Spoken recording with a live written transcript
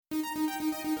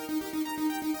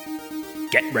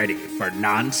Get ready for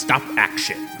non-stop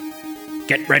action.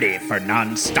 Get ready for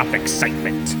non-stop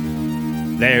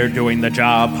excitement. They're doing the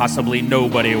job possibly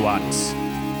nobody wants.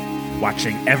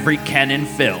 Watching every canon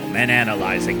film and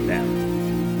analyzing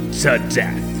them to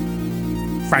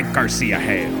death. Frank Garcia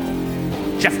Hale.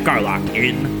 Geoff Garlock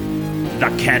in The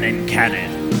Canon.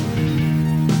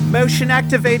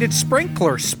 Motion-activated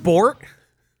sprinkler sport.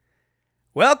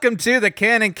 Welcome to The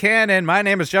Canon. My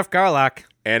name is Geoff Garlock.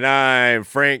 And I'm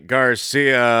Frank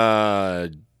Garcia,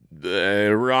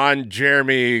 Ron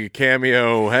Jeremy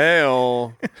cameo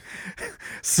Hale.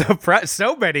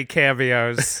 So many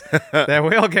cameos that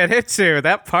we'll get into.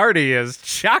 That party is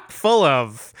chock full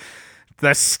of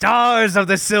the stars of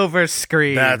the silver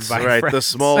screen. That's right, friends. the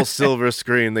small silver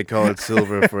screen. They call it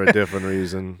silver for a different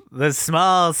reason. The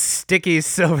small, sticky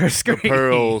silver screen. The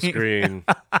pearl screen.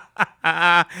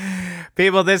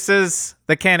 People, this is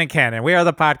The Canon. We are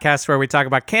the podcast where we talk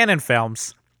about canon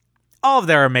films, all of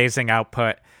their amazing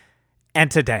output,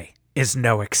 and today is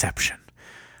no exception.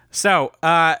 So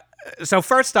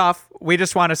first off, we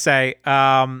just want to say,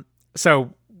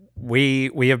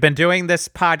 we have been doing this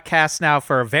podcast now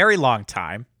for a very long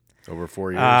time. Over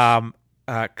 4 years.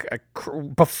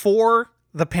 Before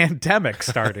the pandemic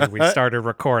started, we started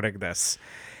recording this.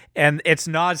 And it's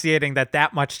nauseating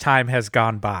that much time has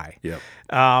gone by. Yep.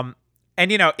 And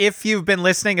you know, if you've been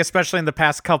listening, especially in the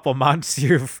past couple months,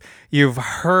 you've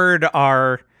heard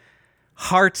our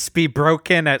hearts be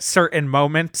broken at certain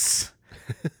moments,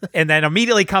 and then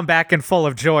immediately come back in full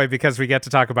of joy because we get to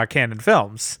talk about canon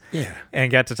films, and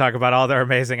get to talk about all their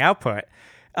amazing output.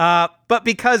 But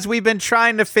because we've been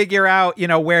trying to figure out, you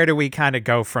know, where do we kind of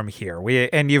go from here?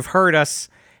 And you've heard us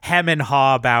hem and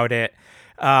haw about it.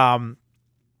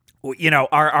 You know,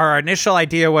 our initial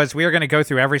idea was we were going to go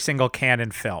through every single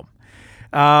canon film.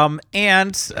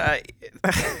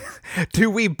 Do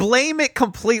we blame it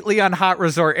completely on Hot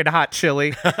Resort and Hot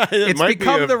Chili? It's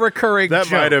become the recurring that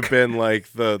joke. might have been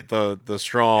like the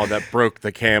straw that broke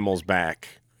the camel's back.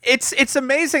 It's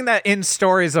amazing that in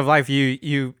stories of life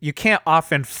you can't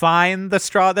often find the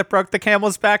straw that broke the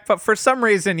camel's back, but for some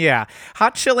reason, yeah,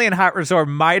 Hot Chili and Hot Resort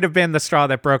might have been the straw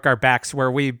that broke our backs,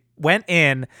 where we went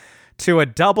in to a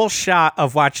double shot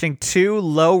of watching two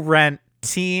low-rent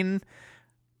teen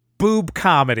boob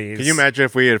comedies. Can you imagine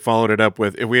if we had followed it up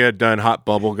with, if we had done Hot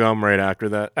Bubblegum right after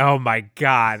that? Oh my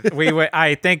God.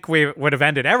 I think we would have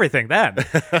ended everything then.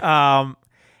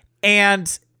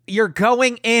 And you're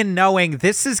going in knowing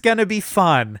this is going to be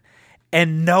fun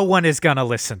and no one is going to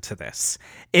listen to this.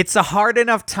 It's a hard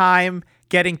enough time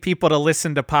getting people to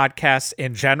listen to podcasts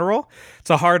in general.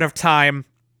 It's a hard enough time.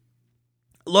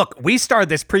 Look, we started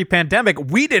this pre-pandemic.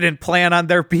 We didn't plan on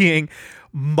there being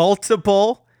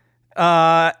multiple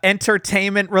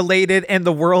entertainment related in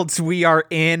the worlds we are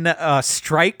in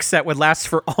strikes that would last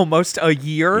for almost a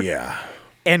year,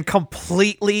 and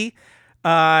completely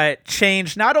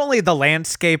change not only the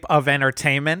landscape of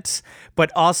entertainment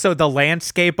but also the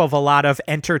landscape of a lot of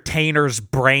entertainers'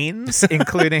 brains,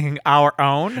 including our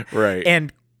own, right?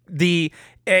 And the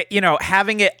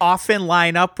having it often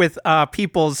line up with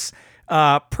people's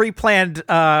pre-planned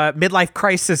midlife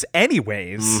crisis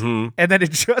anyways, and then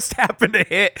it just happened to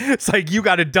hit. It's like you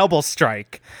got a double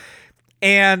strike,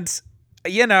 and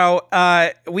we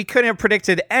couldn't have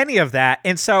predicted any of that.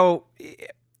 And so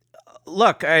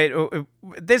look,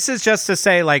 this is just to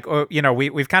say, like,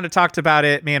 we've kind of talked about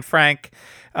it, me and Frank,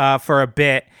 for a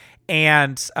bit,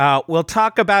 and we'll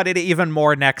talk about it even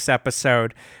more next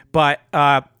episode, but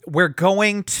we're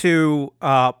going to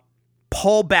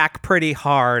pull back pretty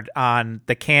hard on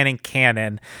the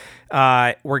canon.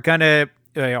 We're gonna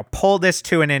pull this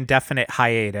to an indefinite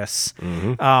hiatus.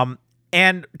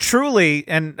 And truly,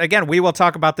 and again, we will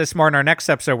talk about this more in our next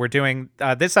episode. We're doing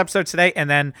this episode today, and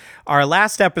then our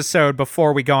last episode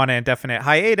before we go on an indefinite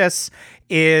hiatus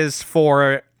is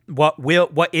for what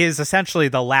is essentially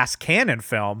the last canon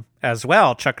film as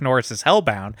well, Chuck Norris's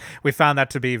Hellbound. We found that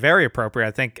to be very appropriate.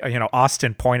 I think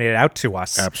Austin pointed it out to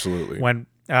us. Absolutely. When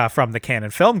from the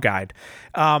Canon Film Guide.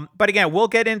 But again, we'll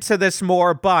get into this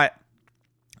more, but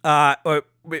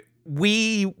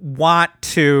we want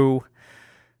to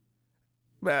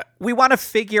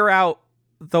figure out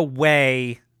the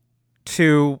way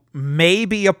to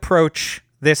maybe approach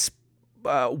this,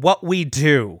 what we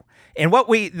do, and what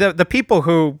the people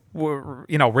who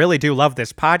really do love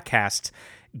this podcast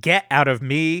get out of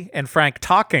me and Frank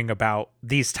talking about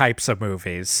these types of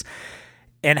movies.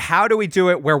 And how do we do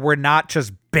it where we're not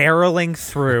just barreling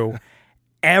through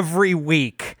every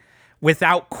week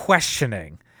without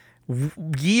questioning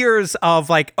years of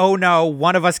like, oh no,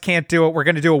 one of us can't do it, we're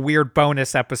going to do a weird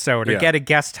bonus episode or get a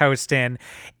guest host in,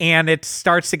 and it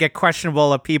starts to get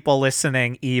questionable of people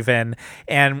listening even.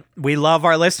 And we love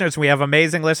our listeners, we have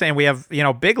amazing listeners, and we have, you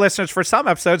know, big listeners for some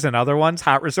episodes, and other ones,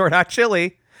 Hot Resort Hot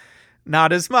Chili,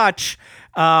 not as much.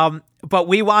 But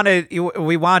we want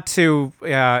to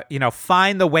you know,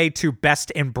 find the way to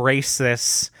best embrace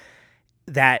this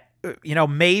that, you know,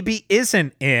 maybe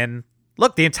isn't in.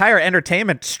 Look, the entire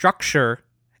entertainment structure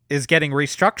is getting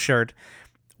restructured.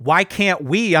 Why can't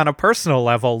we, on a personal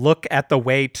level, look at the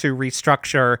way to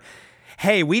restructure?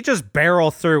 Hey, we just barrel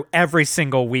through every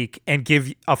single week and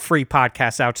give a free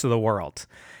podcast out to the world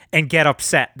and get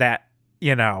upset that,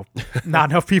 you know,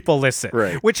 not enough people listen.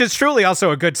 Right. Which is truly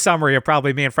also a good summary of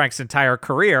probably me and Frank's entire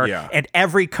career and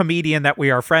every comedian that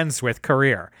we are friends with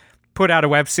career. Put out a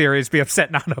web series, be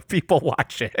upset not enough people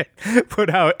watch it. Put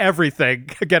out everything,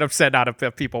 get upset not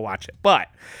enough people watch it. But,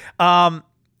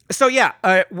 so yeah,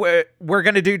 we're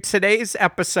going to do today's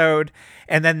episode,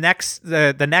 and then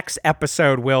the next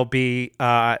episode will be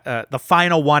the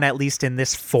final one, at least in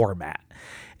this format.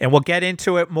 And we'll get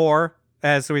into it more,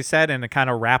 as we said, and kind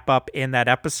of wrap up in that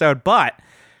episode. But,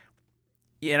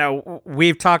 you know,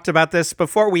 we've talked about this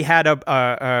before. We had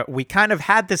we kind of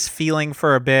had this feeling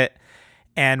for a bit.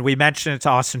 And we mentioned it to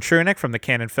Austin Trunick from the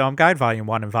Canon Film Guide, Volume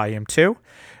 1 and Volume 2.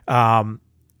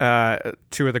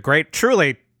 Two of the great,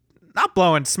 truly, not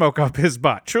blowing smoke up his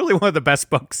butt, truly one of the best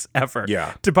books ever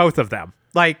to both of them.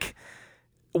 Like,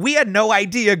 we had no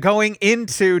idea going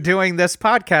into doing this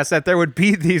podcast that there would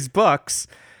be these books.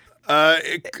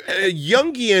 A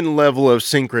Jungian level of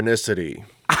synchronicity.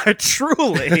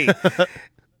 Truly.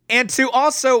 And to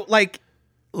also, like,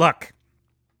 look,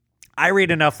 I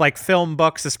read enough like film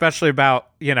books, especially about,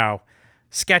 you know,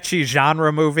 sketchy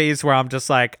genre movies, where I'm just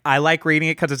like, I like reading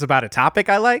it because it's about a topic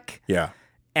I like. Yeah.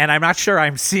 And I'm not sure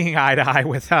I'm seeing eye to eye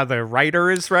with how the writer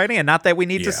is writing. And not that we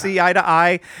need to see eye to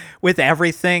eye with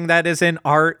everything that is in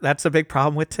art. That's a big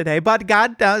problem with today. But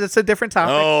God, that's a different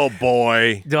topic. Oh,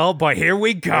 boy. Oh, boy. Here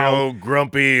we go. Oh,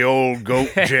 grumpy old goat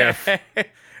Geoff.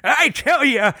 I tell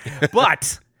you.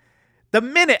 But the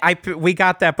minute we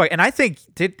got that book, and I think,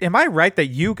 am I right that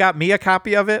you got me a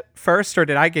copy of it first, or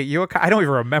did I get you a copy? I don't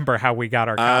even remember how we got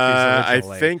our copies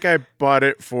originally. I think I bought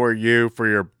it for you for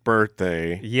your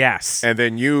birthday. Yes. And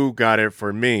then you got it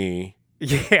for me.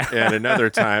 Yeah. At another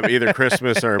time, either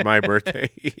Christmas or my birthday.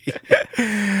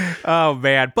 Oh,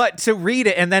 man. But to read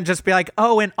it and then just be like,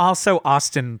 oh, and also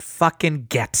Austin fucking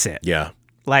gets it. Yeah.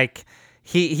 Like,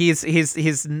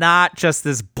 he's not just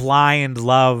this blind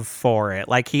love for it.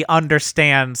 Like, he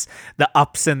understands the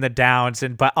ups and the downs,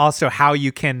 but also how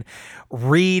you can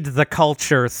read the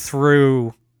culture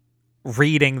through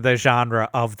reading the genre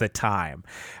of the time.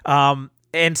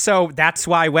 And so that's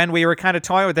why when we were kind of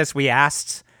toying with this, we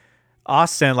asked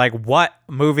Austin, like, what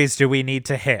movies do we need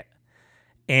to hit?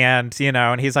 And, you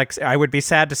know, and he's like, I would be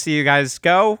sad to see you guys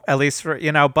go, at least for,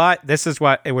 you know, but this is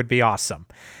what it would be awesome.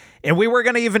 And we were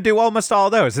going to even do almost all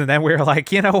those. And then we were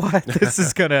like, you know what? This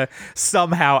is going to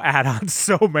somehow add on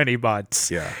so many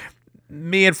months. Yeah.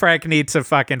 Me and Frank need to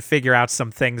fucking figure out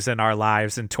some things in our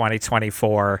lives in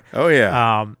 2024. Oh,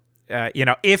 yeah. You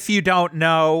know, if you don't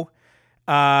know,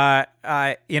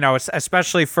 you know,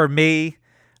 especially for me,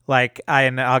 like,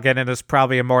 and I'll get into this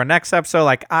probably in more next episode.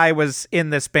 Like, I was in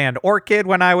this band Orchid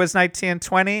when I was 19 and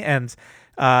 20, and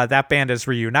that band is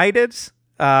reunited.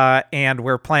 And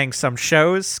we're playing some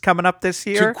shows coming up this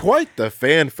year. To quite the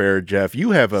fanfare, Geoff.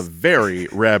 You have a very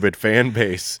rabid fan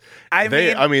base. I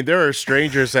mean, there are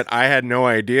strangers that I had no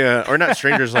idea, or not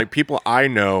strangers, like people I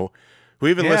know who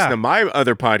even listen to my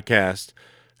other podcast,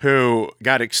 who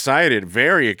got excited,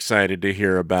 very excited to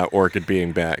hear about Orchid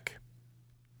being back.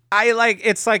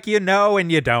 It's like, you know,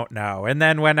 and you don't know. And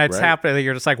then when it's happening,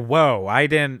 you're just like, whoa, I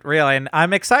didn't really. And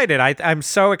I'm excited. I'm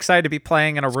so excited to be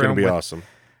playing in a room. It's going to be awesome.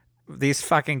 These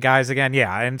fucking guys again.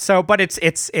 Yeah. And so, but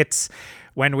it's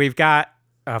when we've got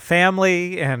a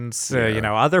family and, you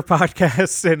know, other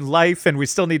podcasts in life, and we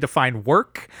still need to find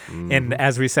work. And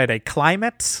as we said, a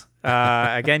climate.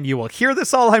 Again, you will hear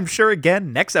this all, I'm sure,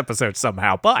 again next episode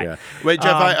somehow. But wait,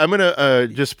 Geoff, I'm gonna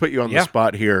just put you on the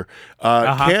spot here.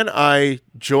 Can I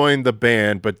join the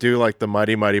band, but do like the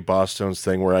Mighty Mighty Boss Tones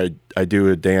thing, where I do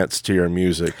a dance to your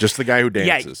music, just the guy who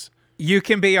dances? You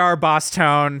can be our Boss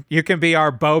Tone. You can be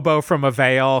our Bobo from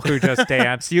Avail who just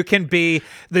danced. You can be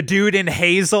the dude in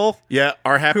Hazel. Yeah,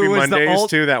 our Happy Mondays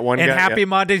too, that one guy. And Happy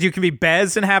Mondays. You can be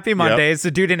Bez in Happy Mondays. The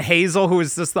dude in Hazel who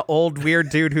was just the old weird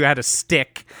dude who had a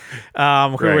stick,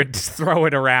 who would throw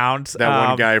it around. That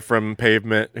one guy from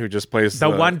Pavement who just plays the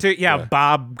one dude,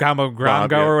 Bob Gamo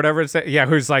Grongo or whatever it's,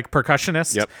 who's like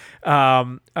percussionist. Yep.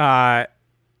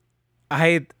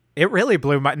 It really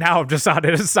blew my. Now I'm just on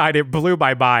it aside. It blew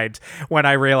my mind when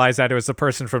I realized that it was the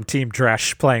person from Team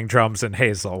Dresch playing drums in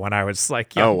Hazel when I was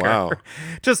like younger. Oh, wow.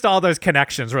 Just all those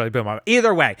connections really blew my mind.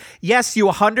 Either way, yes, you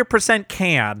 100%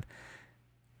 can,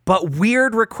 but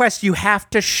weird request. You have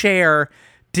to share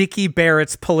Dickie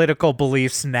Barrett's political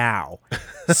beliefs now.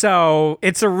 So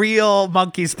it's a real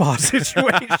monkey's paw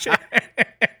situation.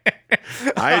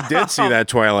 I did see that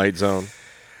Twilight Zone.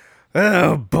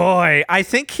 Oh boy, I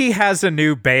think he has a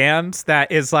new band that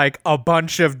is like a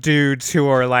bunch of dudes who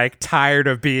are like tired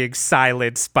of being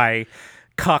silenced by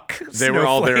cuck. They were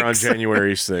all there on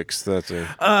January 6th. That's it.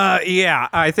 Yeah,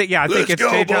 I think it's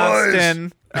Jay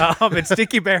Johnston. It's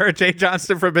Dickie Barrett, Jay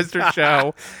Johnston from Mr.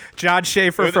 Show, John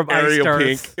Schaefer from Ice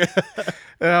Earth.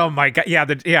 Oh my god,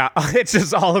 it's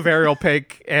just all of Ariel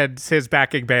Pink and his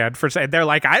backing band for saying they're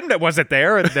like, I wasn't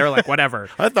there, and they're like, whatever.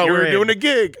 I thought we were doing a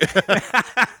gig.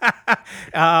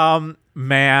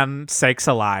 Man, sakes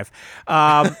alive.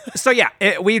 So yeah,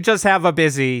 we just have a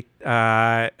busy.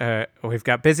 We've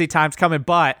got busy times coming,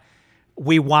 but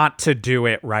we want to do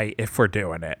it right if we're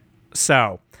doing it.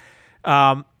 So,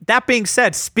 that being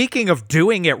said, speaking of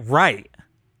doing it right.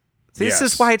 This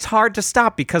is why it's hard to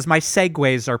stop, because my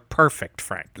segues are perfect,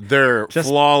 Frank. They're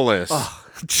flawless. Oh,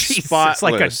 Jesus. Spotless.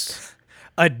 It's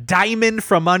like a diamond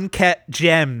from Uncut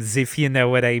Gems, if you know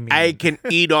what I mean. I can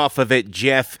eat off of it,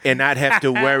 Geoff, and not have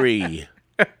to worry.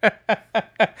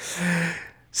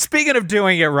 Speaking of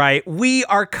doing it right, we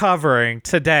are covering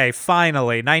today,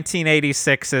 finally,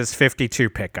 1986's 52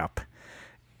 pickup.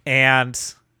 And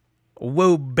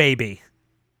whoa, baby.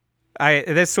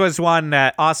 This was one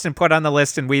that Austin put on the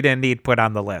list and we didn't need put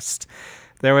on the list.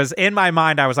 There was, in my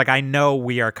mind, I was like, I know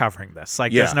we are covering this.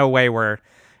 Like, there's no way we're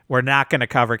not going to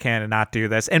cover Can and not do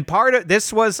this. And part of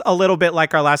this was a little bit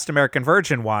like our last American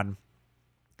Virgin one.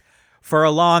 For a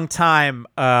long time,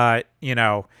 I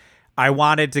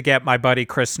wanted to get my buddy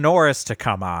Chris Norris to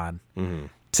come on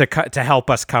to help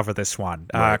us cover this one.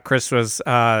 Right. Chris was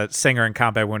a singer and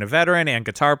combat wounded veteran and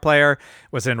guitar player,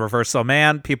 was in Reversal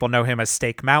Man. People know him as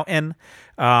Stake Mountain.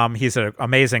 He's an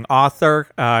amazing author.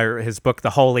 His book,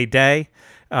 The Holy Day,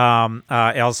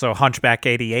 also Hunchback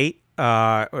 88,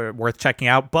 worth checking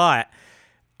out. But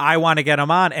I want to get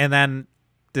him on, and then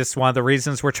this is one of the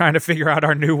reasons we're trying to figure out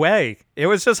our new way. It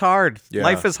was just hard. Yeah.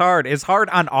 Life is hard. It's hard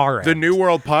on our end. The New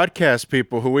World podcast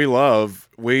people who we love,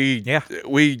 we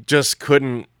just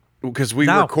couldn't, because we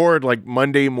record like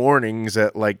Monday mornings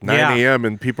at like 9 a.m.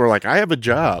 and people are like, I have a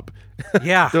job.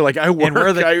 Yeah. They're like, I work.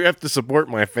 I have to support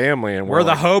my family. And we're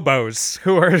the hobos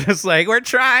who are just like, we're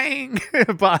trying.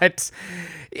 But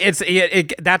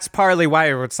that's partly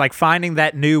why it's like finding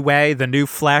that new way, the new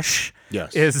flesh.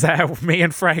 Yes. Is that me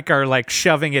and Frank are like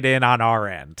shoving it in on our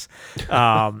end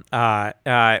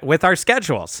with our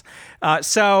schedules.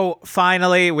 So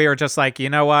finally, we were just like, you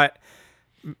know what?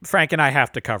 Frank and I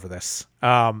have to cover this.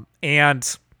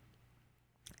 And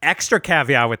extra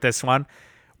caveat with this one,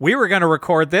 we were going to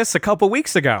record this a couple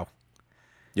weeks ago.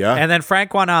 Yeah. And then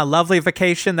Frank went on a lovely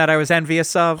vacation that I was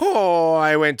envious of. Oh,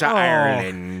 I went to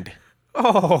Ireland.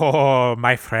 Oh,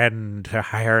 my friend,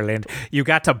 Ireland. You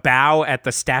got to bow at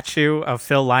the statue of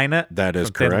Phil Lynott. That is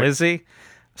correct. Thin Lizzy.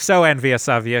 So envious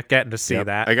of you getting to see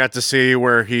that. I got to see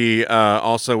where he,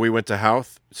 also we went to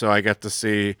Howth, so I got to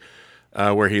see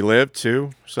where he lived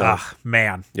too. So,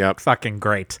 man. Yep. Fucking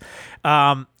great.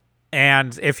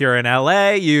 And if you're in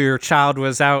LA, your child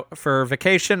was out for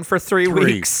vacation for 3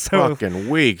 weeks. So fucking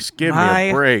weeks. Give me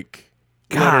a break.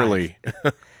 God. Literally.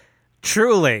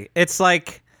 Truly. It's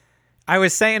like, I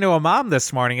was saying to a mom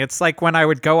this morning, it's like when I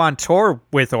would go on tour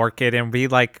with Orchid and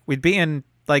we'd be in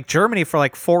like Germany for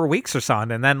like 4 weeks or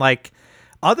something. And then like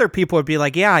other people would be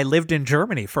like, yeah, I lived in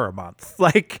Germany for a month.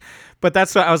 Like, but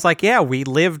that's what I was like. Yeah, we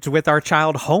lived with our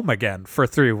child home again for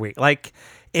 3 weeks. Like,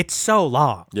 it's so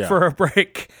long for a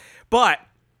break. But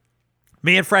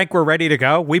me and Frank were ready to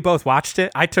go. We both watched it.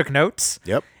 I took notes.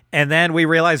 Yep. And then we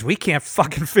realized we can't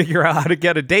fucking figure out how to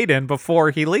get a date in before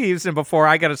he leaves and before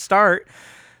I got to start.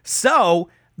 So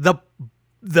the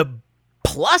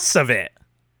plus of it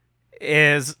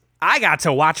is I got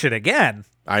to watch it again.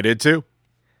 I did too.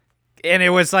 And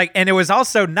it was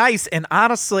also nice, and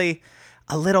honestly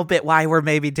a little bit why we're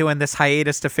maybe doing this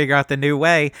hiatus to figure out the new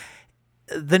way.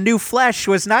 The new flesh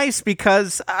was nice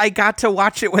because I got to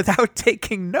watch it without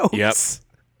taking notes. Yep.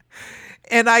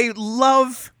 And I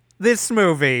love this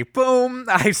movie. Boom.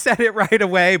 I said it right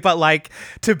away, but like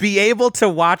to be able to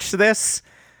watch this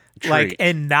like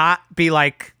and not be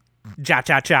like jot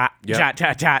jot jot jot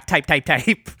jot jot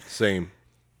type. Same.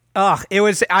 It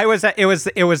was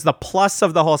the plus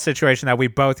of the whole situation that we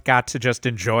both got to just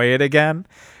enjoy it again.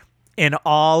 in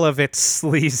all of its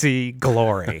sleazy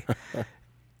glory.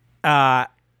 And,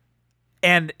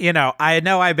 I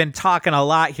know I've been talking a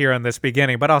lot here in this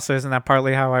beginning, but also isn't that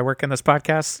partly how I work in this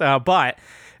podcast? But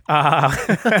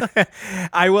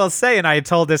I will say, and I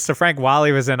told this to Frank while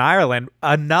he was in Ireland,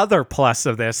 another plus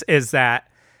of this is that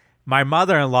my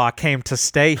mother-in-law came to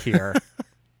stay here.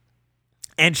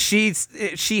 And she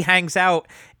hangs out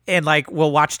and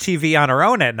will watch TV on her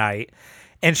own at night.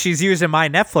 And she's using my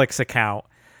Netflix account.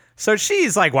 So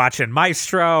she's watching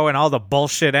Maestro and all the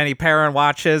bullshit any parent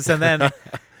watches. And then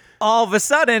all of a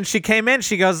sudden she came in,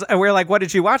 she goes, and we're like, what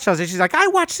did you watch? She's like, I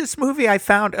watched this movie I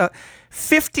found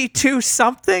 52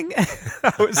 something.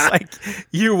 I was like,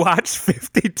 you watched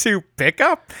 52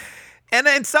 Pickup? And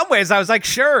in some ways I was like,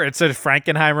 sure, it's a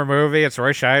Frankenheimer movie. It's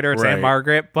Roy Scheider. It's Anne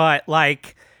Margaret. But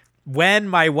when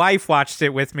my wife watched it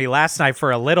with me last night for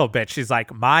a little bit, she's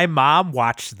like, my mom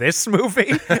watched this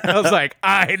movie? I was like,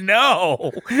 I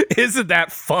know. Isn't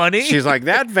that funny? She's like,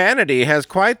 that vanity has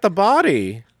quite the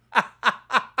body.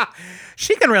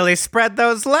 She can really spread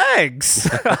those legs.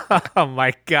 Oh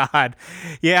my God.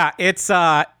 Yeah, it's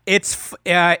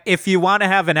if you want to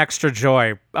have an extra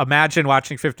joy, imagine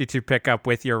watching 52 Pickup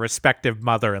with your respective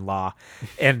mother-in-law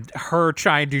and her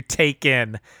trying to take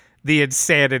in the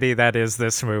insanity that is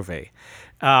this movie.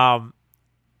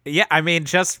 Yeah, I mean,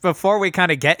 just before we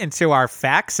kind of get into our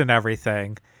facts and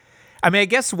everything, I mean, I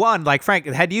guess Frank,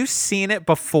 had you seen it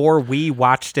before we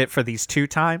watched it for these 2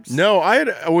 times? No, I had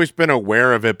always been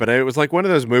aware of it, but it was one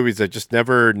of those movies that just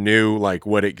never knew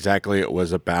what exactly it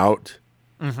was about.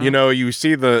 Mm-hmm. You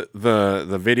see the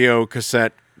video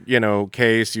cassette,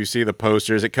 case, you see the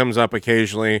posters. It comes up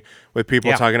occasionally with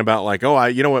people talking about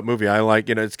you know what movie I like.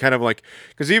 It's kind of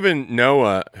because even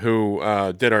Noah, who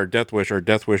did our Death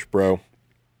Wish Bro,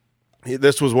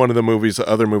 this was one of the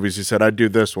other movies he said, I'd do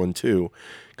this one too,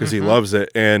 because he loves it.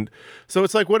 And so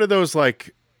it's one of those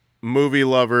movie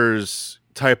lovers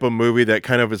type of movie that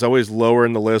kind of is always lower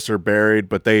in the list or buried,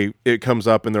 but it comes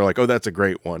up and they're like, oh, that's a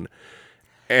great one.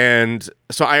 And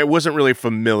so I wasn't really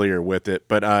familiar with it,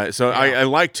 but I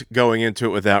liked going into it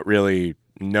without really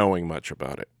knowing much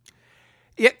about it.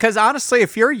 Yeah, because honestly,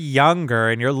 if you're younger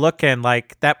and you're looking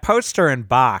that poster and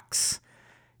box,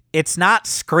 it's not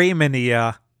screaming to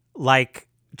you like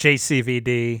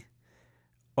JCVD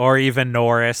or even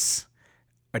Norris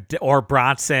or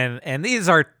Bronson. And these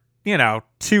are,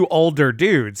 2 older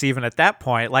dudes, even at that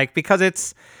point, because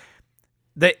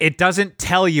it doesn't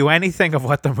tell you anything of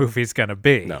what the movie's going to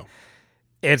be. No.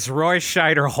 It's Roy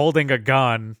Scheider holding a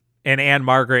gun and Anne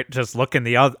Margaret just looking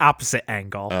the opposite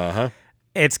angle. Uh-huh.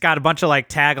 It's got a bunch of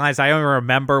taglines. I don't even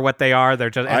remember what they are. They're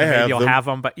just, and maybe you'll have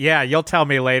them, but yeah, you'll tell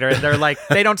me later. And they're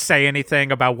they don't say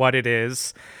anything about what it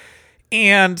is.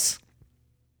 And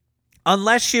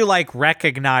unless you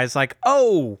recognize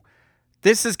oh,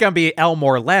 this is going to be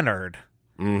Elmore Leonard.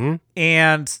 Mm-hmm.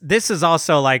 And this is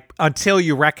also until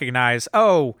you recognize,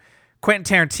 oh,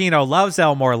 Quentin Tarantino loves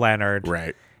Elmore Leonard.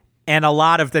 Right. And a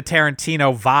lot of the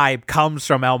Tarantino vibe comes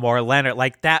from Elmore Leonard.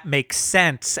 That makes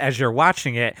sense as you're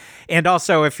watching it. And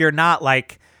also, if you're not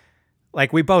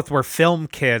we both were film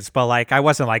kids, but I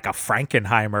wasn't a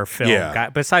Frankenheimer film guy,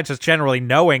 besides just generally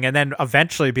knowing and then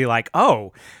eventually be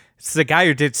oh, it's the guy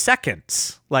who did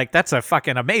Seconds. That's a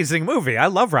fucking amazing movie. I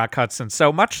love Rock Hudson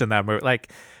so much in that movie.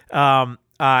 And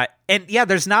yeah,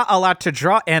 there's not a lot to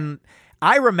draw. And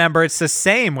I remember it's the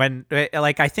same when,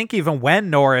 I think even when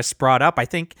Norris brought up, I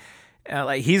think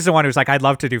he's the one who's I'd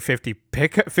love to do 52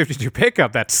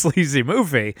 Pickup, that sleazy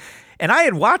movie. And I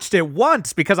had watched it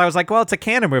once because I was well, it's a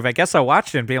Cannon movie. I guess I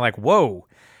watched it and being whoa.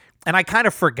 And I kind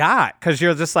of forgot because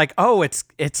you're just oh,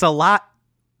 it's a lot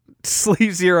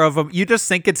sleazier of them. You just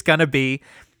think it's going to be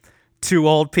 2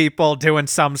 old people doing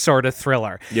some sort of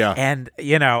thriller. Yeah. And,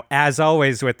 as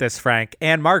always with this, Frank,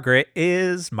 Anne Margaret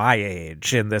is my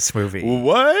age in this movie.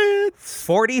 What?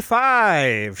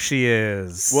 45 she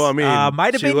is. Well, I mean,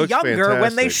 might have been younger fantastic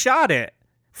when they shot it.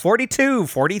 42,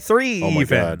 43 oh my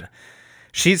even. God.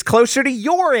 She's closer to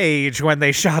your age when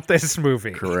they shot this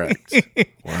movie. Correct.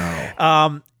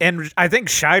 Wow. And I think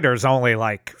Scheider's only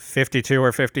 52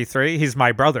 or 53. He's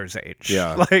my brother's age.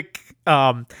 Yeah.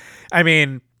 I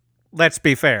mean, let's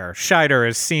be fair. Scheider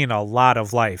has seen a lot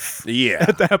of life. Yeah.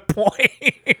 At that point.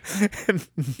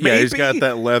 Yeah, he's got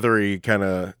that leathery kind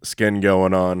of skin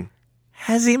going on.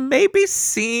 Has he maybe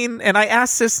seen, and I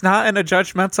ask this not in a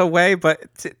judgmental way, but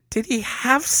did he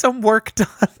have some work done?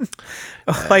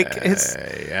 I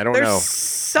don't know.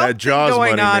 That Jaws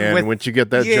money, man. Once you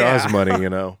get that Jaws money,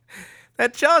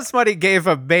 That Jaws money gave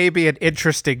him maybe an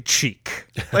interesting cheek.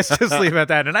 Let's just leave it at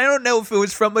that. And I don't know if it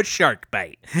was from a shark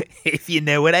bite, if you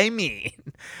know what I mean.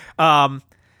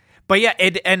 But But yeah,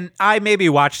 and I maybe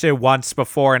watched it once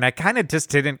before, and I kind of just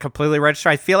didn't completely register.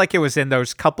 I feel like it was in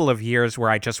those couple of years where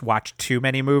I just watched too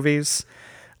many movies,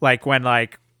 like when I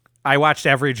watched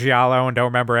every Giallo and don't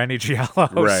remember any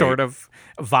Giallo sort of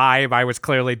vibe. I was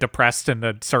clearly depressed in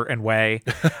a certain way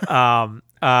that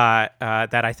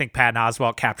I think Patton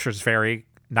Oswalt captures very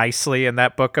nicely in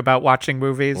that book about watching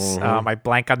movies. Mm-hmm. I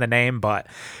blank on the name, but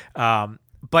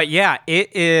yeah, it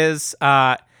is.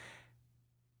 Man,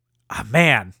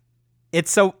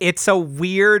 it's a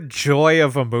weird joy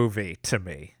of a movie to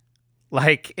me.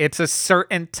 Like, it's a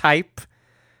certain type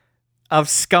of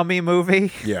scummy movie.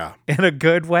 Yeah. In a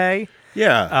good way.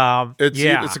 Yeah.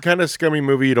 It's a kind of scummy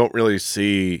movie you don't really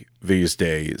see these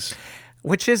days.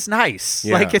 Which is nice.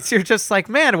 Yeah. Like, you're just like,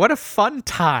 man, what a fun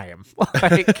time.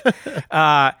 Like,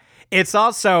 it's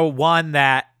also one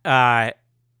that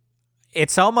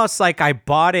it's almost like I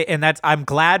bought it, and I'm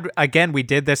glad, again, we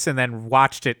did this and then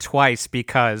watched it twice,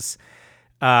 because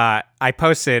I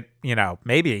posted,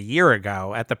 maybe a year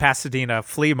ago at the Pasadena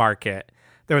flea market,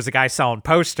 there was a guy selling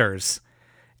posters,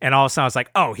 and all of a sudden I was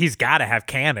like, oh, he's got to have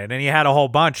Canon, and he had a whole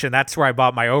bunch, and that's where I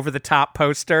bought my over-the-top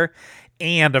poster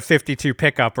and a 52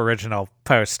 pickup original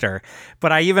poster.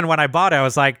 But when I bought it, I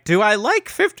was like, do I like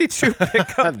 52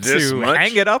 pickup to much?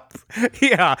 Hang it up?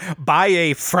 Yeah, buy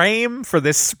a frame for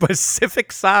this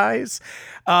specific size?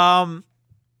 I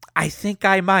think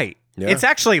I might. Yeah. It's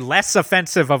actually less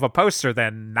offensive of a poster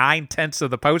than 9/10 of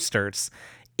the posters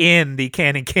in the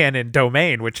Canon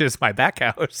domain, which is my back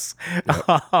house.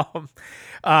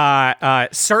 Yep.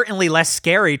 Certainly less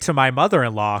scary to my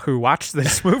mother-in-law, who watched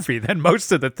this movie, than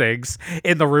most of the things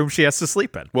in the room she has to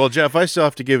sleep in. Well, Geoff, I still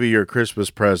have to give you your Christmas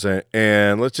present,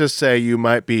 and let's just say you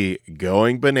might be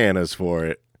going bananas for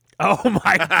it. Oh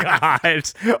my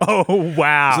God! Oh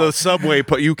wow! So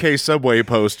UK subway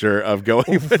poster of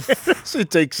going bananas. It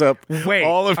takes up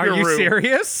all of your room. Are you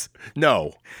serious?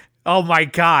 No. Oh my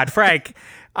God, Frank!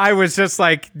 I was just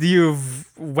like,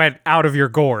 you've went out of your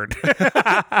gourd.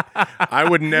 I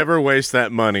would never waste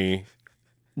that money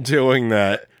doing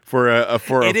that for a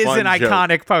fun It is an joke.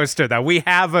 Iconic poster, though. We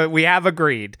have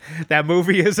agreed that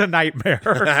movie is a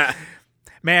nightmare.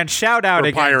 Man, shout out for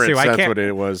again pirates, too. That's what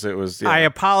it was. It was. Yeah. I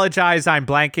apologize. I'm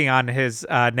blanking on his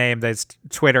name, his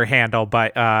Twitter handle,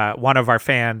 but one of our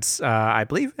fans, I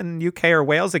believe in UK or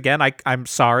Wales. Again, I'm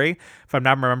sorry if I'm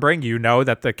not remembering. You know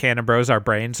that the Cannon Bros, our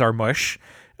brains are mush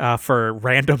for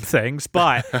random things,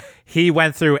 but he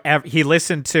went through. He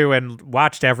listened to and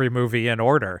watched every movie in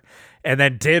order, and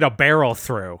then did a barrel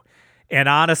through. And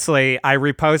honestly, I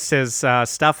repost his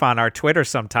stuff on our Twitter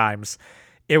sometimes.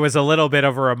 It was a little bit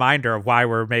of a reminder of why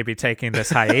we're maybe taking this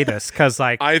hiatus, because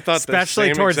I thought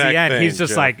especially towards the end, he's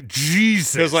just like,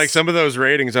 Jesus. Because like some of those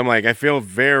ratings, I'm like, I feel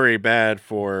very bad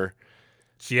for.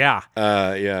 Yeah.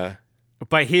 Yeah.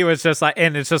 But he was just like,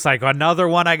 and it's just like another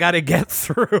one I got to get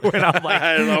through. And I'm like,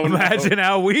 imagine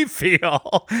how we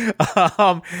feel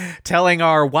telling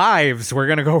our wives we're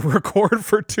going to go record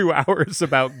for 2 hours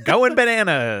about going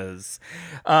bananas.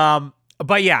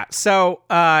 But yeah, so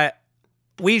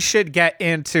we should get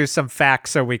into some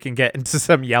facts so we can get into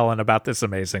some yelling about this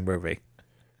amazing movie.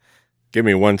 Give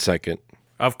me 1 second.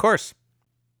 Of course.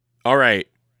 All right.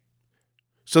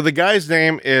 So the guy's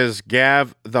name is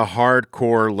Gav the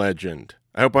Hardcore Legend.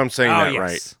 I hope I'm saying that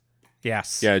right.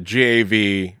 Yes. Yeah, Gav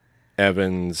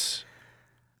Evans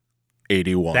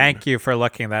 81. Thank you for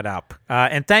looking that up.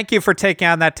 And thank you for taking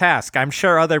on that task. I'm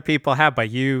sure other people have, but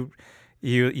you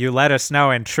let us know,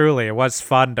 and truly it was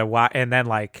fun to watch. And then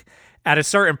like at a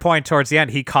certain point towards the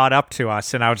end, he caught up to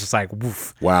us, and I was just like,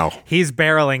 woof. Wow. He's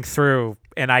barreling through,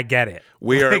 and I get it.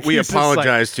 We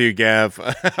apologize to you, Gav.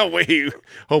 We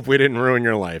hope we didn't ruin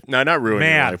your life. No, not ruin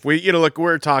your life. Look,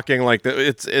 we're talking like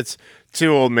it's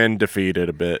two old men defeated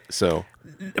a bit. So,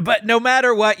 but no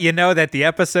matter what, that the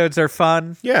episodes are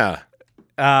fun. Yeah.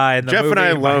 Jeff and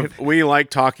I we like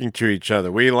talking to each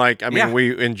other. We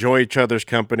we enjoy each other's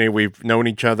company. We've known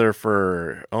each other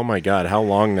for, oh my God, how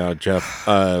long now, Jeff?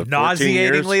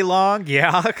 Nauseatingly long.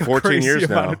 Yeah. 14 years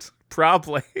now.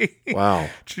 Probably. Wow.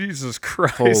 Jesus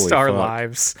Christ, Holy our fuck.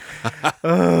 lives.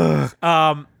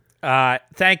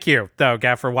 Thank you, though,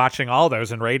 Gav, for watching all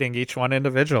those and rating each one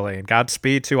individually. And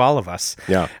Godspeed to all of us.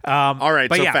 Yeah. All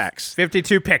right, so facts.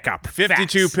 52 pickup.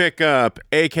 52 facts. pickup,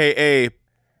 a.k.a.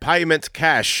 Payment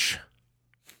Cash.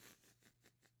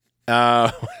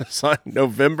 Was on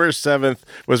November 7th,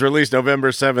 was released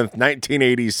November 7th,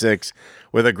 1986,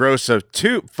 with a gross of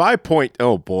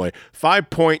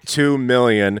 5.2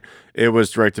 million It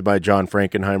was directed by John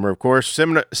Frankenheimer, of course.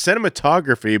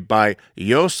 Cinematography by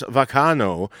Jos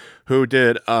Vacano, who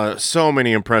did so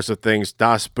many impressive things.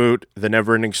 Das Boot, The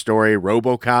Neverending Story,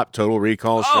 RoboCop, Total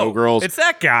Recall, Showgirls. It's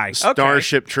that guy.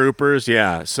 Starship Troopers,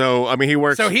 yeah. So, I mean, he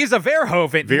works... So he's a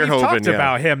Verhoeven. We've talked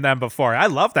about him then before. I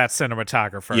love that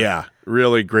cinematographer. Yeah,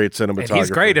 really great cinematographer. And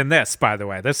he's great in this, by the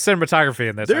way. This cinematography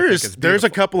in this, there's a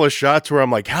couple of shots where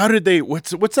I'm like, how did they...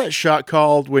 What's that shot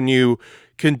called when you...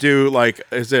 can do like,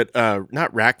 is it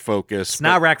not rack focus? It's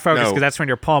not rack focus because that's when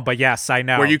you're pulling, but yes, I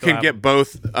know. Where you can get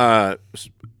both,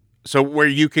 where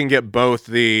you can get both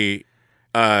the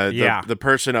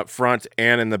person up front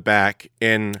and in the back.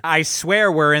 I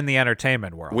swear we're in the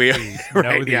entertainment world. We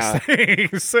know these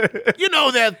things. You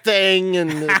know that thing.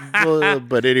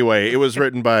 But anyway, it was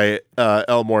written by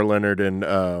Elmore Leonard and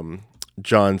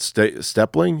John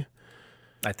Stepling.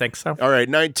 I think so. All right,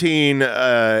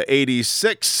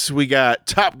 1986, we got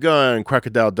Top Gun,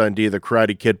 Crocodile Dundee, The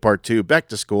Karate Kid Part 2, Back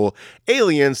to School,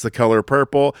 Aliens, The Color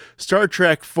Purple, Star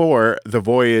Trek 4, The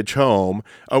Voyage Home.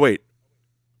 Oh, wait.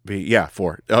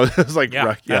 4. I was like,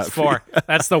 that's 4.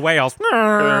 That's the whales.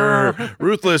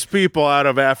 Ruthless People Out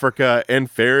of Africa, and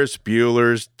Ferris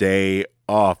Bueller's Day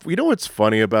Off. You know what's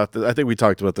funny about this? I think we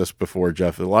talked about this before,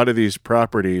 Jeff. A lot of these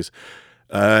properties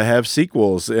have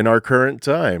sequels in our current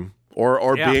time.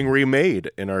 Or being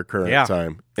remade in our current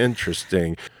time.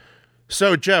 Interesting.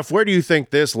 So, Jeff, where do you think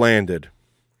this landed?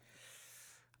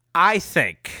 I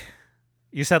think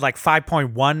you said like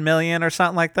 5.1 million or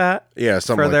something like that? Yeah,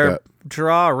 something like that. For their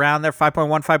draw around there,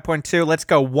 5.1, 5.2. Let's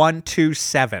go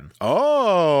 127.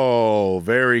 Oh,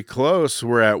 very close.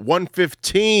 We're at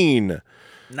 115.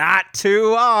 Not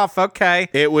too off. Okay.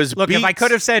 It was Look, if I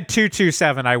could have said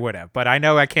 227, I would have, but I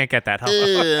know I can't get that.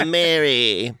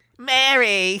 Mary.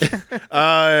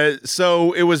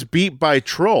 So it was beat by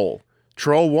Troll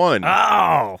 1.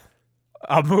 Oh,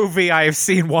 a movie I have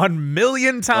seen 1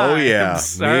 million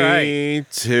times. Oh, yeah. Me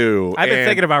too. I've been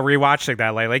thinking about rewatching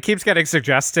that lately. It keeps getting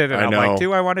suggested, and I'm like,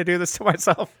 do I want to do this to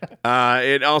myself?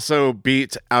 It also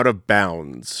beat Out of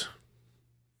Bounds.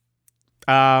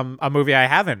 A movie I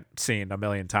haven't seen 1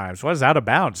 million times. What is Out of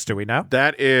Bounds? Do we know?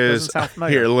 That is...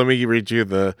 Here, let me read you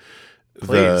the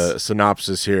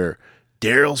synopsis here.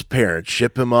 Daryl's parents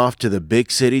ship him off to the big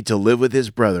city to live with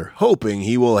his brother, hoping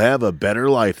he will have a better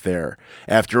life there.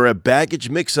 After a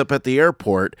baggage mix-up at the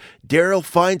airport, Daryl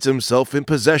finds himself in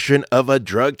possession of a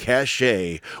drug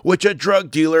cachet, which a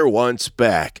drug dealer wants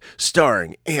back,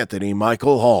 starring Anthony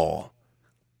Michael Hall.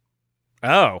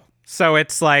 Oh, so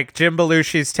it's like Jim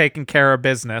Belushi's taking care of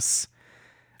business,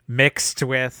 mixed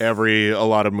with... a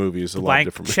lot of movies, a lot of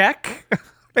different... Check?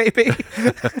 Maybe.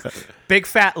 Big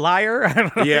Fat Liar. I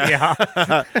don't know.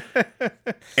 Yeah.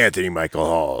 Anthony Michael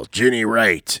Hall, Ginny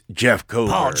Wright, Jeff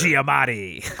Kohler, Paul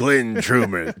Giamatti, Glenn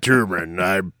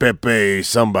Truman, Pepe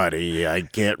somebody. I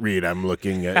can't read. I'm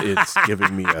looking at it's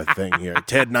giving me a thing here.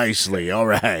 Ted Nicely. All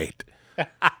right.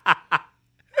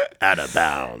 Out of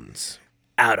Bounds.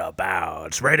 Out of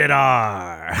Bounds. Rated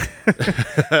R.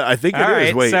 I think it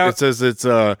is. Wait, it says it's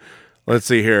let's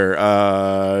see here.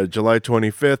 July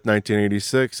 25th,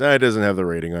 1986. It doesn't have the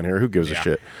rating on here. Who gives a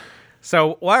shit?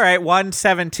 So, all right,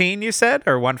 117 you said,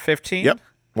 or 115? Yep,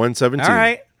 117. All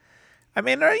right. I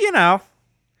mean,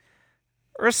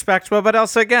 respectable, but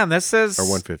also, again, this is... Or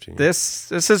 115.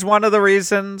 This is one of the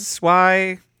reasons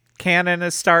why Canon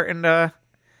is starting to...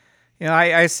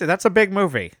 I say that's a big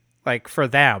movie, like, for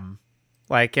them.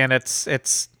 Like, and it's a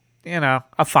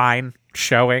fine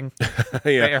showing.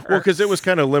 Yeah, well, because it was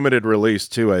kind of limited release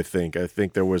too. I think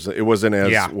it wasn't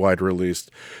as wide released.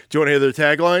 Do you want to hear their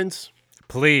taglines?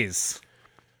 Please.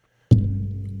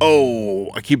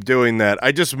 Oh, I keep doing that.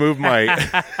 I just moved my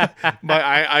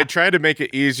I tried to make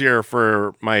it easier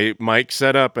for my mic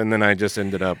setup, and then I just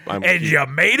ended up. And you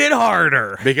made it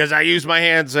harder because I use my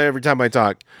hands every time I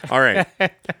talk. All right.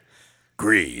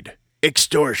 Greed,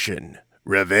 extortion,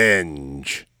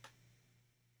 revenge.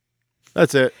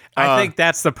 That's it. I think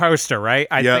that's the poster, right?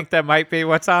 I think that might be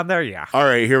what's on there. Yeah. All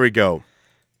right, here we go.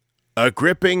 A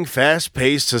gripping,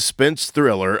 fast-paced suspense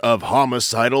thriller of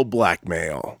homicidal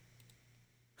blackmail.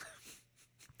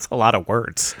 It's a lot of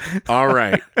words. All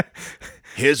right. I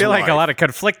feel like a lot of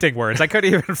conflicting words. I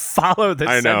couldn't even follow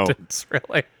the sentence,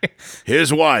 really.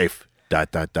 His wife, ...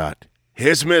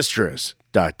 His mistress, ...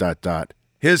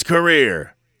 His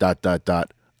career, ...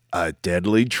 A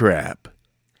deadly trap.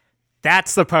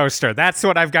 That's the poster. That's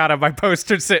what I've got on my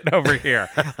poster sitting over here.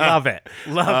 Love it.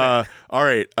 Love it. All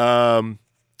right.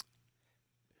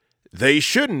 They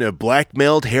shouldn't have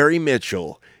blackmailed Harry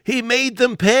Mitchell. He made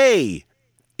them pay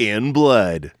in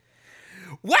blood.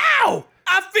 Wow!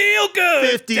 I feel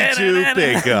good. 52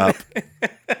 pickup.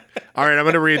 All right, I'm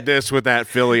going to read this with that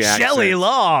Philly accent. Shelley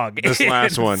Long. This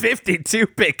last one. 52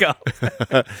 pickup.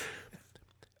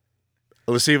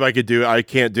 Let's see if I could do it. I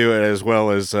can't do it as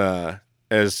well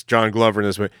as John Glover in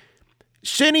this movie.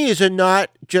 Cindy is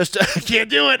not just. I can't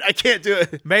do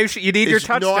it. Maybe you need your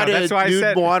touchdown. That's why I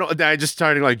said. I just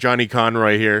started like Johnny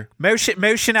Conroy here.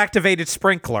 Motion activated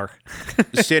sprinkler.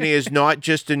 Cindy is not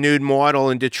just a nude model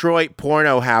in Detroit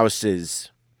porno houses.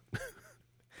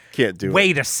 Can't do it.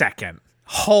 Wait a second.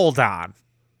 Hold on.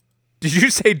 Did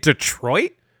you say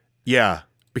Detroit? Yeah,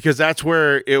 because that's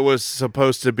where it was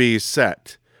supposed to be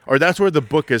set, or that's where the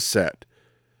book is set.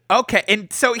 Okay,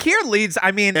 and so here leads,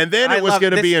 and then it was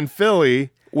going to be in Philly,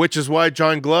 which is why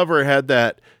John Glover had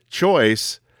that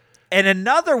choice. And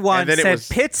another one said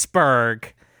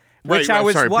Pittsburgh, which I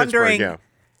was wondering. Yeah.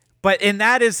 And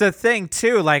that is the thing,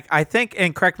 too. Like, I think,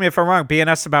 and correct me if I'm wrong,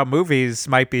 BNS About Movies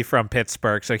might be from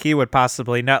Pittsburgh, so he would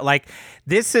possibly know. Like,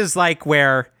 this is like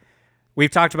where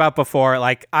we've talked about before.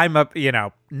 Like,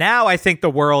 now I think the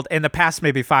world, in the past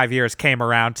maybe 5 years, came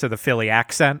around to the Philly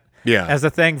accent. Yeah. As a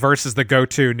thing versus the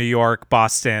go-to New York,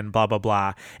 Boston, blah, blah,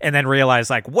 blah. And then realize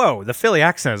like, whoa, the Philly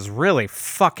accent is really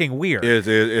fucking weird. It's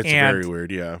very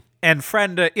weird, yeah. And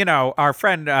our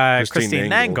friend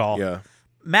Christine Nangle,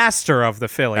 master of the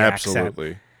Philly accent.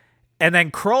 Absolutely. And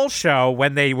then Kroll Show,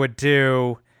 when they would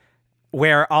do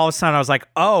where all of a sudden I was like,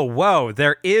 oh, whoa,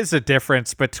 there is a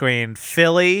difference between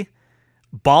Philly,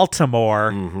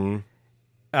 Baltimore,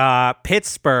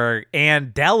 Pittsburgh,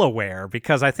 and Delaware,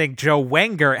 because I think Joe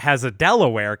Wenger has a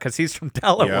Delaware because he's from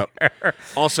Delaware. Yep.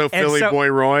 Also, Philly Boy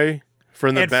Roy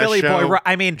from the Best Philly Show. Boy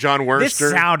Roy, John Wurster. This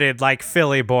sounded like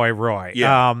Philly Boy Roy.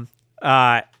 Yeah.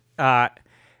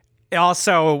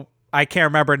 Also, I can't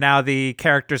remember now the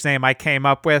character's name I came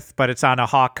up with, but it's on a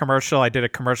Hawk commercial. I did a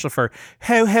commercial for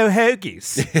Ho Ho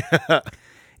Hoagies.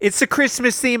 It's a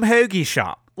Christmas themed hoagie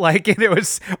shop. Like, and it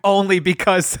was only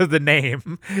because of the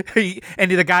name. And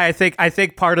the guy, I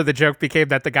think part of the joke became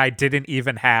that the guy didn't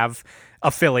even have a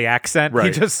Philly accent.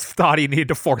 Right. He just thought he needed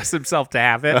to force himself to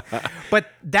have it. But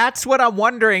that's what I'm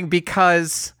wondering,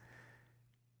 because,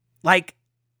 like,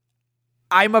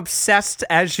 I'm obsessed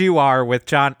as you are with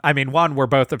John. We're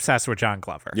both obsessed with John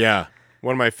Glover. Yeah.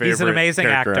 One of my favorite. He's an amazing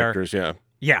actors, yeah.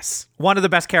 Yes. One of the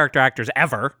best character actors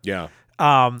ever. Yeah.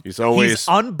 He's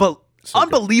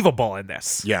unbelievable in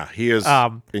this. Yeah, he is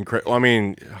incredible.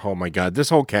 Oh my God, this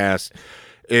whole cast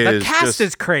is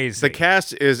is crazy. The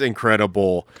cast is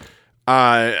incredible.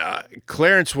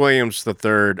 Clarence Williams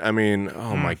III.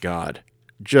 Oh my God,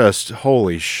 just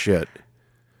holy shit.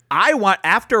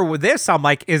 After this, I'm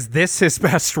like, is this his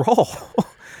best role?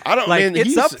 I don't like.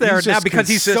 It's up there now because consistent.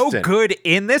 He's so good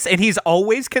in this, and he's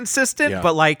always consistent. Yeah.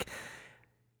 But like,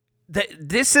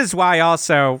 this is why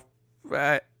also.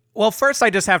 Well, first I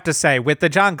just have to say, with the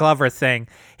John Glover thing,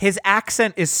 his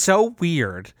accent is so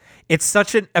weird. It's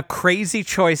such a crazy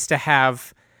choice to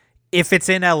have, if it's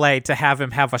in LA, to have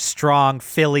him have a strong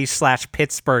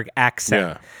Philly/Pittsburgh accent.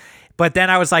 Yeah. But then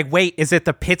I was like, wait, is it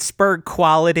the Pittsburgh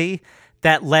quality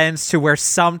that lends to where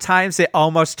sometimes it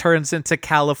almost turns into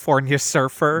California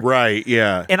Surfer? Right,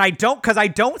 yeah. And I don't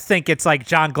think it's like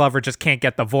John Glover just can't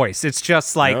get the voice. It's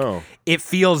just like, It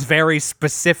feels very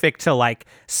specific to like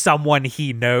someone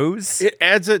he knows. It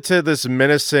adds it to this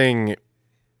menacing,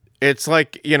 it's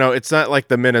like, it's not like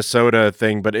the Minnesota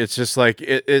thing, but it's just like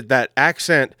that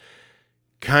accent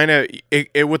kind of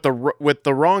with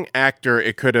the wrong actor,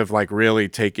 it could have like really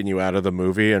taken you out of the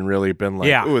movie and really been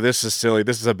like, ooh, this is silly,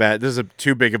 this is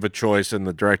too big of a choice, and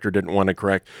the director didn't want to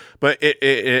correct. But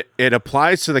it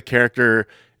applies to the character.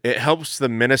 It helps the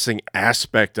menacing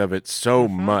aspect of it so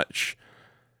much.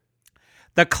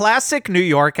 The classic New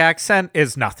York accent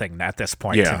is nothing at this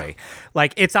point to me.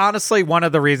 Like, it's honestly one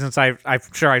of the reasons I'm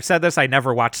sure I've said this, I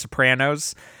never watched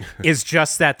Sopranos, is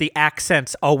just that the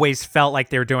accents always felt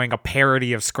like they were doing a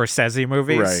parody of Scorsese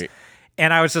movies. Right.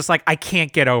 And I was just like, I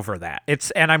can't get over that.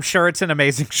 And I'm sure it's an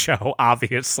amazing show,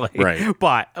 obviously. Right.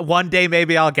 But one day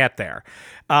maybe I'll get there.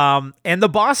 And the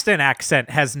Boston accent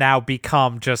has now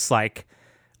become just like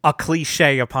a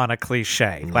cliche upon a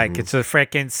cliche. Like, it's a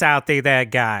freaking Southie, that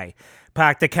guy.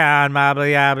 Park the car, blah, blah,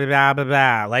 blah, blah, blah,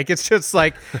 blah. Like, it's just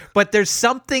like, but there's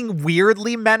something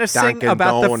weirdly menacing Dunkin'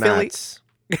 about Donuts.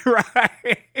 the Philly.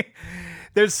 Right.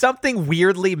 There's something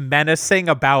weirdly menacing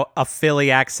about a Philly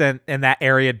accent in that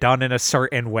area done in a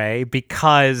certain way,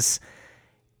 because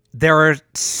there are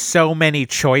so many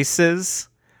choices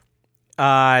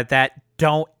that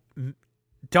don't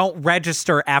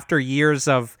register after years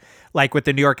of, like with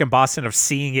the New York and Boston, of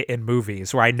seeing it in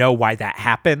movies where I know why that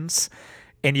happens.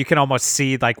 And you can almost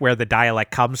see like where the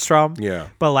dialect comes from. Yeah.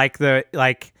 But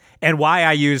and why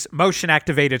I use motion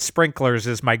activated sprinklers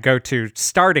as my go-to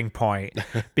starting point,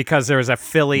 because there's a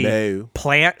Philly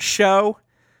plant show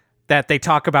that they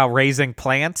talk about raising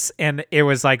plants, and it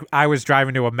was like I was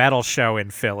driving to a metal show in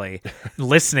Philly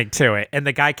listening to it, and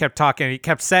the guy kept talking, he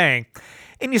kept saying,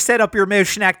 and you set up your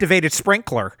motion activated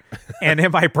sprinkler. And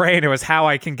in my brain, it was how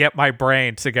I can get my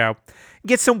brain to go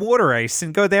get some water ice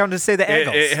and go down to say the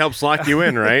Eagles. It helps lock you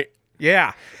in, right?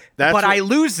 Yeah. But I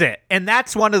lose it. And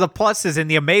that's one of the pluses and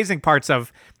the amazing parts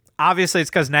of, obviously it's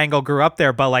because Nangle grew up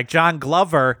there, but like John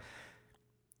Glover,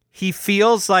 he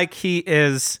feels like he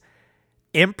is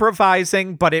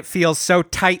improvising, but it feels so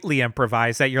tightly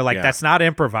improvised that you're like, that's not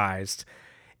improvised.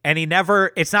 And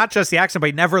it's not just the accent, but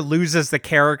he never loses the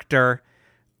character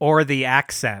or the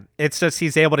accent. It's just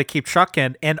he's able to keep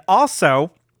trucking. And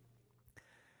also,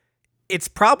 it's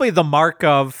probably the mark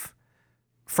of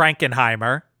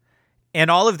Frankenheimer and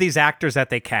all of these actors that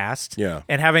they cast,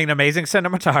 and having an amazing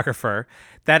cinematographer,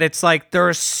 that it's like there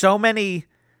are so many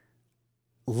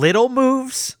little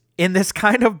moves in this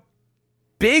kind of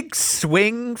big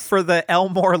swing for the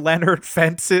Elmore Leonard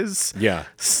Fences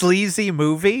sleazy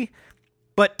movie,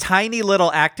 but tiny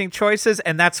little acting choices.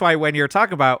 And that's why when you're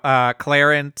talking about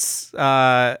Clarence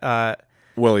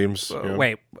Williams,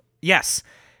 yes,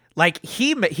 like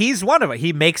he's one of it.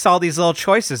 He makes all these little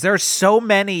choices. There are so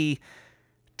many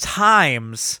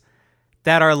times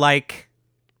that are like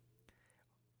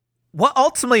what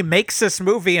ultimately makes this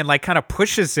movie and like kind of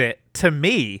pushes it to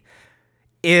me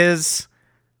is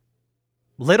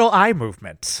little eye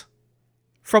movements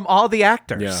from all the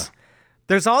actors. Yeah.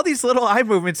 There's all these little eye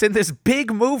movements in this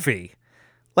big movie,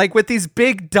 like with these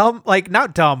big dumb, like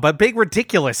not dumb, but big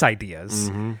ridiculous ideas.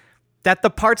 Mm-hmm. That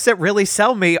the parts that really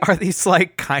sell me are these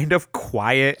like kind of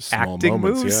quiet small acting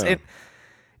moves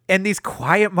and these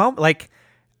quiet moments. Like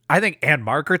I think Anne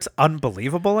Margaret's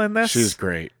unbelievable in this. She's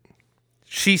great.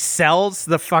 She sells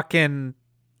the fucking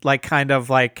like kind of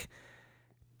like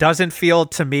doesn't feel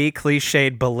to me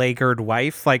cliched beleaguered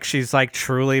wife. Like she's like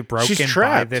truly broken she's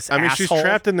trapped. by this I mean, asshole. she's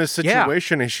trapped in this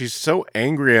situation and she's so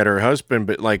angry at her husband,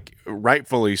 but like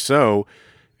rightfully so.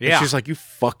 Yeah. And she's like, you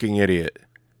fucking idiot.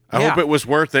 I hope it was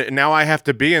worth it. Now I have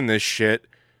to be in this shit.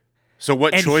 So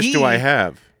what choice do I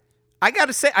have? I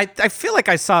gotta say, I feel like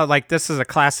I saw like this is a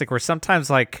classic where sometimes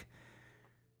like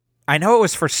I know it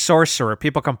was for Sorcerer.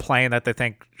 People complain that they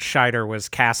think Scheider was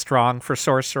cast wrong for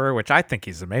Sorcerer, which I think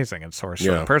he's amazing in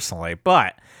Sorcerer personally.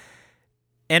 But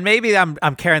and maybe I'm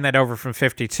carrying that over from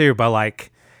 52, but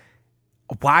like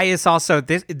why is also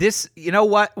this you know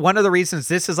what? One of the reasons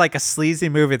this is like a sleazy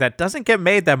movie that doesn't get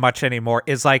made that much anymore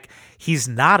is like he's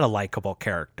not a likable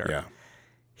character. Yeah.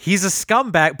 He's a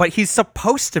scumbag, but he's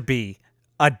supposed to be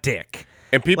a dick.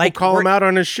 And people like, call him out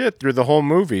on his shit through the whole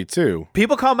movie, too.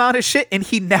 People call him out his shit, and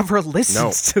he never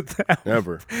listens to them.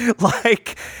 Never.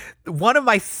 Like, one of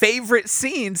my favorite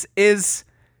scenes is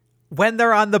when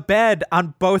they're on the bed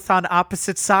both on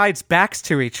opposite sides, backs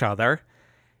to each other,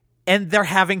 and they're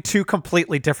having two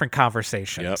completely different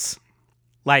conversations. Yep.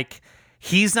 Like,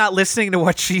 he's not listening to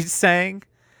what she's saying,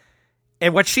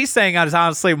 and what she's saying is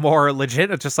honestly more legit.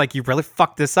 It's just like, you really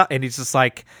fucked this up. And he's just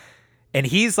like... And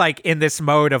he's like in this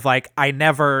mode of like, I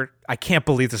can't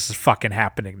believe this is fucking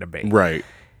happening to me. Right.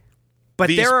 But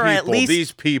there are at least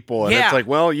these people. And it's like,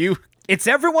 well, it's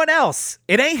everyone else.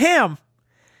 It ain't him.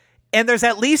 And there's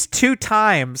at least 2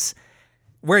 times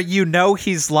where you know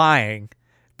he's lying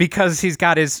because he's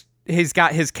got his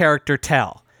character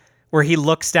tell where he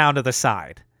looks down to the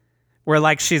side where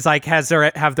like, she's like,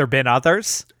 have there been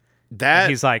others? And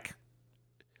he's like,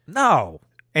 no.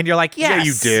 And you're like, yes. Yeah,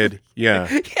 you did. Yeah.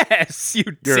 Yes, you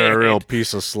did. You're a real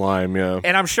piece of slime, yeah.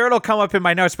 And I'm sure it'll come up in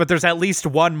my notes, but there's at least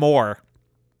one more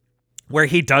where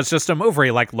he does just a move where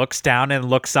he like looks down and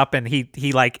looks up and he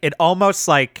like, it almost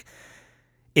like,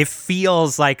 it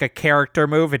feels like a character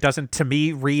move. It doesn't, to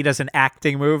me, read as an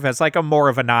acting move, as like a more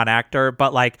of a non-actor,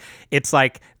 but like, it's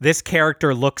like this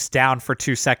character looks down for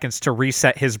 2 seconds to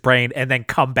reset his brain and then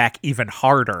come back even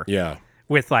harder. Yeah.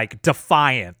 With like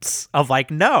defiance of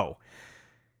like, no.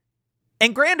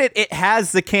 And granted, it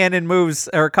has the canon moves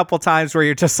or a couple times where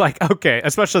you're just like, okay,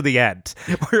 especially the end,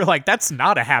 where you're like, that's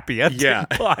not a happy ending,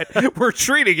 but we're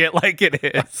treating it like it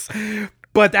is.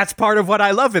 But that's part of what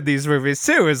I love in these movies,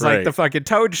 too, is like the fucking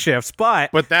tone shifts. But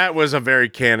that was a very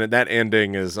canon. That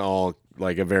ending is all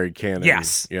like a very canon.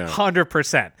 Yes,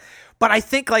 100%. But I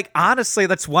think, like, honestly,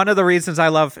 that's one of the reasons I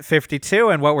love 52.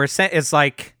 And what we're saying is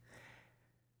like,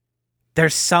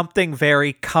 there's something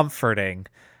very comforting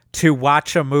to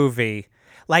watch a movie.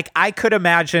 Like, I could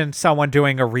imagine someone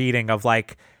doing a reading of,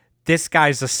 like, this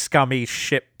guy's a scummy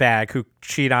shitbag who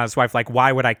cheated on his wife. Like,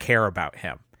 why would I care about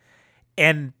him?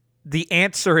 And the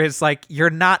answer is like, you're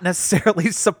not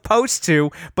necessarily supposed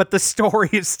to, but the story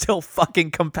is still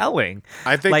fucking compelling.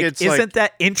 I think like, it's isn't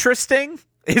that interesting?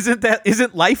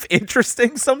 Isn't life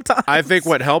interesting sometimes? I think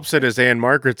what helps it is Anne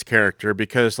Margaret's character,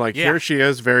 because like here she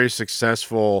is very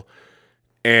successful,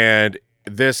 and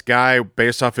this guy,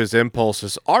 based off his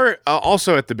impulses, are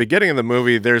also at the beginning of the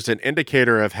movie, there's an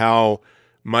indicator of how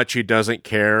much he doesn't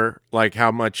care, like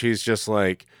how much he's just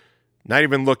like not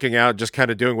even looking out, just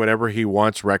kind of doing whatever he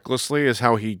wants recklessly, is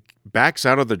how he backs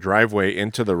out of the driveway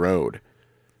into the road.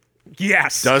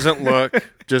 Yes. Doesn't look,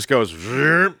 just goes,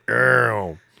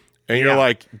 and you're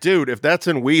like, dude, if that's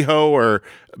in WeHo or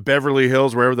Beverly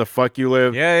Hills, wherever the fuck you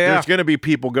live, there's going to be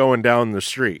people going down the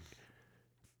street.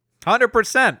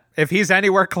 100%. If he's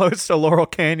anywhere close to Laurel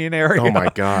Canyon area. Oh my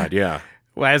God, yeah.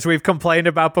 As we've complained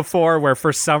about before, where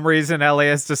for some reason LA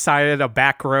has decided a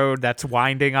back road that's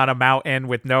winding on a mountain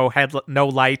with no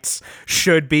lights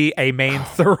should be a main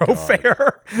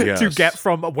thoroughfare to get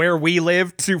from where we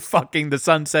live to fucking the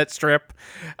Sunset Strip.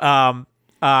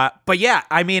 But yeah,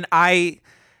 I mean, I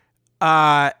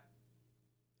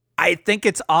think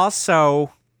it's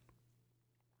also,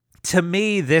 to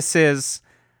me, this is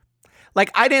like,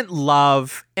 I didn't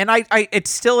love, and I it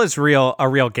still is a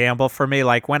real gamble for me.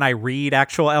 Like when I read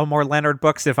actual Elmore Leonard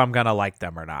books, if I'm gonna like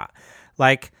them or not.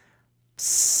 Like,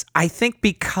 I think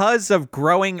because of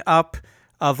growing up,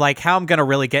 of like how I'm gonna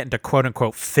really get into quote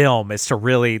unquote film is to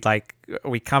really like,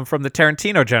 we come from the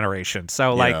Tarantino generation,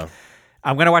 so like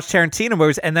I'm gonna watch Tarantino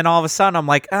movies, and then all of a sudden I'm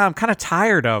like, I'm kind of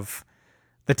tired of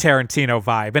the Tarantino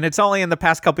vibe, and it's only in the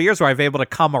past couple of years where I've been able to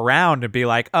come around and be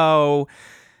like, oh.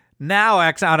 Now,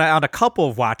 on a couple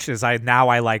of watches, I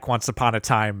like Once Upon a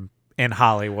Time in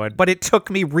Hollywood, but it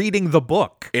took me reading the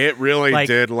book. It really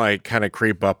did like kind of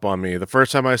creep up on me. The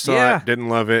first time I saw it, didn't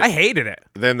love it. I hated it.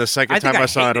 Then the second time I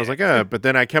saw it, I was like, but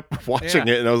then I kept watching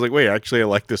it, and I was like, wait, actually, I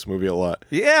like this movie a lot.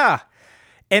 Yeah.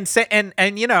 And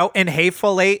you know, and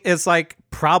Hateful Eight is like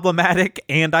problematic,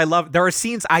 and there are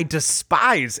scenes I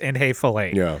despise in Hateful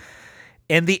Eight. Yeah.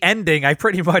 And the ending, I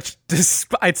pretty much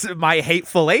despise. My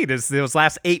Hateful Eight is those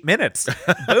last 8 minutes.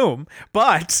 Boom.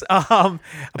 But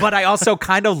I also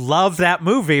kind of love that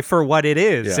movie for what it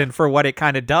is and for what it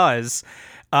kind of does.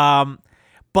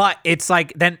 But it's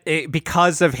like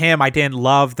because of him, I didn't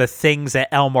love the things that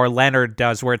Elmore Leonard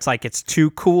does, where it's like it's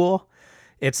too cool.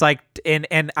 It's like and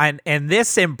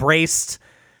this embraced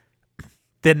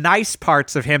the nice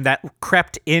parts of him that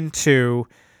crept into,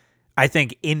 I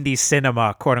think, indie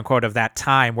cinema, quote unquote, of that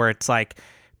time, where it's like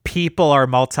people are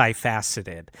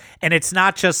multifaceted, and it's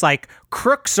not just like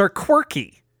crooks are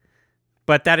quirky,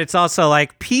 but that it's also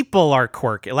like people are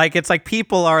quirky. Like it's like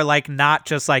people are like not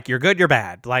just like you're good, you're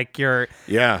bad. Like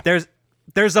there's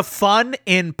a fun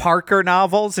in Parker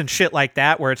novels and shit like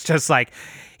that, where it's just like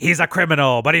he's a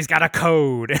criminal, but he's got a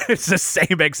code. It's the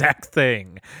same exact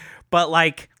thing. But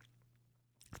like,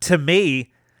 to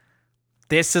me,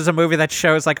 this is a movie that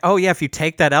shows like, oh yeah, if you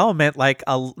take that element, like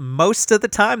most of the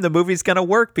time the movie's going to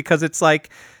work, because it's like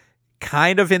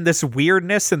kind of in this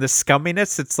weirdness and the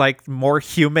scumminess. It's like more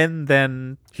human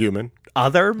than human.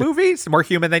 Other movies, more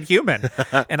human than human.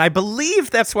 And I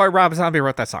believe that's why Rob Zombie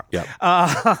wrote that song. Yeah.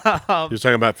 You're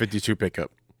talking about 52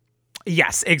 Pickup.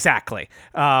 Yes, exactly.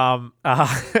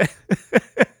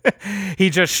 He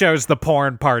just shows the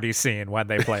porn party scene when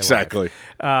they play exactly.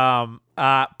 Live.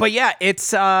 But yeah,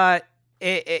 it's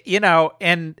you know,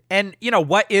 and you know,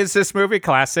 what is this movie?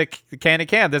 Classic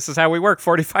can. This is how we work.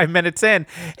 45 minutes in,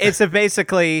 it's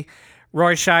basically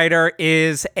Roy Scheider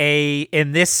is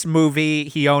in this movie,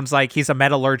 he owns like, he's a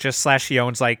metallurgist / he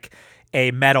owns like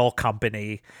a metal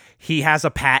company. He has a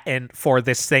patent for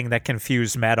this thing that can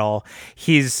fuse metal.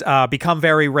 He's become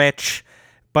very rich,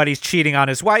 but he's cheating on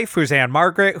his wife, who's Anne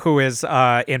Margaret, who is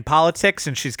in politics,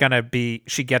 and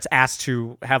she gets asked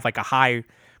to have like a high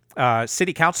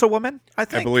city councilwoman, I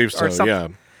think. I believe so, yeah.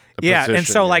 Yeah, position, and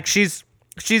so like she's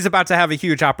about to have a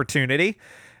huge opportunity.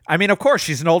 I mean, of course,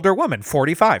 she's an older woman,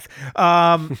 45.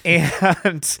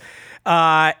 And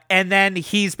then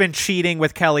he's been cheating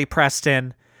with Kelly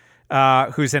Preston,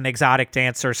 who's an exotic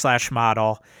dancer /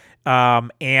 model.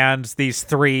 And these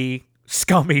three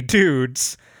scummy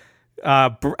dudes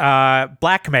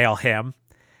blackmail him.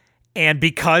 And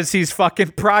because he's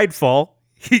fucking prideful,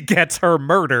 he gets her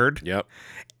murdered. Yep.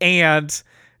 And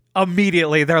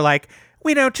immediately they're like,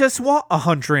 we don't just want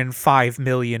 105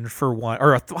 million for one,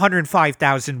 or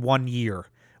 105,000 1 year.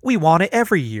 We want it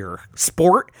every year.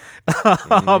 Sport.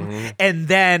 And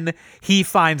then he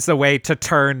finds the way to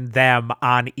turn them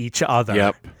on each other.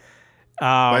 Yep.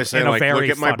 By saying, like, look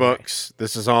at my books.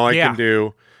 This is all I can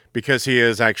do, because he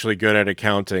is actually good at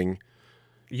accounting.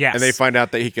 Yes. And they find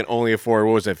out that he can only afford,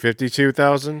 what was it,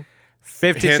 52,000?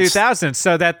 52,000,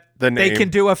 so that they can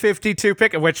do a 52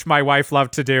 pick, which my wife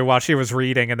loved to do while she was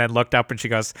reading, and then looked up and she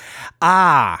goes,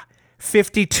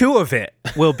 52 of it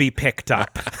will be picked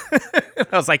up.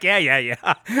 I was like, yeah.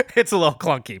 It's a little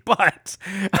clunky, but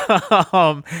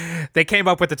they came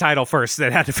up with the title first. They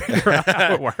had to figure out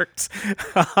how it worked.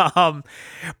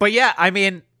 But yeah, I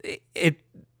mean,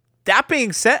 that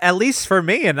being said, at least for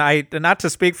me, and not to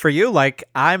speak for you, like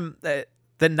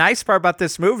the nice part about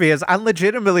this movie is I'm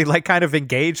legitimately like kind of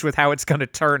engaged with how it's going to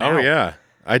turn out. Oh yeah,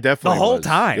 I definitely the whole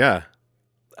time. Yeah.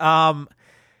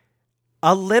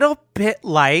 A little bit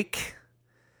like,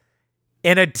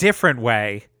 in a different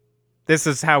way. This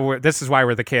is why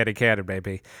we're the candy cannon,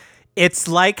 baby. It's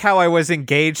like how I was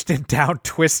engaged in Down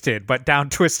Twisted, but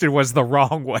Down Twisted was the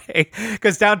wrong way.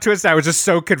 Because Down Twisted, I was just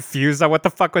so confused on what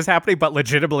the fuck was happening, but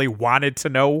legitimately wanted to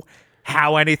know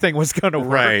how anything was going to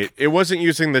work. Right. It wasn't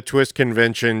using the twist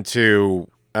convention to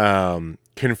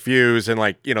confuse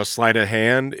and sleight of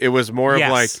hand. It was more of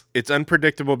like, it's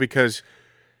unpredictable because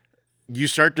you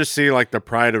start to see like the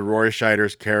pride of Roy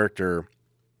Scheider's character,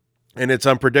 and it's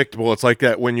unpredictable. It's like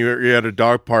that when you're at a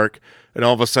dog park and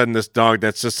all of a sudden this dog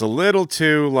that's just a little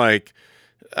too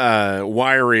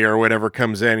wiry or whatever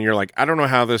comes in, and you're like, I don't know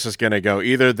how this is going to go.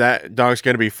 Either that dog's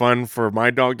going to be fun for my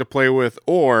dog to play with,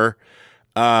 or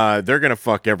they're going to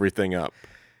fuck everything up.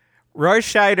 Roy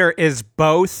Scheider is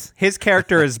both. His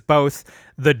character is both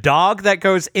the dog that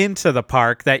goes into the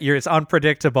park that is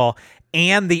unpredictable,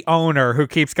 and the owner who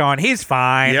keeps going, he's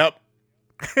fine. Yep.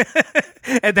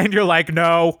 And then you're like,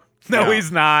 no,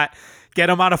 he's not. Get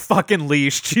him on a fucking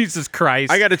leash. Jesus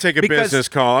Christ. I got to take a business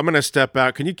call. I'm going to step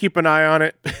out. Can you keep an eye on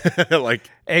it?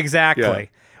 Exactly. Yeah.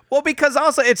 Well, because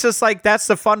also it's just like, that's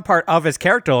the fun part of his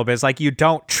character a little bit, is like, you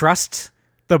don't trust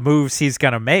the moves he's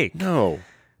going to make. No.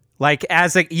 Like,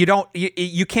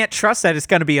 you can't trust that it's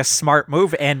going to be a smart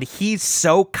move, and he's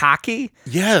so cocky.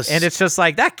 Yes. And it's just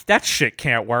like, that shit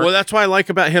can't work. Well, that's what I like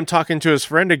about him talking to his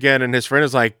friend again, and his friend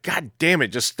is like, God damn it,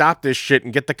 just stop this shit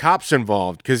and get the cops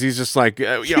involved, because he's just like,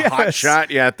 hot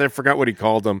shot. Yeah, I forgot what he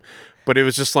called him. But it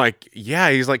was just like,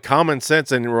 he's like common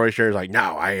sense, and Roy Scheider's like,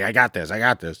 no, I got this.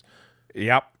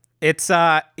 Yep. It's,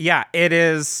 it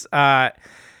is,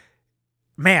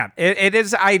 man, it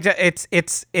is.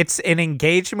 It's an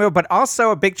engaging move, but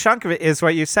also a big chunk of it is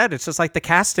what you said. It's just like the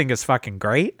casting is fucking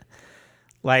great.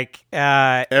 Like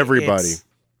everybody.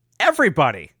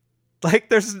 Like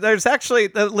there's actually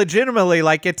legitimately,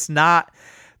 like, there's not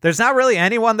really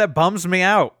anyone that bums me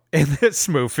out in this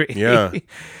movie. Yeah.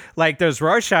 Like, there's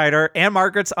Roy Scheider, and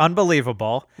Margaret's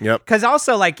unbelievable. Yep. Because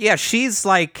also, like, she's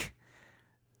like,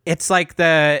 it's like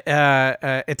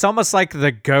it's almost like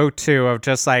the go-to of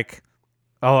just like,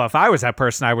 oh, if I was that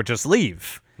person, I would just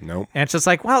leave. Nope. And it's just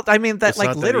like, well, I mean, that,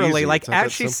 like, literally, like,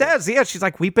 as she says, she's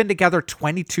like, we've been together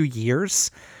 22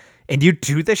 years, and you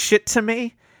do this shit to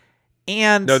me?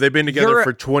 And no, they've been together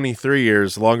for 23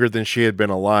 years, longer than she had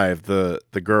been alive, the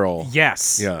girl.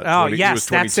 Yes. Yeah. Yes,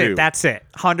 that's it.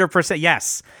 100%,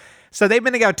 yes. So they've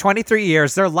been together 23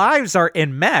 years. Their lives are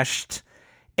enmeshed,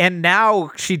 and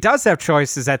now she does have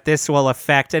choices that this will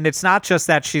affect, and it's not just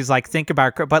that she's like, think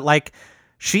about her, but like,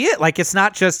 it's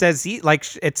not just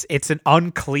it's an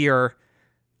unclear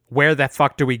where the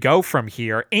fuck do we go from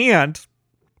here. And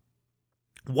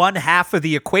one half of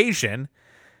the equation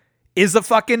is a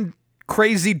fucking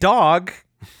crazy dog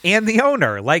and the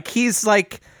owner. Like, he's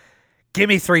like, give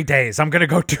me 3 days. I'm going to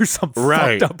go do some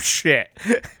fucked up shit.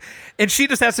 And she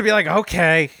just has to be like,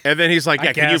 okay. And then he's like,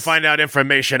 can you find out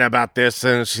information about this?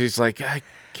 And she's like, I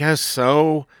guess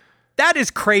so. That is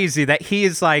crazy that he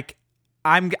is like,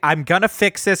 I'm gonna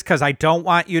fix this because I don't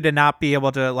want you to not be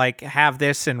able to like have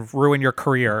this and ruin your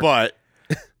career.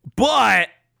 But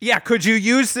yeah, could you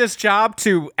use this job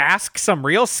to ask some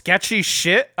real sketchy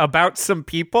shit about some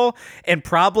people and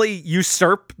probably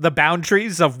usurp the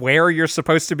boundaries of where you're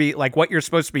supposed to be, like what you're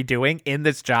supposed to be doing in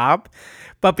this job?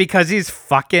 But because he's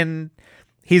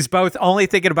both only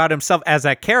thinking about himself as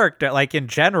a character, like in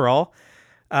general,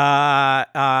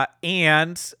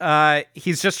 and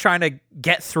he's just trying to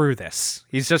get through this.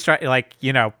 He's just trying, like,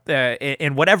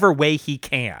 in whatever way he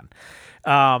can.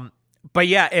 But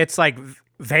yeah, it's like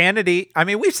Vanity. I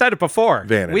mean, we've said it before.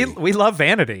 Vanity. We love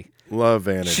Vanity. Love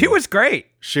Vanity. She was great.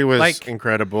 She was like,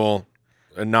 incredible.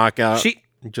 A knockout. She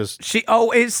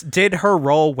always did her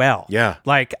role well. Yeah.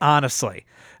 Like, honestly.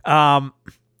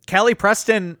 Kelly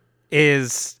Preston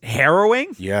is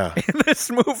harrowing in this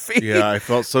movie. Yeah, I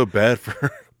felt so bad for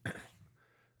her.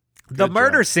 The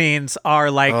murder scenes are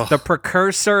like the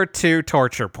precursor to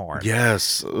torture porn.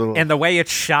 Yes. And the way it's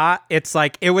shot, it's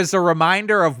like, it was a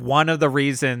reminder of one of the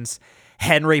reasons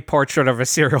Henry Portrait of a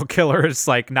Serial Killer is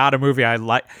like not a movie I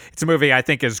like. It's a movie I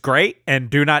think is great and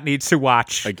do not need to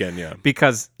watch again. Yeah,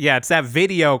 because it's that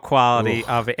video quality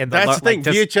of it. And that's the thing.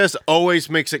 VHS always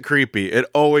makes it creepy. It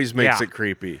always makes it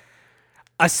creepy.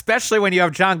 Especially when you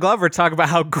have John Glover talk about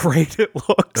how great it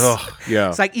looks. Oh, yeah.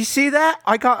 It's like, you see that?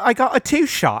 I got a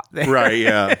two-shot there. Right,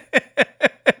 yeah.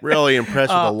 Really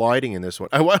impressed with the lighting in this one.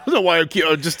 I don't know why I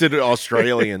just did it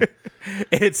Australian.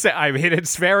 It's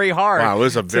very hard. Wow, it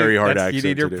was a very hard accent. You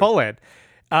need your pull-in.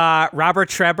 Robert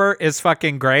Trevor is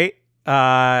fucking great.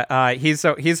 He's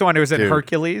the one who was in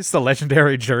Hercules, The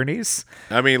Legendary Journeys.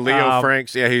 I mean, Leo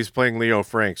Franks. Yeah, he's playing Leo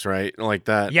Franks, right? Like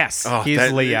that. Yes,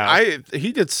 he's Leo.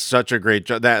 He did such a great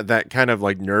job. That kind of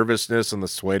like nervousness and the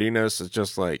sweatiness is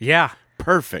just like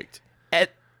perfect.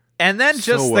 And then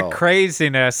just the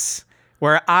craziness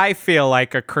where I feel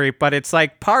like a creep, but it's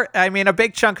like a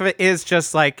big chunk of it is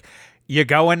just like you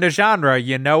go into genre,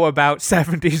 you know about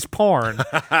 70s porn,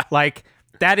 like.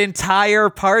 That entire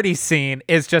party scene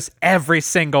is just every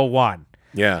single one.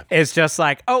 Yeah. It's just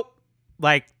like,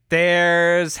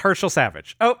 there's Herschel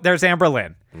Savage. Oh, there's Amber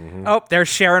Lynn. Mm-hmm. Oh, there's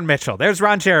Sharon Mitchell. There's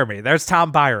Ron Jeremy. There's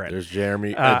Tom Byron. There's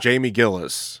Jamie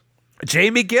Gillis.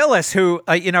 Jamie Gillis, who,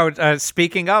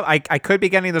 speaking of, I could be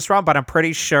getting this wrong, but I'm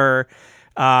pretty sure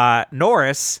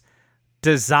Norris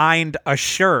designed a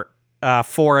shirt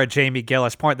for a Jamie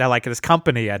Gillis porn that like this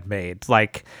company had made.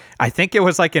 Like, I think it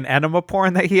was like an enema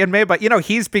porn that he had made, but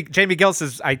Jamie Gillis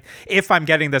is, if I'm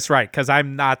getting this right, because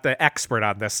I'm not the expert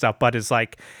on this stuff, but it's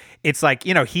like,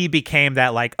 he became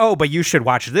that like, oh, but you should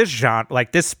watch this genre,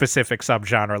 like this specific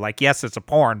subgenre. Like, yes, it's a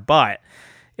porn, but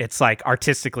it's like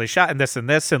artistically shot and this, and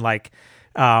like,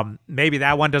 maybe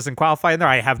that one doesn't qualify in there.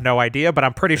 I have no idea, but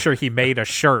I'm pretty sure he made a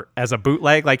shirt as a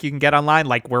bootleg, like you can get online.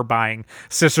 Like we're buying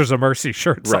Sisters of Mercy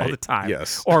shirts all the time,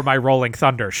 yes, or my Rolling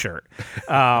Thunder shirt.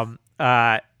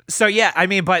 So yeah, I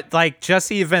mean, but like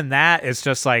just even that is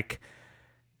just like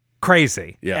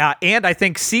crazy. Yeah, and I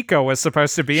think Sika was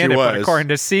supposed to be in it, but according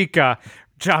to Sika,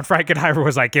 John Frankenheimer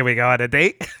was like, "Can we go on a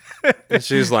date?" And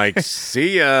she's like,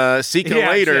 see ya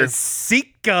later.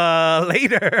 Sika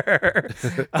later.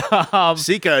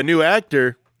 Sika, a new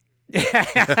actor.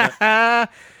 I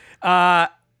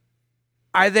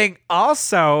think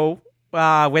also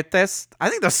with this, I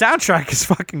think the soundtrack is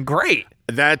fucking great.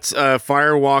 That's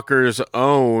Firewalker's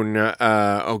own,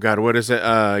 what is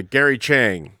it? Gary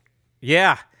Chang.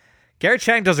 Yeah. Gary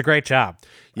Chang does a great job.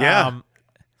 Yeah.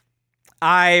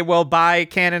 I will buy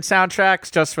Canon soundtracks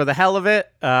just for the hell of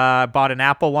it. Bought an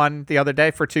Apple one the other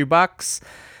day for $2.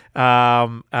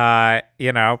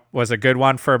 Was a good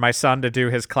one for my son to do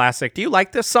his classic, "Do you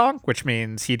like this song?" Which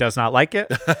means he does not like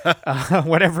it.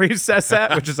 Whenever he says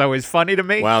that, which is always funny to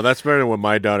me. Wow, that's better than what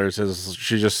my daughter says.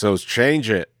 She just says,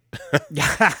 "Change it."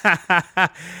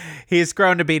 He's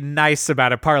grown to be nice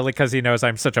about it, partly because he knows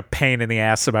I'm such a pain in the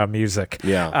ass about music.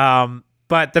 Yeah.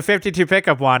 But the 52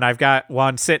 pickup one, I've got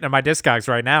one sitting in my Discogs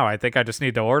right now. I think I just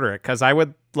need to order it because I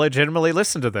would legitimately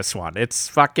listen to this one. It's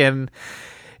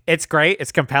great.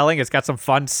 It's compelling. It's got some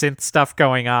fun synth stuff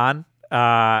going on.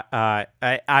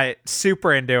 I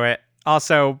super into it.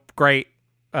 Also, great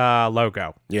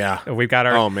logo. Yeah. We've got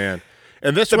our... Oh, man.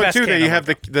 And this one, too, that you have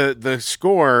the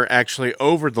score actually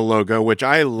over the logo, which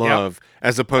I love,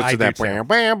 as opposed to that. I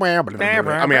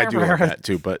mean, I do love that,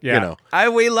 too, but,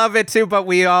 we love it, too, but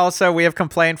we have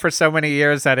complained for so many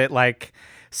years that it, like,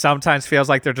 sometimes feels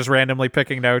like they're just randomly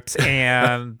picking notes,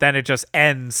 and then it just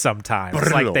ends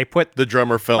sometimes. Like, they put... The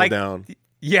drummer fell down.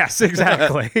 Yes,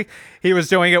 exactly. He was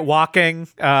doing it walking,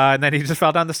 and then he just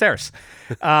fell down the stairs.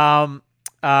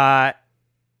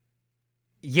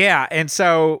 Yeah, and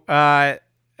so I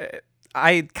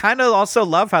kind of also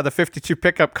love how the 52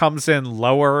 pickup comes in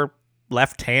lower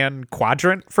left-hand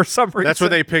quadrant for some reason. That's what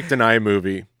they picked in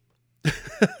iMovie.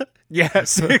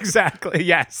 Yes, exactly.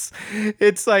 Yes.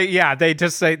 It's like, they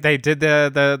just say they did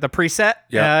the preset,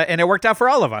 and it worked out for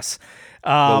all of us.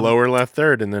 The lower left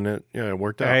third, and then it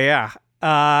worked out.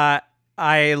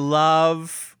 I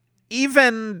love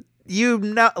even,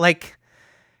 like...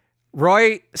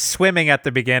 Roy swimming at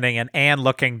the beginning and Anne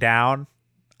looking down.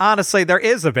 Honestly, there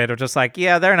is a bit of just like,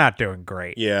 they're not doing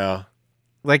great. Yeah.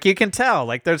 Like you can tell,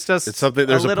 like there's just it's something.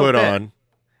 There's a put on.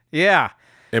 Yeah.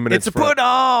 It's a put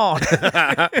on.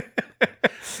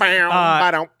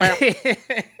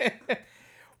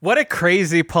 What a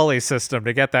crazy pulley system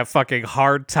to get that fucking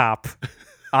hard top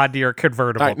onto your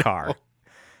convertible car.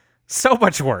 So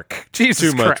much work.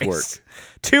 Jesus Christ. Too much work.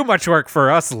 Too much work for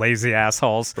us lazy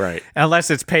assholes. Right. Unless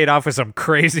it's paid off with some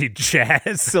crazy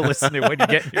jazz to listen to when you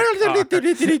get in your car.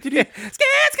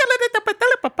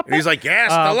 And he's like,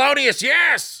 yes, Thelonious,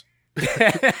 yes.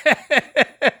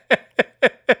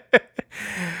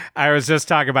 I was just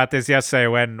talking about this yesterday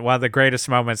when one of the greatest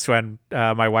moments when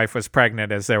my wife was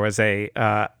pregnant is there was a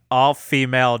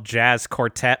all-female jazz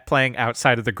quartet playing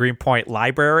outside of the Greenpoint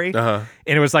Library, and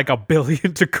it was like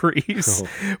 1,000,000,000 degrees.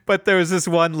 Oh. But there was this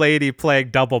one lady playing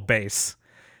double bass,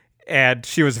 and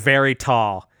she was very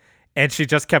tall, and she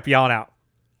just kept yelling out,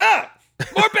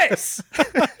 more bass!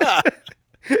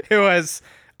 It was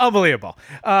unbelievable.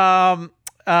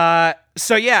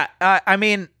 So yeah, I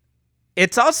mean,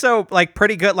 it's also like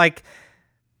pretty good. Like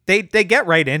they get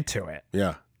right into it.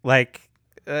 Yeah. Like,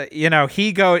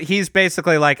 he's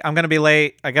basically like, I'm going to be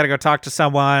late. I got to go talk to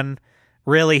someone.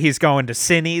 Really, he's going to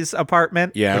Cindy's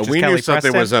apartment. Yeah, we knew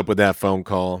something was up with that phone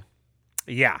call.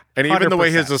 Yeah. And even 100%. The way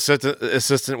his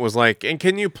assistant was like, and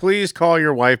can you please call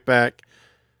your wife back?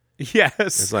 Yes.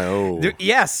 It's like, oh.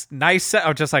 Yes. Nice.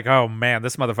 I'm just like, oh, man,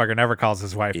 this motherfucker never calls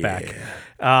his wife back.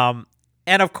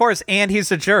 And of course, and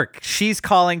he's a jerk. She's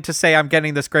calling to say, I'm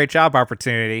getting this great job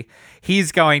opportunity.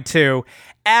 He's going to,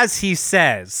 as he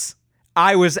says,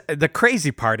 the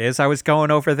crazy part is I was going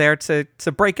over there to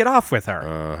break it off with her.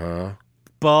 Uh-huh.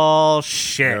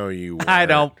 Bullshit. No, you weren't. I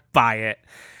don't buy it.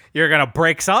 You're going to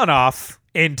break son off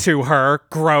into her.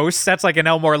 Gross. That's like an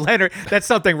Elmore Leonard. That's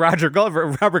something Robert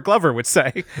Glover would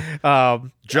say.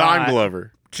 John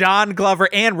Glover. John Glover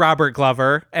and Robert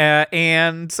Glover,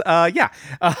 and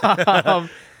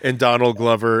Donald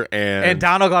Glover and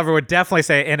Donald Glover would definitely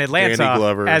say in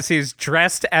Atlanta as he's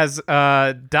dressed as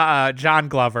John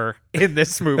Glover in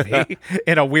this movie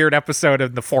in a weird episode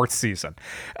of the 4th season.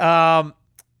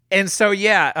 And so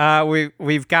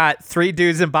we've got 3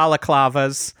 dudes in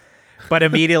balaclavas, but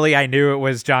immediately I knew it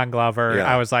was John Glover. Yeah.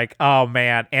 I was like, oh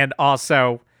man, and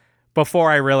also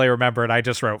before I really remembered, I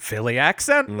just wrote Philly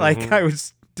accent, like I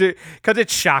was. Because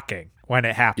it's shocking when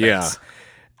it happens.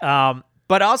 Yeah.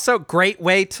 But also great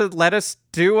way to let us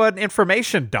do an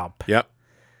information dump. Yep.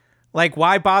 Like,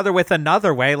 why bother with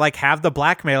another way? Like, have the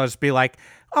blackmailers be like,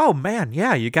 oh, man,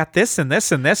 yeah, you got this and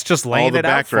this and this. Just laying it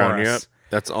out for us. Yep.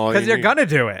 That's all you need. Because you're going to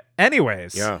do it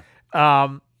anyways. Yeah.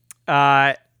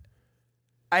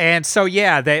 And so,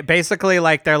 yeah, they basically,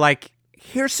 like, they're like,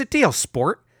 here's the deal,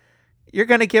 sport. You're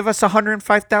going to give us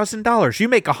 $105,000. You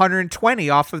make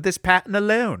 $120 off of this patent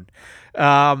alone.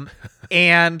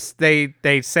 And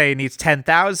they say he needs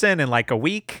 $10,000 in like a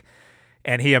week.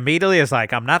 And he immediately is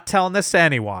like, I'm not telling this to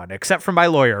anyone except for my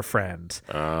lawyer friend.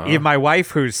 Even my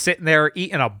wife, who's sitting there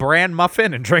eating a bran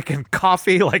muffin and drinking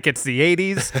coffee like it's the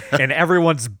 80s. And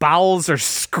everyone's bowels are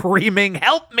screaming,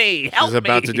 help me, help me. She's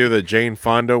about to do the Jane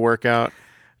Fonda workout.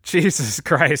 Jesus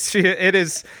Christ. It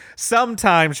is,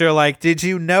 sometimes you're like, did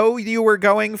you know you were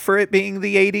going for it being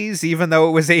the 80s, even though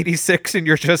it was 86 and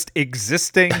you're just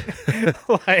existing?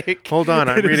 Like, hold on,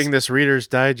 I'm reading this Reader's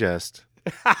Digest.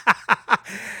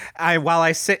 While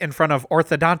I sit in front of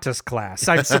orthodontist class,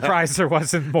 I'm surprised there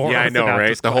wasn't more. Yeah, I know,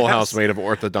 right? The whole house made of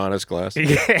orthodontist glass.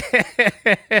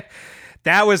 Yeah.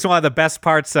 That was one of the best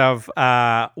parts of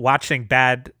watching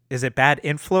Bad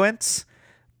Influence?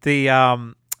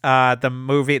 The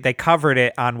movie, they covered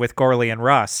it on With Gorley and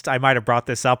Rust. I might have brought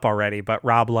this up already, but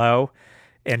Rob Lowe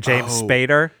and James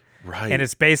Spader. Right. And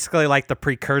it's basically like the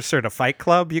precursor to Fight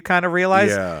Club, you kind of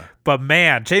realize. Yeah. But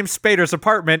man, James Spader's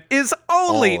apartment is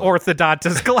only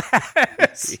orthodontist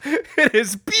glass. It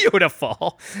is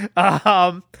beautiful.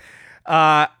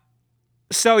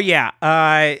 So yeah,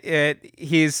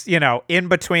 he's, in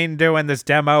between doing this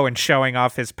demo and showing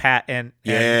off his patent,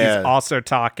 and he's also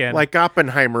talking like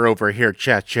Oppenheimer over here,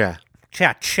 cha.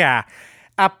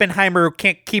 Oppenheimer who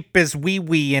can't keep his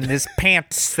wee in his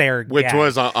pants there. Which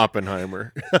was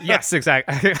Oppenheimer. Yes,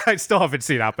 exactly. I still haven't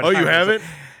seen Oppenheimer. Oh, you haven't?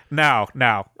 No.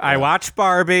 Yeah. I watched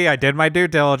Barbie. I did my due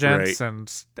diligence, and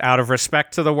out of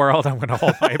respect to the world, I'm going to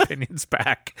hold my opinions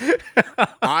back.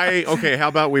 Okay, how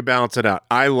about we balance it out?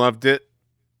 I loved it.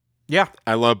 Yeah,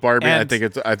 I love Barbie. I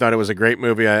thought it was a great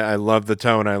movie. I love the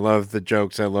tone. I love the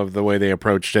jokes. I love the way they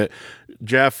approached it.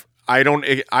 Geoff, I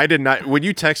did not. When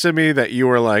you texted me that you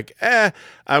were like,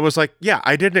 I was like, yeah,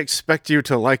 I didn't expect you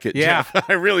to like it. Yeah, Geoff.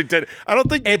 I really did. I don't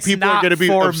think it's people are going to be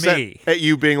upset at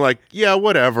you being like, yeah,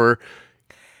 whatever.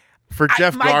 For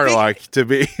Geoff Garlock to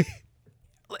be.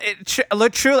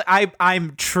 Truly,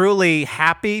 I'm truly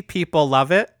happy people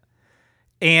love it.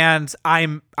 And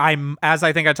I'm as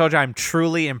I think I told you, I'm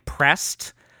truly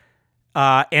impressed.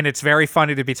 And it's very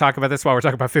funny to be talking about this while we're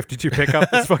talking about 52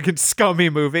 Pickup, this fucking scummy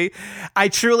movie. I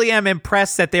truly am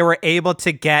impressed that they were able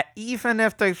to get, even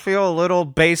if they feel a little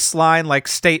baseline, like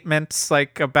statements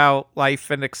like about life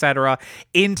and etc.,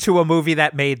 into a movie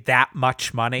that made that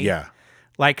much money. Yeah.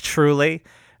 Like truly.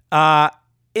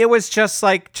 It was just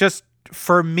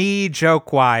for me,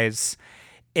 joke-wise,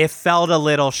 it felt a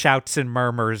little Shouts and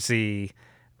Murmurs-y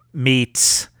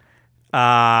meets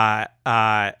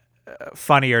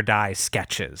Funny or Die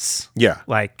sketches. Yeah.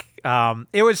 Like,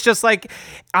 it was just like,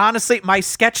 honestly, my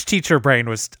sketch teacher brain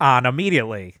was on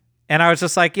immediately. And I was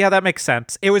just like, yeah, that makes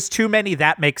sense. It was too many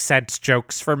that makes sense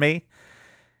jokes for me.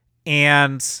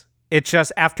 And it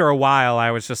just, after a while,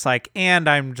 I was just like, and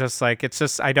I'm just like, it's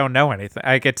just, I don't know anything.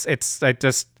 Like, I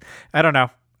don't know.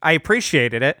 I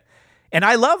appreciated it. And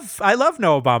I love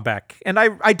Noah Baumbach. And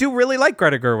I do really like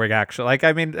Greta Gerwig, actually. Like,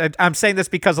 I mean, I'm saying this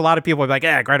because a lot of people are like,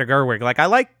 yeah, Greta Gerwig. Like, I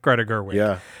like Greta Gerwig.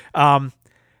 Yeah.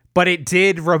 But it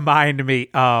did remind me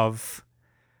of,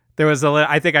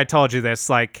 I think I told you this,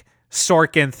 like,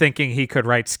 Sorkin thinking he could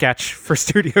write sketch for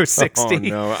Studio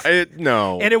 60. Oh,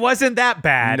 no. And it wasn't that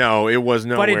bad. No, it was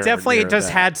nowhere. But it definitely just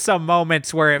had some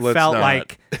moments where it felt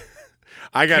like...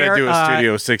 I got to do a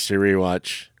Studio 60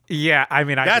 rewatch. Yeah, I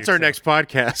mean... That's our next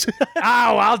podcast. Oh,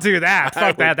 I'll do that.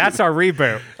 Fuck that. That's our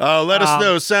reboot. Let us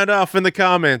know. Sound off in the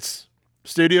comments.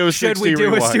 Studio 60 Should we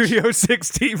do rewatch. a Studio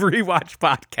 60 rewatch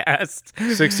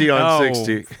podcast? 60 on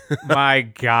 60. My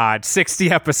God.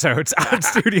 60 episodes on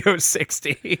Studio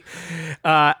 60.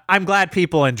 I'm glad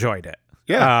people enjoyed it.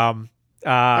 Yeah. All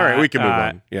right, we can move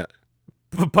on. Yeah.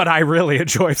 But I really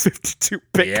enjoy 52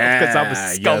 Pickup because I'm a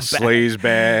scumbag. Sleaze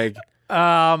bag.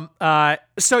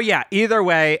 So yeah, either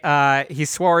way, he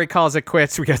swore he calls it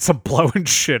quits. We get some blowing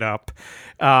shit up.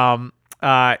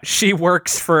 She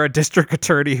works for a district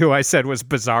attorney who I said was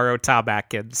Bizarro Tom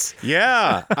Atkins.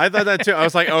 Yeah, I thought that too. I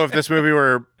was like, oh, if this movie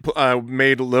were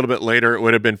made a little bit later, it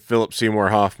would have been Philip Seymour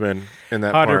Hoffman in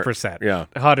that 100%. Yeah.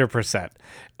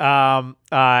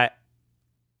 100%.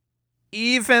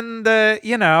 Even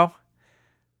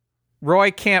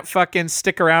Roy can't fucking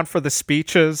stick around for the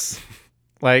speeches.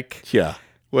 Like, yeah.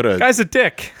 Guy's a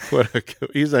dick.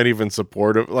 He's not even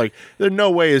supportive. Like, there's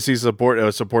no way is he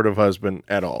a supportive husband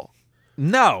at all.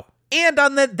 No. And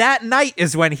on that night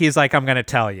is when he's like, I'm going to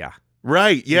tell you.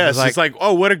 Right. Yes. It's like,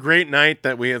 oh, what a great night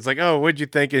that it's like, oh, what'd you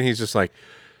think? And he's just like,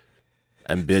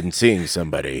 I've been seeing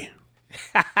somebody.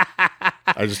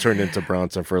 I just turned into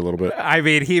Bronson for a little bit. I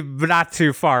mean, he's not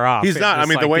too far off. He's not. I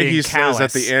mean, the way he callous.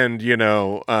 says at the end,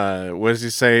 what does he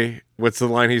say? What's the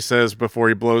line he says before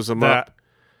he blows him up?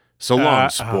 So long,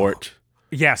 sport.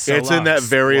 Yes, it's in that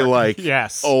very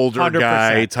sport. Older 100%.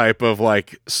 guy type of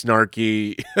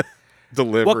snarky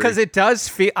delivery. Well, because it does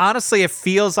feel, honestly, it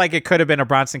feels like it could have been a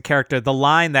Bronson character. The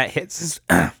line that hits is,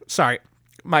 sorry,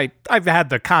 I've had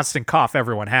the constant cough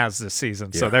everyone has this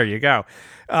season, so there you go.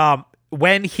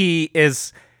 When he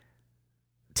is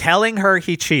telling her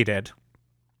he cheated,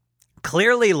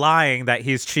 clearly lying that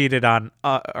he's cheated on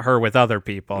her with other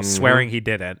people, swearing he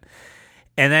didn't.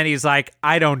 And then he's like,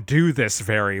 I don't do this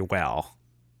very well.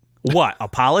 What?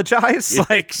 Apologize? Yeah,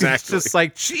 like, exactly. It's just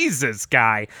like, Jesus,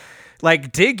 guy.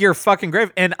 Like, dig your fucking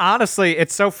grave. And honestly,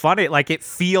 it's so funny. Like, it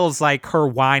feels like her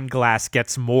wine glass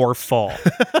gets more full.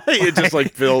 It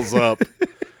just fills up.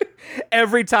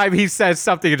 Every time he says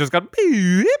something, it just goes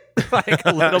beep, like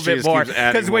a little bit more.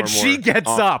 Because when she gets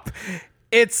up,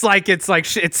 it's sloshing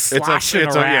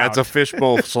around. It's a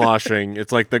fishbowl sloshing.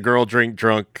 It's like the girl drink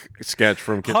drunk sketch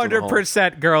from Kids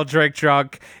 100% girl drink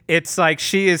drunk. It's like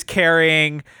she is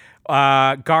carrying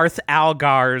Garth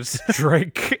Algar's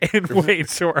drink in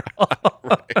Wayne's World.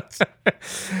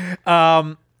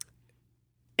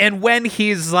 And when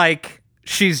he's like,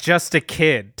 she's just a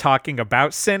kid talking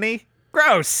about Cindy.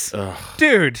 Gross. Ugh.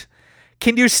 Dude,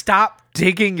 can you stop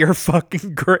digging your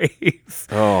fucking grave?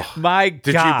 Oh my God.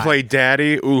 Did you play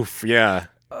Daddy? Oof, yeah.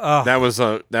 That's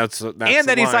and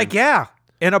then he's like, yeah,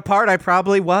 in a part I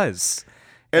probably was.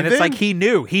 And it's like he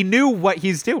knew what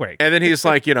he's doing. And then he's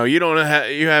like, you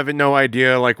have no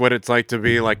idea what it's like to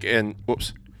be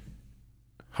whoops.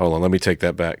 Hold on, let me take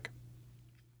that back.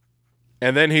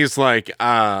 And then he's like,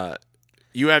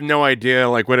 you have no idea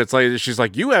what it's like. She's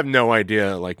like, you have no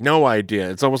idea, no idea.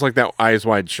 It's almost like that Eyes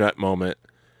Wide Shut moment.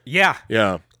 Yeah.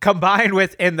 Yeah. Combined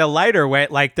with in the lighter way,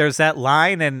 there's that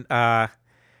line and I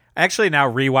actually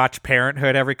now rewatch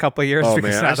Parenthood every couple of years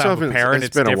because now that I'm a parent,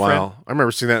 it's been different. A while. I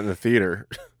remember seeing that in the theater.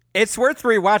 It's worth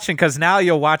rewatching because now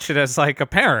you'll watch it as a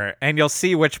parent and you'll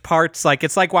see which parts,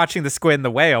 it's like watching The Squid and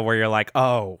the Whale where you're like,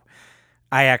 oh,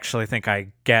 I actually think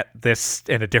I get this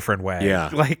in a different way. Yeah.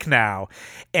 Now.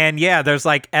 And yeah, there's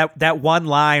that one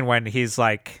line when he's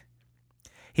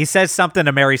he says something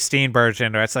to Mary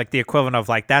Steenburgen, or it's the equivalent of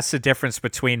that's the difference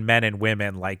between men and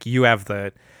women. You have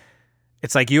the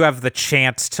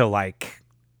chance to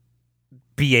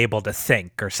be able to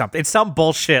think or something. It's some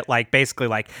bullshit basically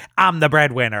I'm the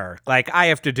breadwinner. I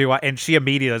have to do, and she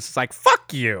immediately is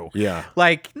fuck you. Yeah.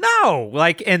 No.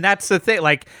 And that's the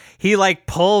thing. He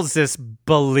pulls this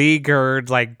beleaguered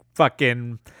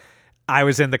fucking I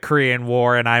was in the Korean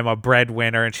War and I'm a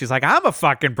breadwinner. And she's like, I'm a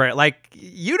fucking bread. Like,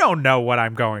 you don't know what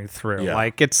I'm going through. Yeah.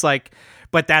 Like, it's like,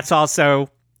 but that's the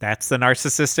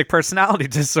narcissistic personality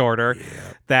disorder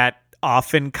that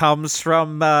often comes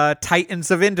from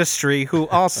titans of industry who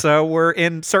also were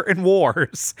in certain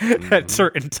wars at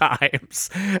certain times.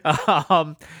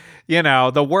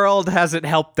 The world hasn't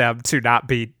helped them to not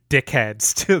be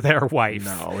dickheads to their wife.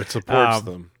 No, it supports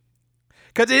them.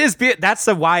 Because that's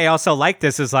why I also like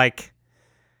this, is like,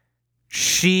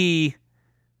 she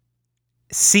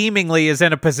seemingly is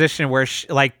in a position where she,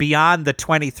 like, beyond the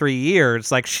 23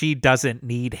 years, like, she doesn't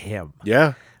need him.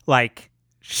 Yeah. Like,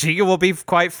 she will be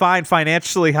quite fine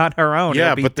financially on her own.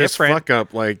 Yeah, but this fuck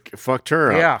up, like, fucked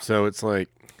her up. Yeah. So it's like,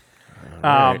 all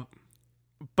right.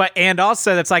 But, and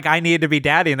also that's like, I need to be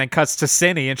daddy, and then cuts to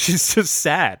Cindy, and she's just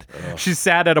sad. Ugh. She's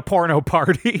sad at a porno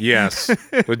party. Yes.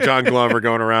 With John Glover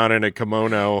going around in a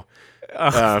kimono.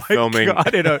 Filming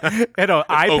God, in an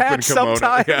eye patch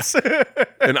sometimes. Yeah.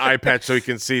 An eye patch so he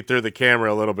can see through the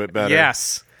camera a little bit better.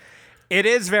 Yes. It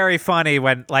is very funny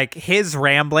when, like, his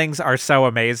ramblings are so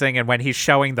amazing, and when he's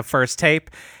showing the first tape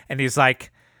and he's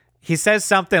like, he says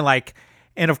something like,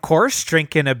 and of course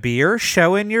drinking a beer,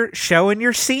 showing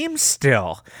your seams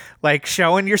still, like,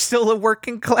 showing you're still a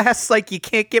working class, like, you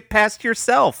can't get past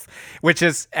yourself, which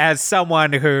is, as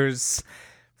someone who's,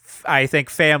 I think,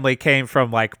 family came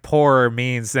from, like, poorer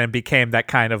means, then became that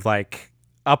kind of, like,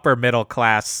 upper middle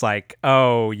class, like,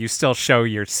 oh, you still show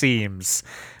your seams,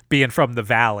 being from the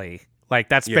valley. Like,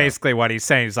 that's basically what he's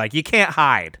saying. He's like, you can't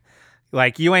hide.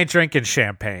 Like, you ain't drinking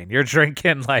champagne. You're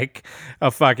drinking, like,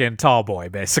 a fucking tall boy,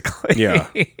 basically. Yeah.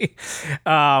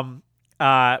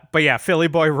 But yeah, Philly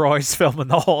Boy Roy's filming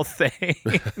the whole thing.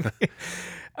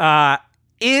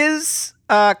 Is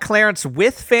Clarence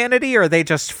with Vanity, or are they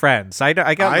just friends? I got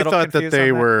a little thought that confused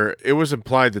on that. It was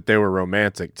implied that they were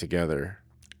romantic together.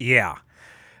 Yeah.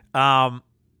 Man,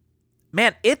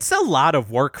 it's a lot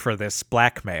of work for this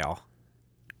blackmail,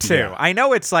 too. Yeah. I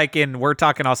know it's like we're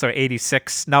talking also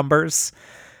 86 numbers,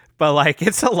 but, like,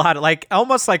 it's a lot of, like,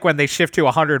 almost like when they shift to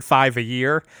 105 a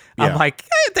year, I'm like,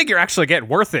 I think you're actually getting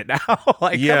worth it now.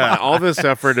 Like, yeah, all this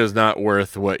effort is not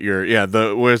worth what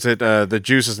the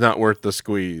juice is not worth the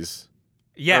squeeze.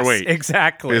 Yes,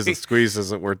 exactly. The squeeze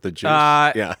isn't worth the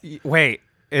juice. Wait,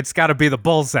 it's got to be the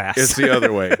bull's ass. It's the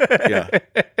other way. Yeah.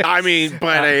 I mean,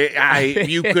 but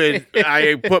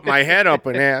I put my head up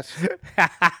and asked.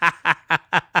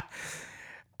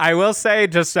 I will say,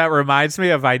 just that reminds me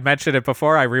of, I mentioned it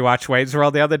before, I rewatched Wayne's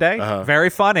World the other day.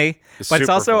 Very funny, but it's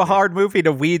also a hard movie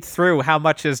to weed through how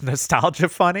much is nostalgia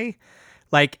funny.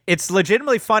 Like, it's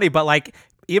legitimately funny, but, like,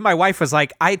 even my wife was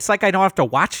like, it's like I don't have to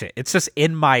watch it. It's just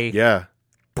in my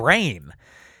brain.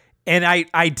 And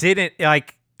I didn't,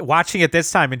 like, watching it this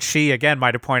time, and she, again,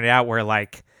 might have pointed out where,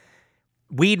 like,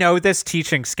 we know this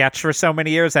teaching sketch for so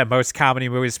many years that most comedy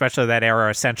movies, especially that era, are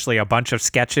essentially a bunch of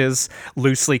sketches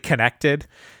loosely connected.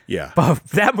 Yeah. But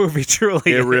that movie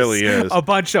really is a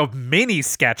bunch of mini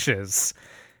sketches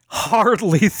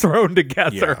hardly thrown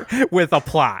together with a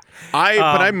plot.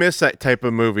 But I miss that type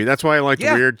of movie. That's why I like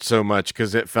Weird so much,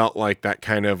 because it felt like that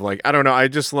kind of, like, I don't know, I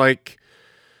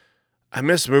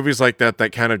miss movies like that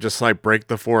kind of just, like, break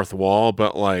the fourth wall,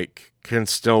 but, like, can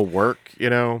still work, you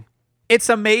know? It's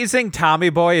amazing Tommy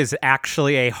Boy is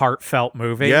actually a heartfelt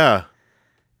movie. Yeah.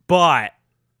 But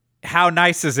how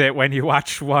nice is it when you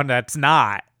watch one that's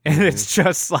not? And it's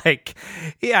just like,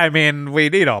 I mean, we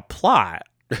need a plot.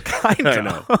 Kind of. I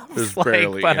know. There's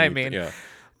barely but anything, I mean,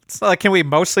 it's like, can we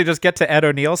mostly just get to Ed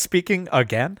O'Neill speaking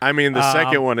again? I mean, the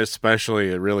second one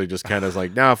especially, it really just kind of is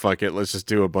like, nah, fuck it. Let's just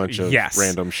do a bunch of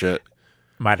random shit.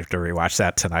 Might have to rewatch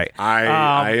that tonight.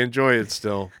 I enjoy it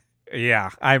still. Yeah,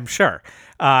 I'm sure.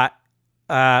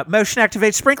 Motion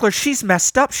activated sprinkler. She's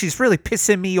messed up. She's really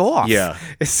pissing me off. Yeah.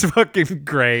 It's fucking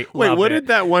great. Wait, Love what it. did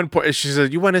that one point? She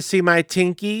said, you want to see my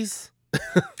tinkies?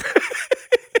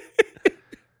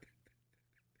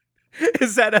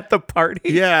 Is that at the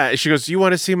party? Yeah. She goes, you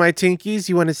want to see my tinkies?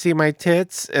 You want to see my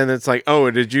tits? And it's like,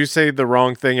 oh, did you say the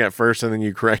wrong thing at first and then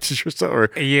you corrected yourself? Or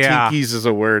tinkies is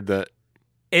a word that...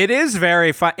 It is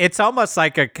very fun. It's almost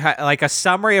like a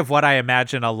summary of what I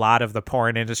imagine a lot of the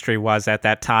porn industry was at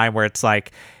that time, where it's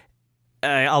like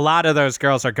a lot of those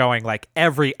girls are going like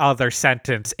every other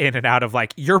sentence in and out of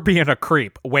like, you're being a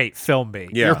creep. Wait, film me.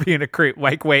 Yeah. You're being a creep.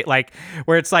 Like, wait, like,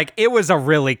 where it's like, it was a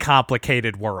really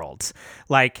complicated world.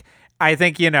 Like, I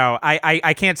think,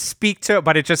 I can't speak to it,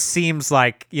 but it just seems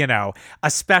like,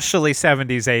 especially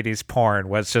 70s, 80s porn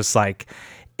was just like,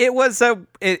 it was a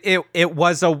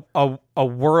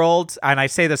world, and I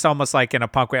say this almost like in a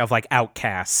punk way, of like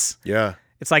outcasts. Yeah.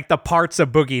 It's like the parts of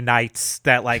Boogie Nights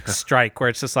that like strike, where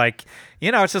it's just like,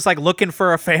 it's just like looking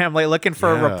for a family, looking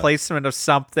for a replacement of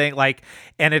something, like,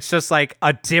 and it's just like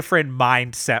a different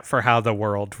mindset for how the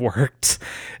world worked.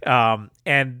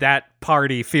 And that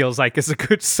party feels like is a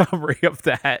good summary of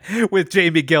that, with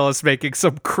Jamie Gillis making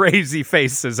some crazy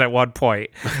faces at one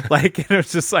point. Like, it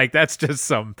was just like, that's just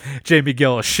some Jamie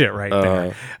Gillis shit right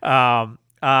there.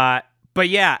 But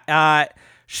yeah,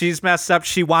 she's messed up.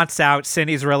 She wants out.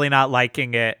 Cindy's really not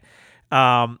liking it.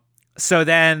 So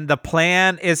then the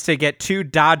plan is to get 2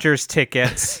 Dodgers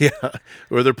tickets. Yeah,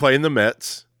 where they're playing the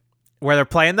Mets.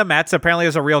 Apparently,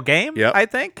 it's a real game, I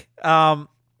think.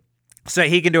 So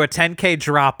he can do a 10K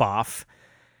drop-off.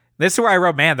 This is where I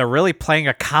wrote, man, they're really playing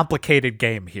a complicated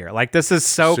game here. Like, this is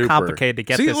so complicated to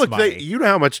get this money. You know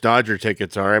how much Dodger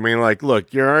tickets are. I mean, like,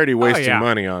 look, you're already wasting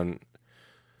money on...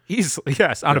 Easily,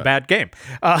 yes, on a bad game.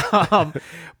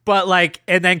 But like,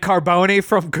 and then Carboni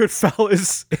from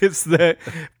Goodfellas is the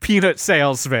peanut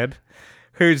salesman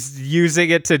who's using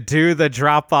it to do the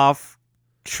drop-off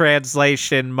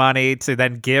translation money to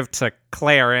then give to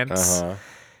Clarence.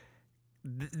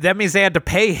 That means they had to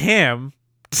pay him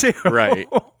too. Right.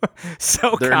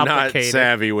 So they're complicated. Not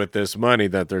savvy with this money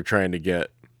that they're trying to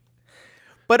get.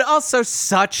 But also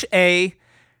such a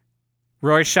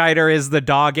Roy Scheider is the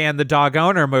dog and the dog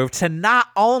owner move to not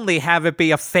only have it be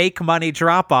a fake money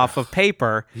drop off of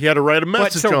paper. He had to write a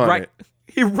message on it.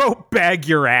 He wrote "bag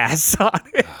your ass" on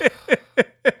it.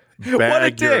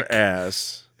 Bag your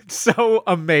ass. So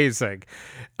amazing.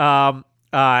 And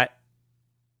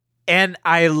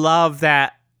I love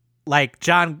that, like,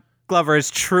 John Glover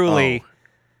is truly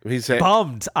he's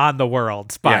bummed on the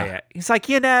world by it. He's like,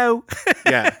 yeah,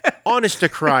 honest to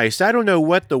Christ, I don't know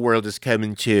what the world is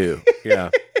coming to. Yeah.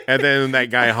 And then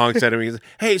that guy honks at him. He goes,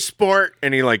 "Hey, sport."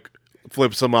 And he like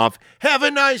flips him off. "Have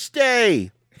a nice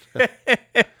day."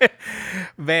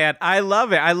 Man, I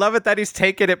love it. I love it that he's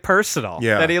taking it personal.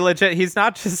 Yeah. That he's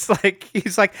not just like,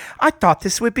 he's like, I thought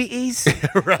this would be easy.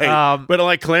 Right. But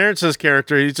like Clarence's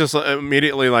character, he's just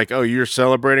immediately like, "Oh, you're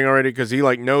celebrating already?" Because he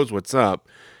like knows what's up.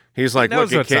 He's like,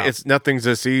 "Look, it's nothing's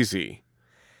this easy."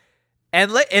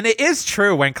 And it is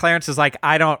true when Clarence is like,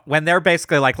 when they're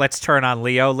basically like, "Let's turn on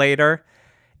Leo later."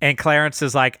 And Clarence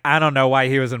is like, "I don't know why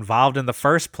he was involved in the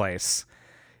first place."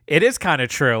 It is kind of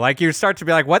true. Like, you start to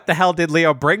be like, what the hell did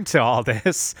Leo bring to all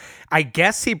this? I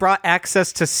guess he brought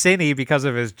access to Cindy because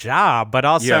of his job, but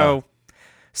also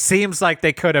seems like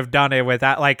they could have done it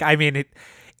without, like, I mean,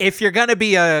 if you're going to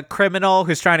be a criminal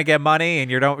who's trying to get money and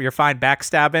you're fine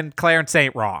backstabbing, Clarence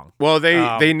ain't wrong. Well,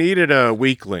 they needed a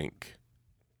weak link.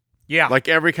 Yeah. Like,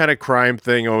 every kind of crime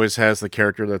thing always has the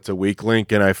character that's a weak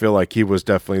link, and I feel like he was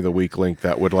definitely the weak link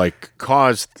that would, like,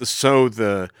 cause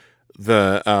the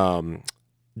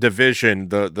division,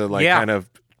 the kind of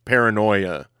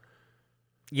paranoia.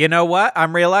 You know what?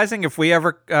 I'm realizing if we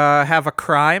ever have a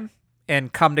crime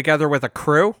and come together with a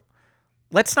crew,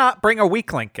 let's not bring a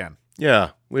weak link in.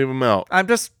 Yeah, leave them out. I'm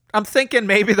thinking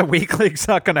maybe the weak link's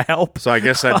not going to help. So I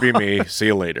guess that'd be me. See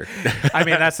you later. I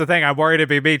mean, that's the thing. I'm worried it'd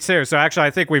be me too. So actually,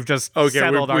 I think we've just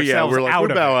settled ourselves out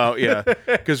of it. Out, yeah.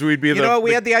 Because we'd be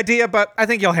we had the idea, but I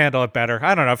think you'll handle it better.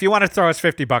 I don't know. If you want to throw us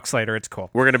 $50 later, it's cool.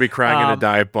 We're going to be crying in a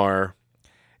dive bar.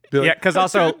 Yeah, because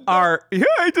also we're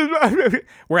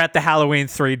at the Halloween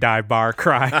 3 dive bar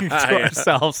crying to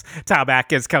ourselves. Tom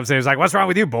Atkins comes in. He's like, "What's wrong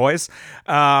with you, boys?"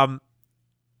 I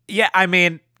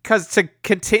mean, because to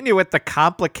continue with the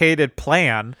complicated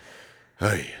plan,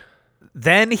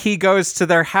 then he goes to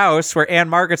their house where Anne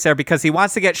Margaret's there because he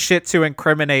wants to get shit to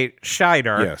incriminate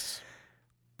Scheider. Yes.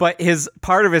 But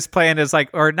part of his plan is like,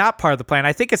 or not part of the plan.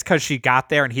 I think it's because she got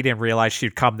there and he didn't realize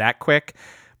she'd come that quick.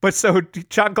 But so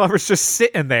John Glover's just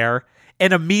sitting there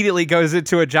and immediately goes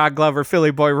into a John Glover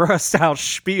Philly Boy Royal style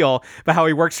spiel about how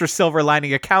he works for Silver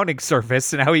Lining Accounting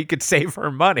Service and how he could save her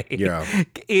money. Yeah.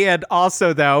 And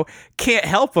also, though, can't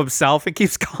help himself and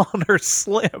keeps calling her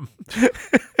Slim.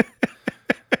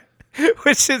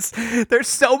 Which is, there's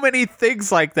so many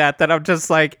things like that I'm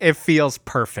just like, it feels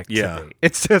perfect to me.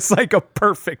 It's just like a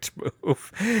perfect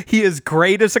move. He is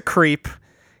great as a creep.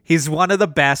 He's one of the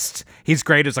best. He's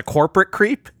great as a corporate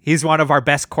creep. He's one of our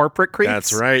best corporate creeps.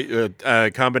 That's right.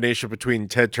 A combination between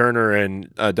Ted Turner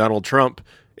and Donald Trump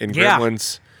in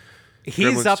Gremlins.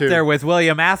 He's Gremlins up 2. there with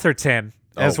William Atherton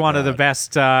as one of the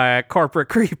best corporate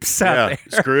creeps out there.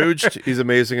 Scrooged. He's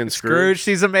amazing in Scrooged.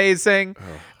 He's amazing.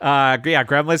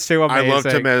 Gremlins 2, amazing. I loved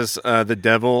him as the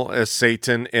devil, as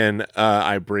Satan, and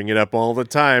I bring it up all the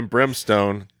time,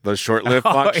 Brimstone, the short-lived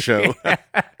Fox show.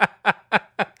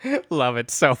 Love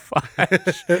it so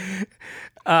much.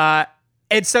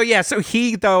 And so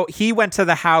he went to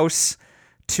the house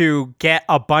to get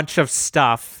a bunch of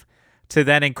stuff to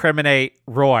then incriminate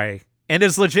Roy and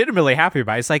is legitimately happy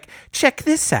about it. He's like, check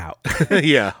this out.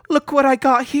 Yeah. Look what I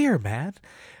got here, man.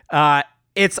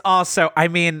 It's also, I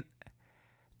mean,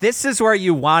 this is where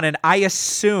you want, and I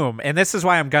assume, and this is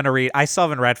why I'm going to read, I still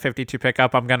haven't read 52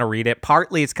 Pickup. I'm going to read it.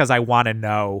 Partly it's because I want to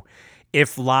know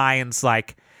if lines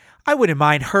like, I wouldn't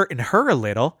mind hurting her a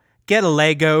little, get a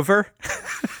leg over.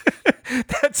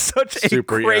 That's such a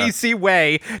crazy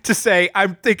way to say, I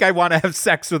think I want to have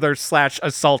sex with her /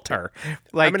 assault her.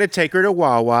 Like, I'm going to take her to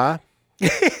Wawa,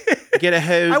 get a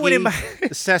hoagie, I wouldn't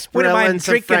sarsaparilla, mind and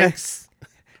some Franks.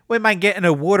 Wouldn't mind getting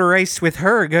a water ice with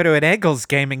her, go to an Eagles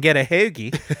game and get a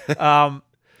hoagie.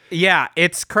 Yeah,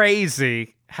 it's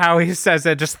crazy how he says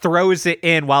it, just throws it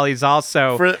in while he's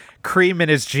also creaming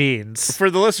his jeans. For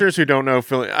the listeners who don't know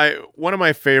Philly, one of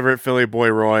my favorite Philly Boy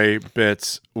Roy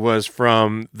bits was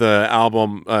from the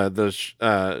album,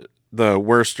 the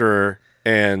Worcester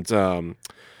and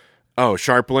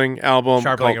Sharpling album.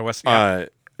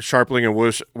 Sharpling and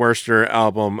Worcester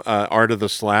album, Art of the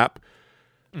Slap.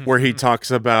 Where he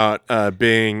talks about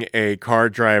being a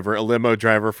limo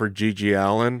driver for Gigi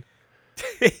Allen,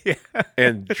 Yeah.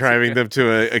 and driving them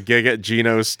to a gig at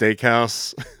Gino's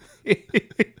Steakhouse.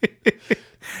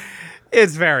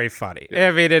 It's very funny. Yeah.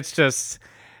 I mean, it's just,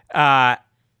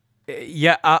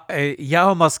 you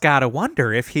almost gotta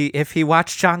wonder if he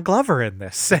watched John Glover in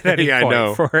this at any point. I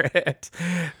know. For it.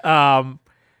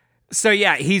 So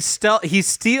yeah, he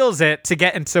steals it to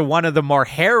get into one of the more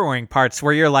harrowing parts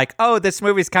where you're like, oh, this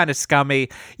movie's kind of scummy.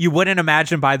 You wouldn't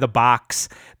imagine by the box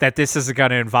that this is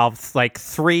going to involve like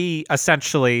 3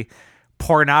 essentially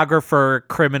pornographer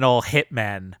criminal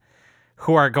hitmen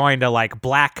who are going to like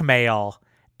blackmail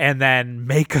and then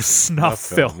make a snuff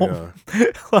film.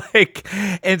 Yeah.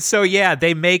 And so yeah,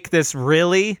 they make this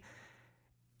really,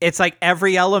 it's like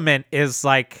every element is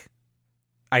like,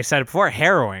 I said it before,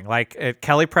 harrowing. Like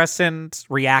Kelly Preston's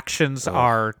reactions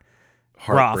are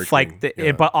rough, like,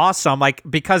 but awesome. Like,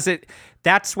 because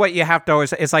that's what you have to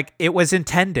always. It's like it was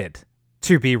intended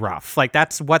to be rough. Like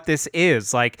that's what this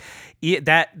is. Like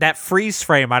that freeze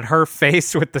frame on her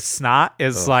face with the snot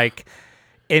is like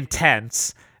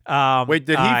intense. Wait,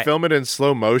 did he film it in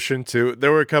slow motion too?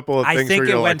 There were a couple of things. I think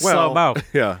where it went slow mo.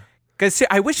 Yeah. Because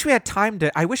I wish we had time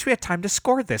to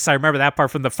score this. I remember that part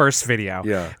from the first video,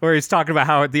 where he's talking about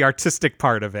how the artistic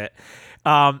part of it.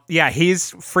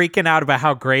 He's freaking out about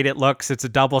how great it looks. It's a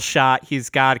double shot. And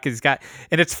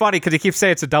it's funny because he keeps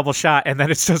saying it's a double shot, and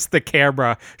then it's just the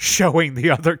camera showing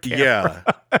the other camera.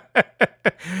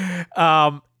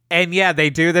 Yeah. And yeah,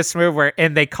 they do this move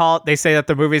they say that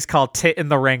the movie's called Tit in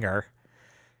the Ringer.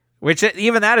 Which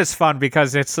even that is fun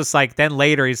because it's just like, then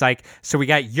later he's like, so we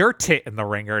got your tit in the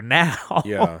ringer now.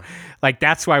 Yeah. Like,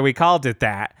 that's why we called it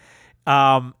that.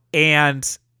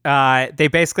 And they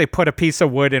basically put a piece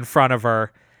of wood in front of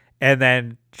her and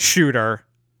then shoot her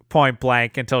point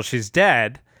blank until she's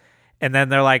dead. And then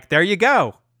they're like, there you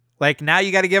go. Like, now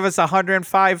you got to give us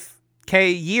 $105K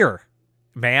a year,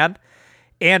 man.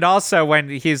 And also when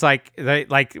he's like,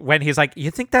 you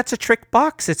think that's a trick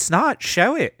box? It's not.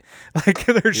 Show it. Like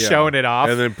they're showing it off.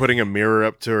 And then putting a mirror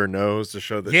up to her nose to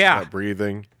show that she's not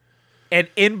breathing. And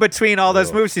in between all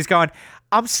those moves, he's going,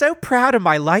 I'm so proud of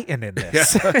my lighting in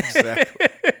this. Yeah, exactly.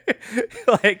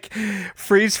 Like,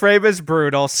 freeze frame is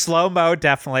brutal. Slow-mo,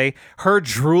 definitely. Her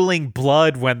drooling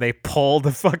blood when they pull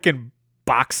the fucking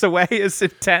box away is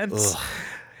intense. Ugh.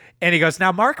 And he goes,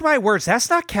 now mark my words, that's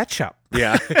not ketchup.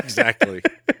 Yeah, exactly.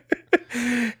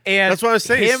 And that's what I was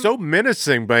saying. He's so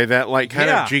menacing by that, like,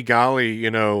 kind of gee golly,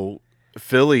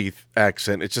 Philly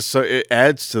accent. It's just so, it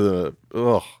adds to the,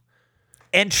 ugh.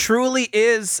 And truly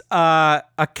is a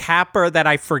capper that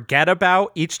I forget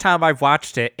about each time I've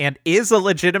watched it, and is a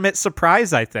legitimate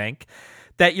surprise, I think,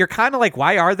 that you're kind of like,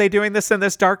 why are they doing this in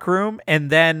this dark room? And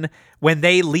then when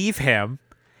they leave him,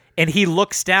 and he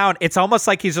looks down, it's almost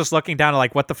like he's just looking down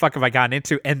like, what the fuck have I gotten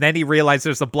into? And then he realizes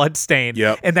there's a blood stain,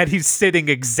 and that he's sitting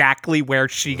exactly where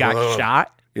she got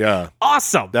shot. Yeah.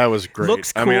 Awesome. That was great.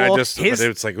 Looks cool. I mean,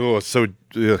 it's like, oh, it's so,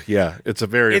 it's a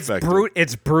very effective.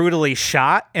 It's brutally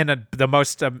shot in the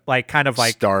most, kind of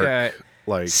like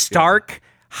stark,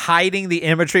 hiding the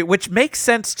imagery, which makes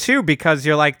sense too, because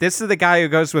you're like, this is the guy who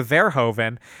goes with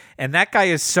Verhoeven, and that guy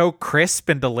is so crisp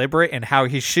and deliberate in how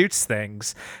he shoots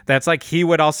things that's like he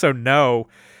would also know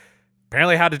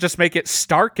apparently how to just make it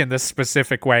stark in this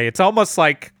specific way. It's almost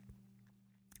like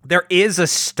there is a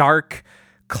stark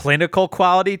clinical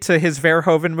quality to his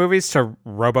Verhoeven movies, to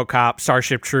RoboCop,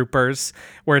 Starship Troopers,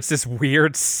 where it's this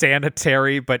weird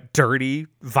sanitary but dirty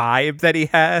vibe that he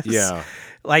has. Yeah.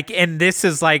 Like, and this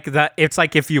is like it's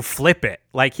like if you flip it,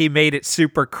 like he made it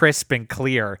super crisp and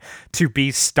clear to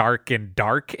be stark and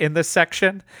dark in this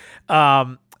section.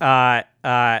 But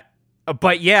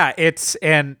yeah,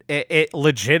 it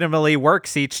legitimately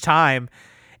works each time.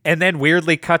 And then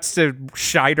weirdly cuts to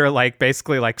Scheider like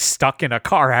basically like stuck in a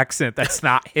car accident that's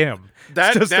not him.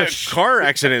 that car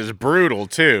accident is brutal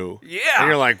too. Yeah. And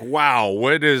you're like, wow,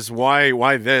 why this?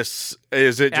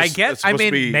 Is it just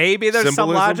maybe there's symbolism? some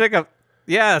logic of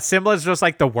symbolism, just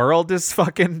like the world is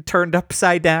fucking turned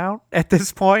upside down at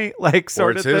this point, like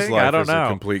sort of thing. His life I don't is know. A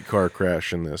complete car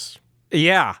crash in this.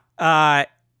 Yeah.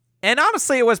 And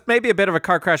honestly, it was maybe a bit of a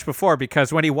car crash before,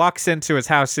 because when he walks into his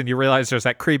house and you realize there's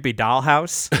that creepy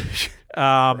dollhouse.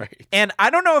 Right. And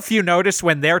I don't know if you notice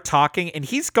when they're talking and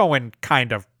he's going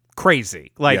kind of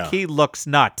crazy. Like he looks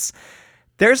nuts.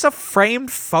 There's a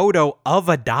framed photo of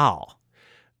a doll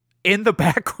in the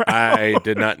background. I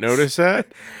did not notice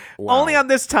that. Wow. Only on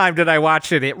this time did I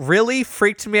watch it. It really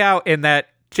freaked me out in that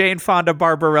Jane Fonda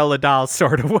Barbarella doll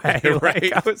sort of way.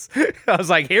 Right. Like I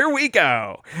was like, here we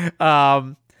go.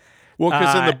 Well,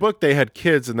 because in the book they had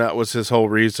kids, and that was his whole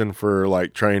reason for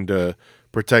like trying to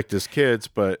protect his kids.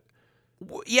 But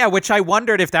yeah, which I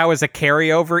wondered if that was a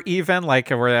carryover, even like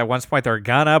where at one point they're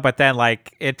gonna, but then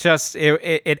like it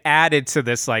added to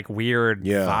this like weird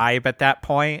vibe at that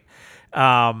point.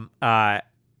 And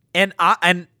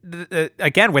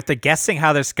again with the guessing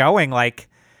how this going, like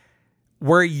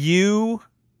were you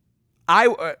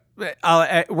imagining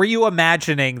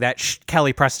that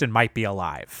Kelly Preston might be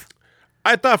alive?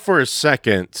 I thought for a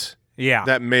second,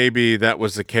 that maybe that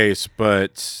was the case,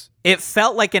 but it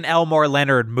felt like an Elmore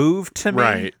Leonard move to me,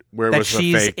 right? Where it that was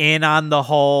she's fake. In on the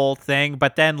whole thing,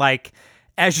 but then like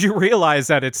as you realize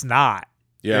that it's not,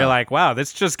 you're like, wow,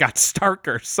 this just got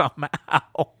starker somehow,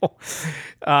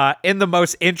 in the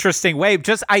most interesting way.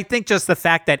 I think just the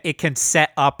fact that it can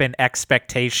set up an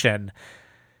expectation.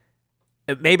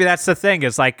 Maybe that's the thing,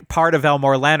 is like part of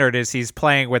Elmore Leonard is he's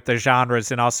playing with the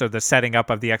genres and also the setting up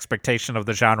of the expectation of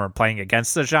the genre and playing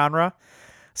against the genre.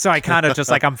 So I kind of just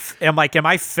like, am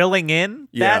I filling in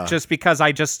that just because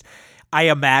I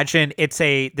imagine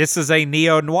this is a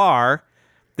neo-noir.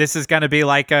 This is going to be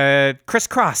like a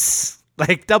crisscross,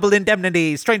 like Double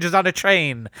Indemnity, Strangers on a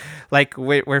Train. Like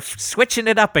we're switching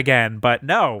it up again, but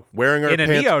no. Wearing our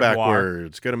pants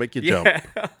backwards. Going to make you jump.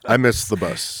 I missed the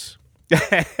bus.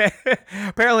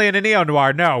 Apparently in a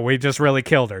neo-noir, no, we just really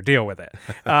killed her. Deal with it.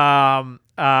 And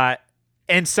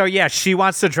so, she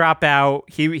wants to drop out.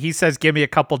 He says, give me a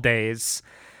couple days.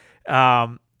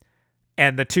 And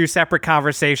the two separate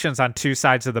conversations on two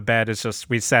sides of the bed is just,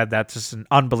 we said that's just an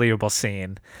unbelievable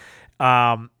scene.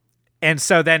 And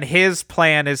so then his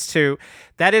plan is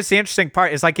that is the interesting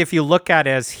part, is like if you look at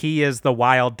it as he is the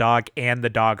wild dog and the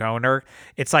dog owner,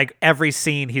 it's like every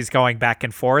scene he's going back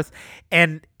and forth.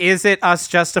 And is it us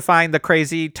justifying the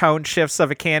crazy tone shifts of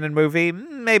a canon movie?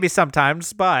 Maybe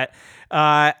sometimes, but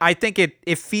I think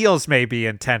it feels maybe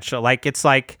intentional. Like it's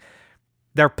like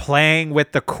they're playing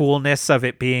with the coolness of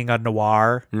it being a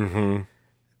noir. Mm-hmm.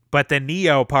 But the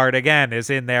Neo part, again, is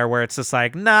in there where it's just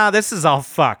like, nah, this is all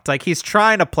fucked. Like, he's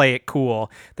trying to play it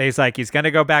cool. He's like, he's going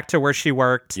to go back to where she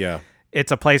worked. Yeah.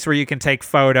 It's a place where you can take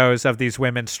photos of these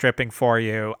women stripping for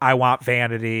you. I want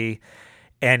vanity.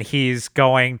 And he's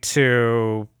going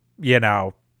to,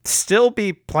 still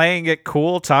be playing it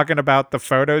cool, talking about the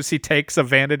photos he takes of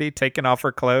Vanity taking off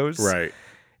her clothes. Right.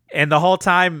 And the whole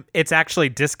time, it's actually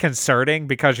disconcerting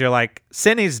because you're like,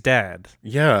 Cindy's dead.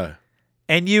 Yeah.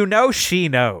 And she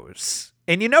knows.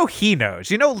 And he knows.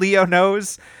 Leo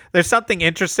knows. There's something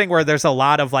interesting where there's a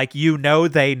lot of like,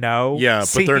 they know. Yeah,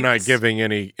 scenes. but they're not giving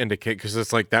any indicate, because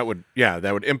it's like that would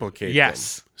implicate them.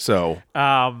 So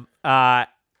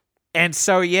and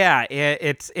so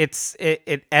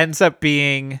it ends up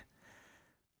being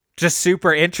just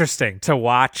super interesting to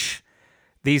watch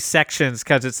these sections,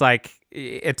 because it's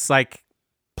like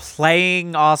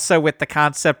playing also with the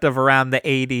concept of around the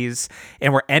 80s,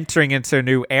 and we're entering into a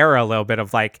new era a little bit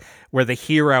of like where the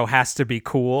hero has to be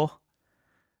cool.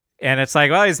 And it's like,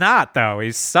 well, he's not, though.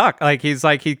 He's suck. Like he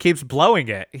keeps blowing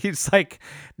it. He's like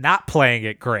not playing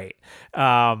it great.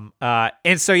 And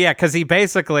so because he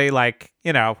basically like,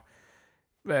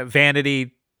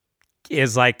 Vanity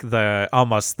is like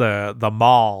almost the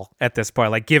mall at this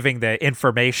point, like giving the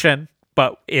information.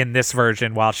 But in this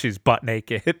version, while she's butt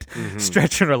naked,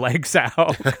 stretching her legs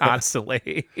out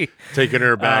constantly, taking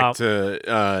her back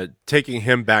taking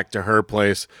him back to her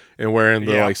place and wearing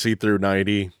the like see-through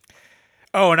 90.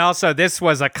 Oh, and also this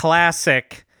was a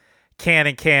classic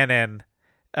canon.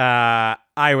 I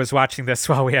was watching this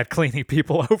while we had cleaning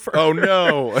people over. Oh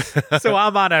no! So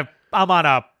I'm on a on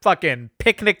a fucking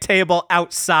picnic table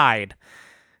outside.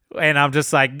 And I'm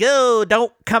just like, go,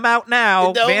 don't come out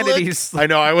now. Vanity's. I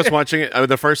know. I was watching it.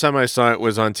 The first time I saw it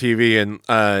was on TV, and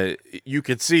you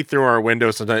could see through our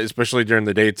window sometimes, especially during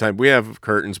the daytime. We have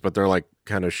curtains, but they're like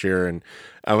kind of sheer. And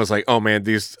I was like, oh man,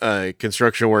 these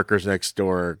construction workers next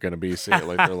door are going to be seeing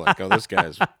like, they're like, oh, this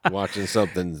guy's watching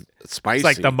something spicy. It's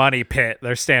like the money pit.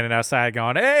 They're standing outside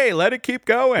going, hey, let it keep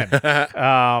going.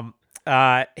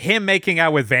 Him making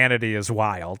out with Vanity is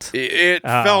wild. It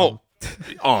felt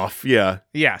off, yeah.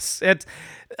 Yes.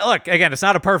 Look, again, it's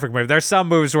not a perfect move. There's some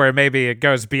moves where maybe it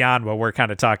goes beyond what we're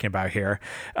kind of talking about here.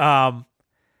 We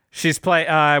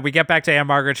get back to Anne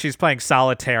Margaret. She's playing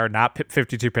solitaire, not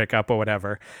 52 pickup or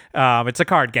whatever. It's a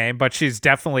card game, but she's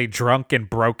definitely drunk and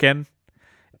broken,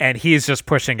 and he's just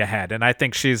pushing ahead. And I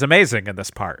think she's amazing in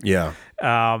this part. Yeah.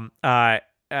 Yeah,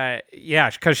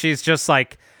 because she's just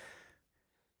like,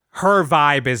 her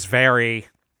vibe is very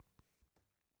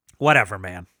whatever,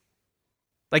 man.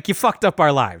 Like, you fucked up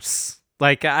our lives.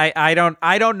 Like, I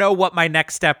don't know what my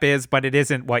next step is, but it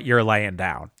isn't what you're laying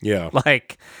down. Yeah.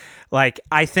 Like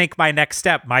I think my next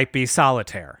step might be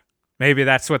solitaire. Maybe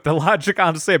that's what the logic,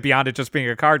 honestly, beyond it just being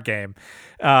a card game.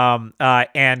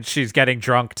 And she's getting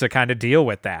drunk to kind of deal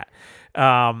with that.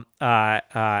 But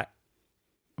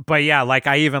yeah, like,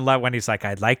 I even love when he's like,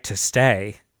 I'd like to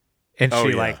stay. And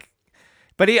she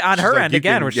but he on she's her like, end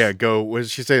again. Go. What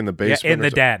did she say, in the basement? Yeah, in the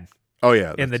den. Oh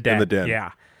yeah, in the den.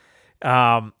 Yeah.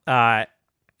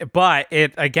 But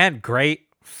it, again, great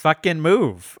fucking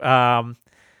move.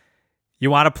 You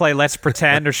want to play Let's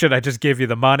Pretend, or should I just give you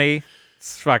the money?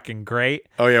 It's fucking great.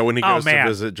 Oh yeah, when he goes to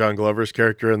visit John Glover's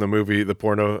character in the movie The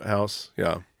Porno House.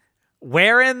 Yeah.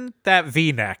 Wearing that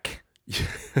V-neck.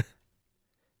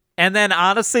 And then,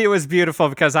 honestly, it was beautiful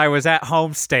because I was at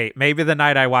Home State, maybe the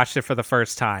night I watched it for the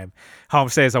first time. Home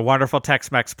State is a wonderful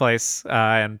Tex-Mex place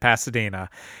in Pasadena.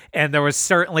 And there was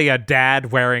certainly a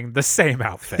dad wearing the same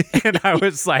outfit. And I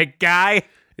was like, guy,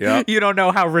 you don't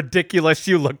know how ridiculous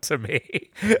you look to me.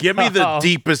 Give me the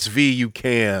deepest V you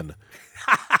can.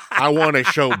 I want to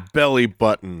show belly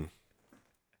button.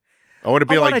 I want to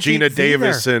be like Gina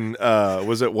Davis in,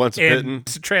 was it Once Bitten?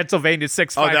 Transylvania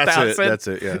 65000. Oh, that's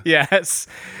it, yeah. Yes.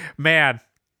 Man,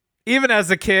 even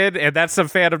as a kid, and that's some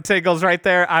Phantom tingles right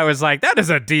there, I was like, that is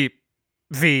a deep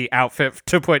V outfit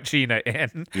to put Gina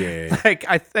in. Yeah. Like,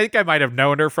 I think I might have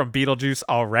known her from Beetlejuice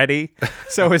already,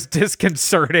 so it was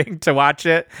disconcerting to watch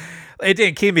it. It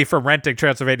didn't keep me from renting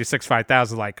Transylvania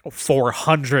 65000 like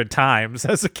 400 times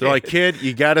as a kid. They're like, kid,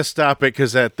 you got to stop it,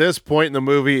 because at this point in the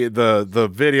movie, the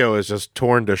video is just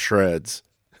torn to shreds.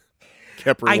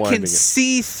 Kept rewinding. I can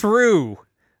see through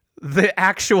the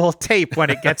actual tape when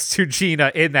it gets to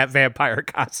Gina in that vampire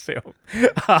costume.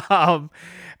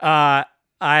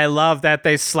 I love that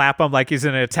they slap him like he's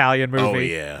in an Italian movie. Oh,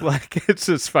 yeah. Like, it's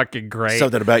just fucking great.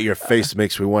 Something about your face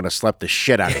makes me want to slap the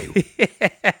shit out of you.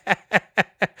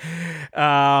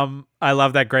 I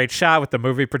love that great shot with the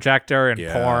movie projector and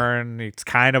porn. It's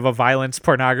kind of a violence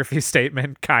pornography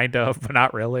statement, kind of, but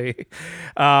not really.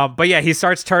 But yeah, he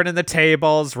starts turning the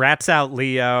tables, rats out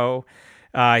Leo.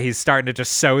 He's starting to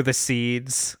just sow the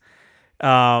seeds.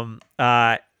 And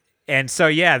so,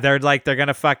 yeah, they're going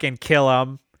to fucking kill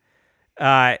him.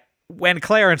 When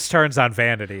Clarence turns on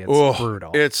Vanity, it's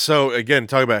brutal. It's so, again,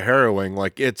 talk about harrowing.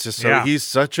 Like, it's just so, he's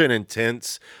such an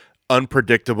intense,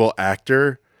 unpredictable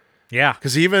actor. Yeah.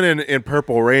 Because even in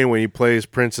Purple Rain, when he plays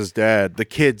Prince's dad, the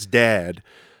kid's dad,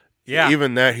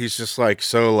 even that, he's just like,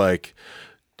 so like,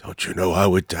 don't you know I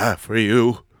would die for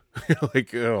you?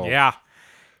 Like, oh. Yeah.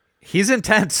 He's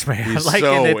intense, man. He's like,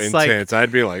 so and it's intense.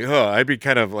 I'd be like, I'd be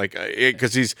kind of like,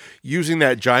 because he's using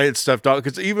that giant stuffed dog.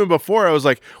 Because even before, I was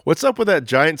like, what's up with that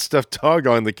giant stuffed dog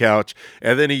on the couch?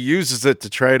 And then he uses it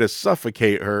to try to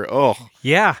suffocate her. Oh,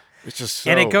 yeah. It's just so...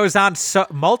 And it goes on so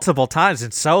multiple times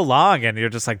and so long, and you're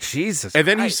just like, Jesus And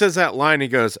then Christ. he says that line, he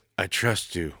goes, I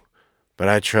trust you, but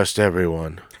I trust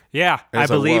everyone. Yeah, I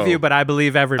believe you, but I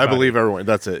believe everybody. I believe everyone.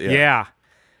 That's it, Yeah.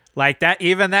 Like that,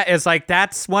 even that is like,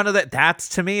 that's one of the, that's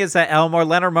to me is that Elmore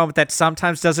Leonard moment that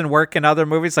sometimes doesn't work in other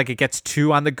movies. Like, it gets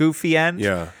too on the goofy end.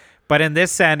 Yeah. But in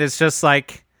this end, it's just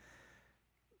like,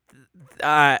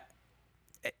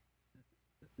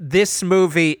 this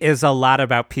movie is a lot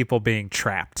about people being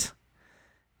trapped.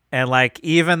 And like,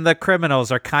 even the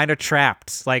criminals are kind of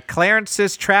trapped. Like, Clarence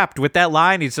is trapped with that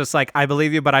line. He's just like, I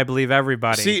believe you, but I believe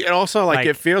everybody. See, and also like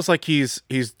it feels like he's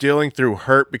dealing through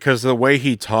hurt because of the way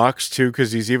he talks too,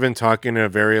 because he's even talking in a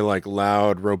very like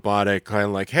loud, robotic kind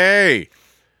of like, hey.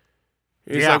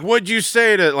 He's like, what'd you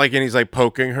say to, like, and he's like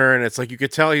poking her, and it's like, you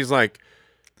could tell he's like,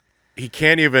 he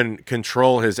can't even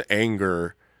control his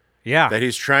anger. Yeah. That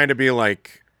he's trying to be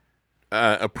like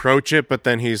approach it, but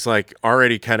then he's like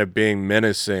already kind of being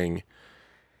menacing.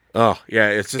 Oh yeah,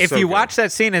 it's just if you watch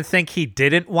that scene and think he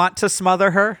didn't want to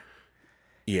smother her,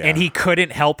 and he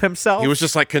couldn't help himself, he was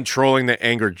just like controlling the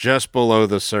anger just below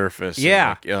the surface.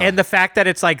 Yeah, and the fact that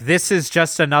it's like this is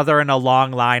just another in a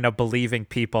long line of believing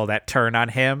people that turn on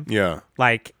him. Yeah,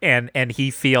 like and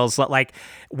he feels like,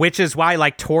 which is why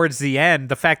like towards the end,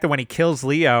 the fact that when he kills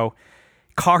Leo,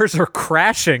 cars are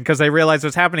crashing because they realize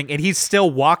what's happening, and he's still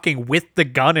walking with the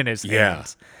gun in his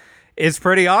hands. Is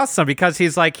pretty awesome because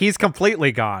he's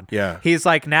completely gone. Yeah. He's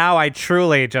like, now I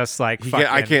truly just like,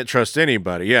 I can't trust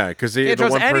anybody. Yeah. Because the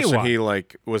one person he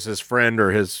like was his friend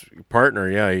or his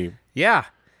partner. Yeah. Yeah.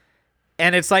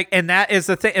 And it's like, and that is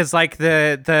the thing, is like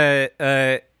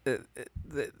the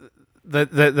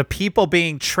people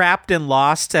being trapped and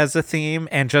lost as a theme,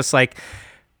 and just like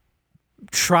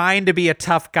trying to be a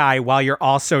tough guy while you're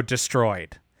also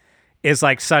destroyed is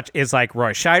like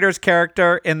Roy Scheider's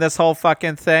character in this whole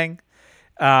fucking thing.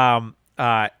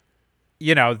 The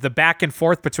back and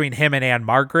forth between him and Anne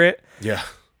Margaret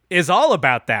is all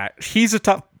about that. He's a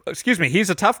tough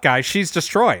guy. She's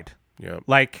destroyed. Yeah.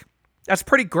 Like, that's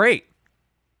pretty great.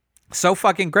 So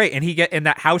fucking great. And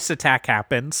that house attack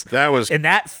happens.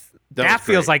 That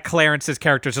feels like Clarence's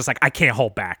character is just like, I can't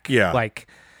hold back. Yeah. Like,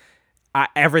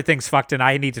 everything's fucked and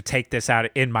I need to take this out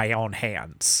in my own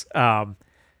hands.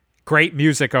 Great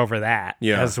music over that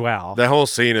as well. That whole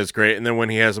scene is great. And then when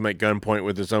he has him at gunpoint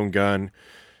with his own gun,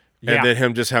 and then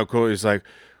him just how cool he's like,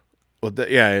 well,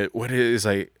 what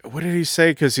did he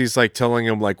say? Because he's like telling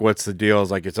him like, what's the deal? It's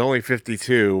like, it's only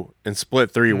 52 and split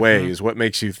 3 ways. What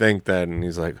makes you think that? And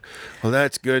he's like, well,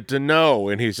 that's good to know.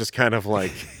 And he's just kind of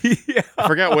like, I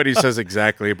forgot what he says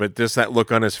exactly, but just that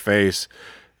look on his face.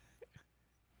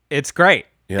 It's great.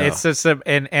 Yeah. It's just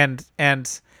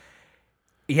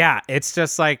it's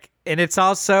just like, and it's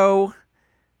also,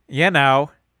 I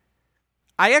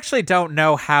actually don't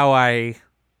know how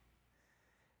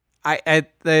every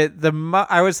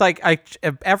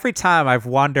time I've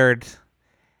wondered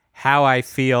how I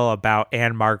feel about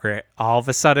Anne Margaret all of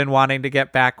a sudden wanting to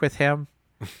get back with him,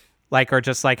 like, or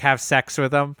just like have sex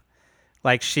with him.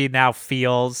 Like, she now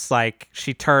feels like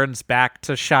she turns back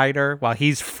to Scheider while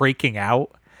he's freaking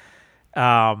out.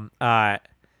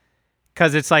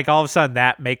 Because it's like all of a sudden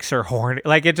that makes her horny.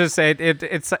 Like, I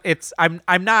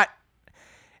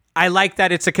like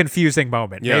that it's a confusing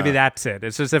moment. Yeah. Maybe that's it.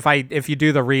 It's just if you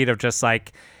do the read of just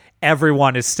like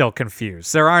everyone is still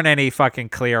confused. There aren't any fucking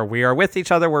clear, we are with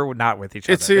each other, we're not with each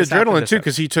other. It's the adrenaline too,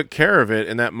 because he took care of it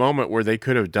in that moment where they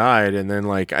could have died, and then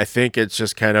like I think it's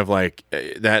just kind of like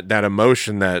that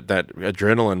emotion, that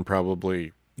adrenaline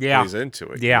probably plays into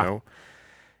it. Yeah. You know?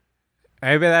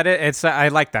 Maybe I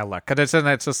like that look, because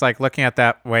it's just like looking at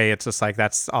that way. It's just like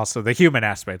that's also the human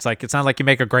aspect. It's like it's not like you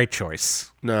make a great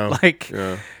choice. No,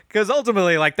 because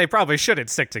ultimately, like, they probably shouldn't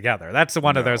stick together. That's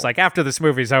one of those, like, after this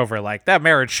movie's over, like, that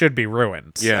marriage should be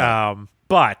ruined. Yeah.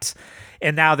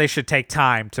 And now they should take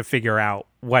time to figure out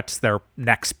what's their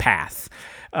next path.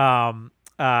 But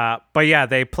yeah,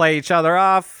 they play each other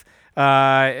off.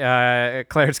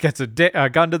 Clarence gets a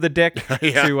gun to the dick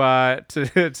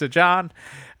to John.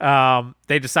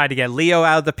 They decide to get Leo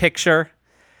out of the picture.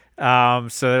 So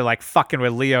they're like fucking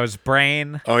with Leo's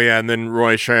brain. Oh yeah, and then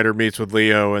Roy Scheider meets with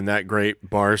Leo in that great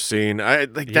bar scene.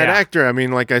 That actor, I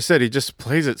mean, like I said, he just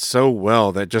plays it so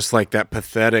well, that just like that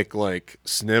pathetic like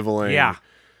sniveling. Yeah.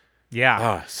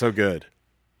 Oh, so good.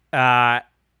 And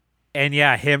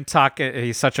yeah, him talking,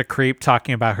 he's such a creep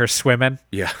talking about her swimming.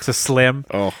 Yeah. To Slim.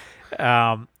 Oh.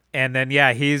 And then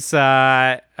yeah, he's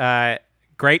great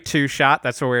 2-shot.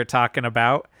 That's what we were talking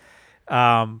about.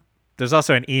 There's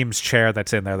also an Eames chair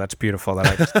that's in there that's beautiful that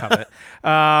I just covet.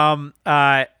 And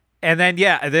then,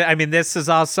 I mean, this is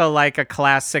also like a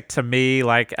classic to me,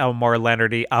 like Elmore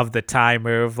Leonardy of the time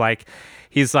move. Like,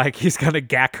 he's going to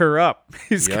gack her up.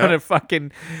 He's going to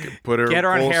fucking get her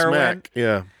on heroin. Smack.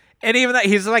 Yeah. And even that,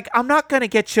 he's like, I'm not going to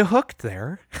get you hooked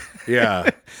there.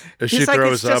 Yeah. She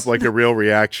throws up like a real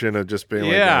reaction of just being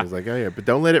like, he's like, oh yeah, but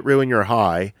don't let it ruin your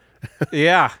high.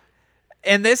 Yeah.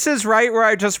 And this is right where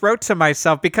I just wrote to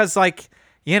myself, because, like,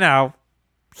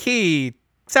 he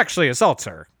sexually assaults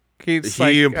her.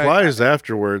 He implies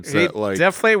afterwards that, like,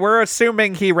 definitely, we're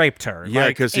assuming he raped her. Yeah,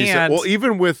 because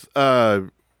even with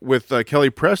Kelly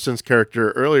Preston's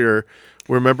character earlier,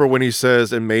 remember when he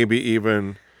says, and maybe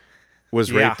even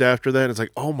was raped after that? It's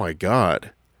like, oh my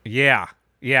God. Yeah.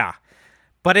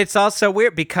 But it's also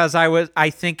weird because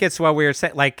I think it's what we were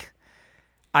saying. Like,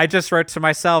 I just wrote to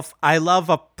myself, I love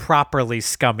a properly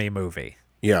scummy movie.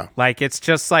 Yeah. Like, it's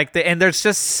just like and there's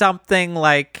just something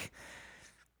like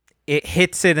it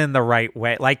hits it in the right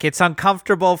way. Like, it's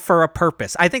uncomfortable for a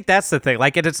purpose. I think that's the thing.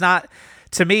 Like, it's not,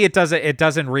 to me, it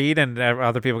doesn't read, and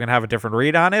other people can have a different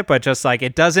read on it, but just like,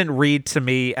 it doesn't read to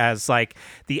me as like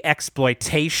the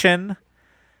exploitation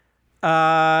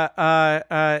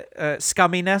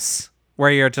scumminess,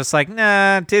 where you're just like,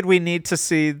 nah, did we need to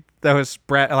see those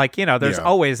like, you know, there's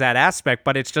always that aspect,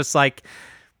 but it's just like,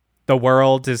 the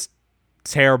world is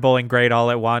terrible and great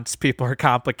all at once. People are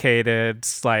complicated.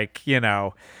 It's like, you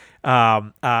know,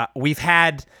 we've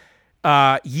had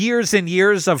years and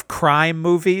years of crime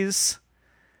movies.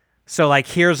 So like,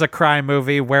 here's a crime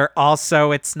movie where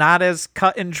also it's not as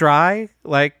cut and dry.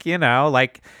 Like, you know,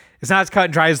 like, it's not as cut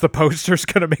and dry as the poster's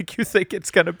going to make you think it's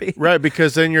going to be. Right,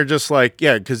 because then you're just like,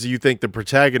 yeah, because you think the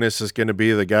protagonist is going to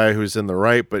be the guy who's in the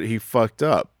right, but he fucked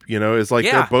up. You know, it's like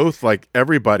they're both like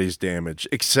everybody's damaged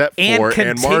except for and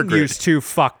Margaret. Continues to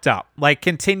fucked up. Like,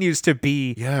 continues to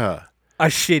be a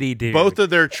shitty dude. Both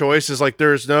of their choices, like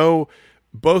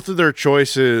both of their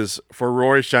choices for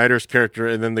Roy Scheider's character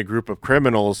and then the group of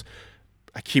criminals,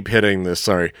 I keep hitting this,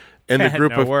 sorry. And the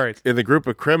group in the group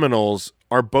of criminals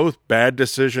are both bad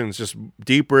decisions, just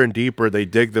deeper and deeper. They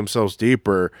dig themselves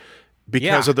deeper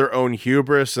because of their own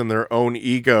hubris and their own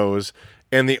egos.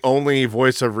 And the only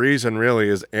voice of reason really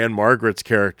is Anne Margaret's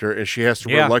character, and she has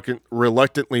to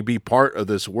reluctantly be part of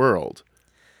this world.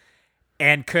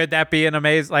 And could that be an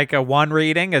amazing, like a one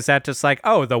reading? Is that just like,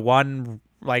 oh, the one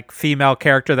like female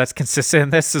character that's consistent in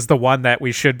this is the one that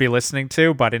we should be listening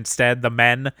to, but instead the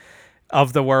men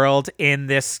of the world in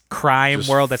this crime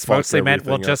world that's mostly meant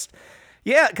will just,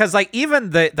 because like even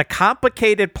the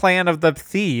complicated plan of the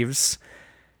thieves,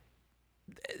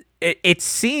 it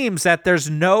seems that there's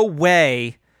no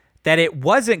way that it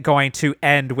wasn't going to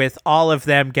end with all of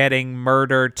them getting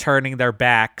murdered, turning their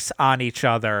backs on each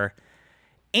other,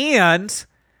 and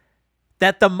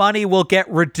that the money will get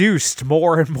reduced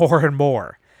more and more and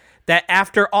more. That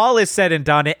after all is said and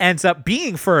done, it ends up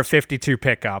being for a 52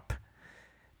 pickup.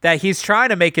 That he's trying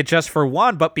to make it just for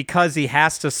one, but because he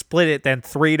has to split it then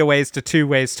 3 ways to 2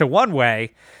 ways to 1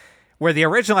 way, where the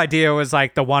original idea was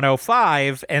like the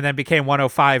 105 and then became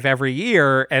 105 every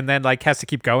year and then like has to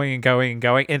keep going and going and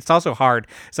going. And it's also hard.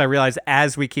 So I realize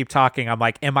as we keep talking, I'm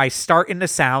like, am I starting to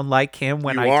sound like him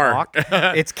when I talk?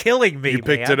 It's killing me. You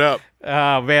picked it up.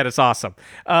 Oh man, it's awesome.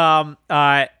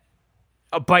 But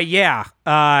yeah.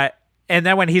 And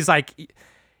then when he's like,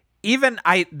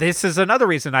 this is another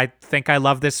reason I think I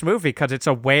love this movie, because it's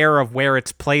aware of where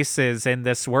its place is in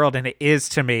this world. And it is,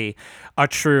 to me, a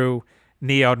true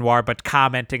neo-noir, but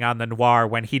commenting on the noir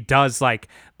when he does like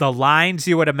the lines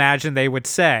you would imagine they would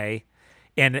say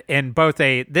in both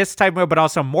this type of movie, but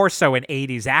also more so an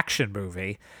 80s action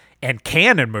movie and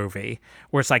canon movie,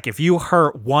 where it's like, if you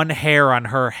hurt one hair on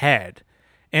her head,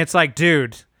 and it's like,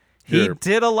 dude, he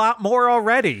did a lot more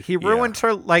already. He ruined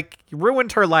her life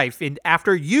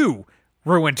after you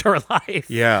ruined her life.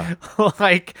 Yeah.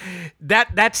 Like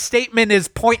that statement is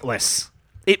pointless.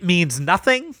 It means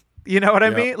nothing. You know what I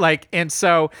mean? Like, and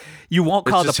so you won't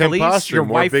call the police. Your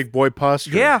wife, big boy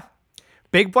posture. Yeah,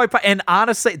 big boy. And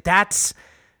honestly, that's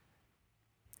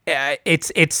to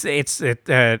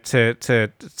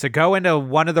go into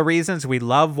one of the reasons we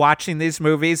love watching these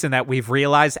movies, and that we've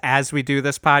realized as we do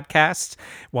this podcast,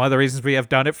 one of the reasons we have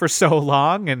done it for so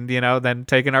long, and then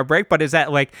taking our break, but is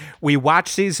that like we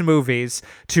watch these movies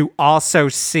to also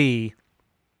see,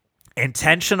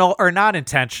 intentional or not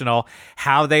intentional,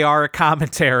 how they are a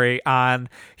commentary on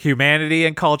humanity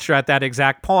and culture at that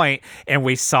exact point. And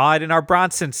we saw it in our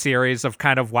Bronson series of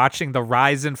kind of watching the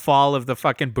rise and fall of the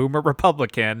fucking boomer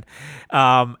Republican,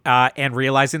 and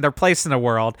realizing their place in the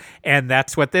world. And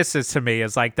that's what this is to me,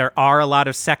 is like there are a lot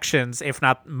of sections, if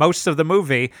not most of the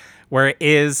movie, where it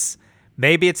is,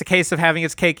 maybe it's a case of having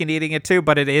its cake and eating it too,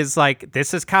 but it is like,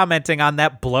 this is commenting on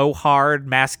that blowhard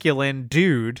masculine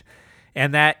dude.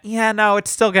 And that,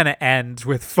 it's still going to end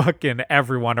with fucking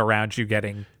everyone around you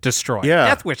getting destroyed. Yeah.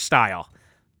 Death Wish style.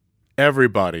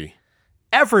 Everybody.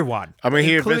 Everyone. I mean,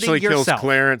 he eventually kills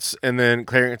Clarence, and then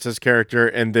Clarence's character,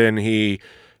 and then he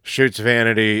shoots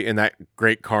Vanity in that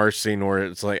great car scene where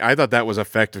it's like, I thought that was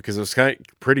effective because it was kind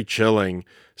of pretty chilling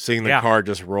seeing the car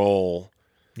just roll.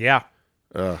 Yeah.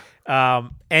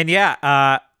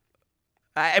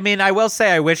 I mean, I will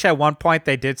say, I wish at one point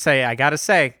they did say, I gotta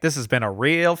say, this has been a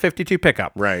real 52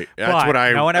 pickup. Right.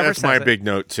 That's my big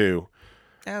note too.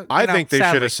 I think they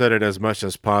should have said it as much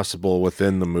as possible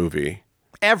within the movie.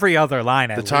 Every other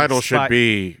line, the title should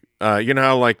be, you know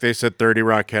how like they said 30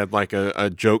 Rock had like a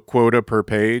joke quota per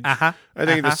page? I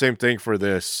think the same thing for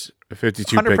this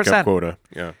 52 100%. Pickup quota.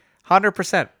 Yeah.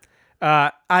 100%.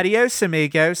 Adios,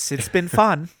 amigos. It's been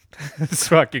fun. It's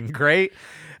fucking great.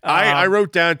 I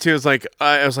wrote down too. It's like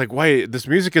I was like, wait, this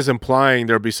music is implying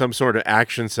there'll be some sort of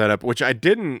action setup, which I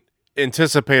didn't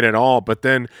anticipate at all. But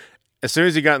then, as soon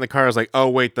as he got in the car, I was like, oh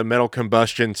wait, the metal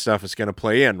combustion stuff is going to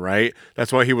play in, right?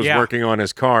 That's why he was working on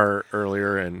his car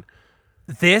earlier. And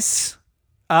this,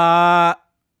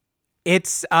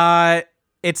 it's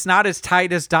not as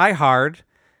tight as Die Hard.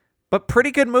 But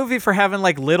pretty good movie for having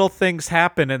like little things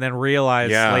happen and then realize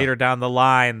later down the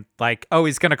line, like, oh,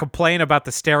 he's going to complain about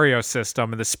the stereo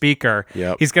system and the speaker.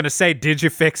 Yep. He's going to say, did you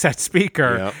fix that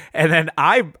speaker? Yep. And then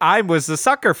I was the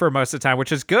sucker for most of the time,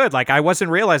 which is good. Like I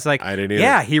wasn't realized like, I didn't either.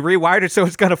 Yeah, he rewired it so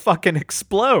it's going to fucking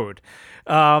explode.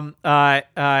 And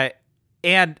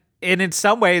in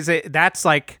some ways that's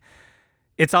like,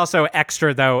 it's also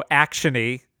extra though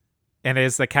actiony, and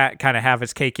is the cat kind of have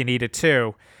his cake and eat it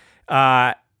too.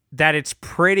 That it's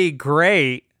pretty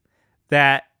great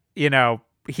that, you know,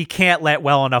 he can't let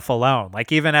well enough alone.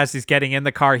 Like, even as he's getting in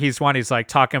the car, he's like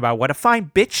talking about what a fine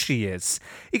bitch she is.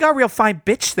 You got a real fine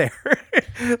bitch there.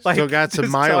 Like, still got some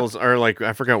miles, or like,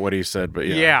 I forgot what he said, but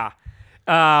yeah.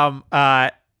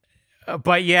 But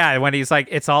yeah, when he's like,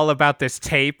 it's all about this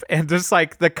tape, and just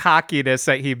like the cockiness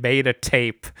that he made a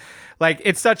tape. Like,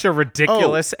 it's such a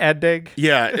ridiculous ending.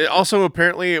 Yeah. Also,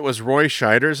 apparently it was Roy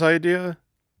Scheider's idea.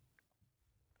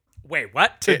 Wait,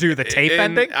 what? To do the tape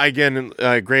ending? Again,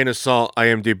 grain of salt,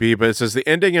 IMDb, but it says the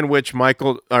ending in which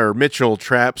Mitchell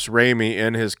traps Raimi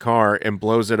in his car and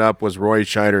blows it up was Roy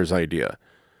Scheider's idea.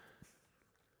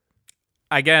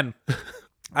 Again,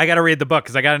 I got to read the book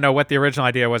because I got to know what the original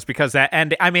idea was, because that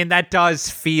end, I mean, that does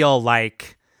feel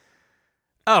like,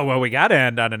 oh, well, we got to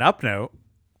end on an up note.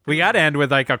 We got to end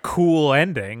with like a cool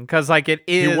ending, because like it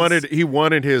is. He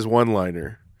wanted his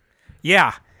one-liner.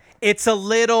 Yeah. It's a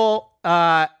little...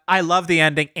 I love the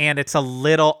ending, and it's a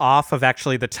little off of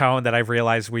actually the tone that I've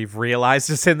realized we've realized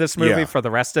is in this movie for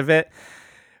the rest of it.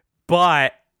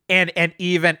 But and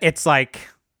even it's like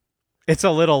it's a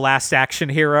little Last Action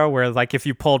Hero, where like if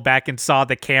you pulled back and saw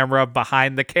the camera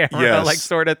behind the camera, like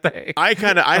sort of thing. I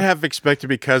have expected,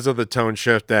 because of the tone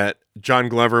shift, that John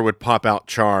Glover would pop out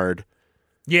charred.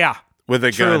 Yeah. With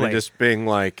a gun and just being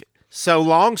like, so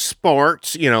long,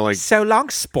 sports, you know, like... So long,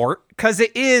 sport, because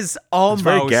it is almost... It's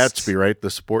very Gatsby, right? The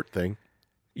sport thing.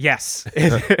 Yes,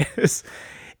 it is.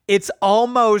 It's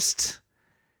almost...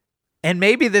 And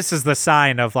maybe this is the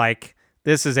sign of, like,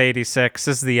 this is 86,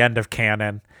 this is the end of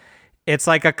canon. It's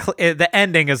like the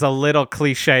ending is a little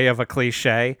cliche of a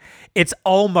cliche. It's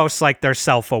almost like they're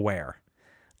self-aware.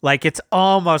 Like, it's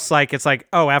almost like, it's like,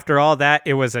 oh, after all that,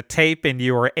 it was a tape, and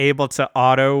you were able to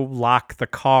auto-lock the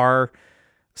car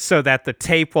so that the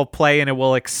tape will play and it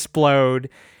will explode,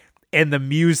 and the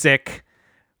music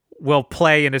will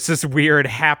play, and it's this weird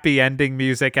happy ending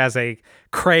music as a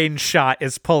crane shot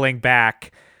is pulling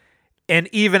back. And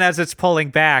even as it's pulling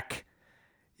back,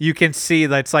 you can see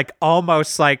that it's like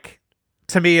almost like,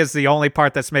 to me, is the only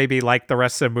part that's maybe like the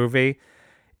rest of the movie.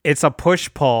 It's a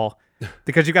push-pull,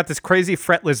 because you got this crazy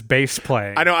fretless bass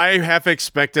playing. I know. I half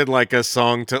expected like a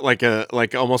song to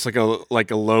almost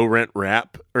like a low rent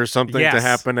rap or something to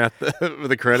happen at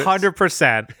the credits.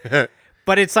 100%.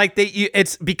 But it's like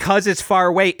it's because it's far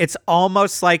away. It's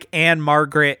almost like Anne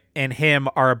Margaret and him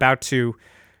are about to.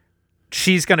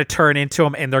 She's gonna turn into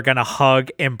him, and they're gonna hug,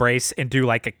 embrace, and do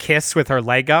like a kiss with her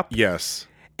leg up. Yes.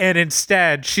 And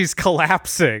instead, she's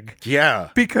collapsing. Yeah,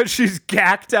 because she's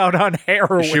gacked out on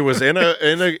heroin. She was in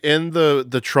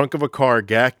the trunk of a car,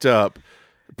 gacked up.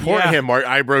 Poor Anne Margaret.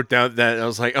 I wrote down that I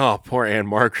was like, oh, poor Anne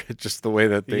Margaret. Just the way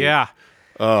that they. Yeah.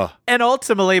 And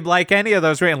ultimately, like any of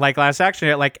those written, like Last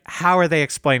Action, like, how are they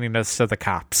explaining this to the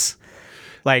cops?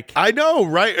 Like, I know,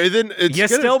 right? And then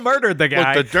still murdered the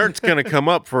guy. Look, the dirt's gonna come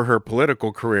up for her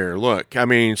political career. Look, I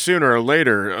mean, sooner or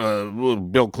later,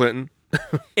 Bill Clinton.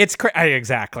 It's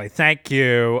exactly. Thank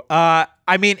you. I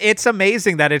mean, it's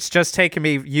amazing that it's just taken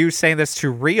me, you saying this, to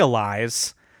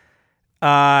realize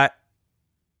the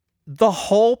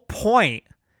whole point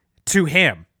to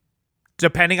him,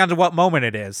 depending on what moment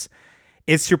it is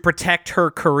to protect her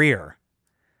career.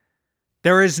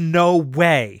 There is no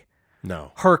way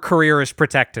her career is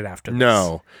protected after this.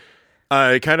 No.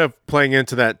 Kind of playing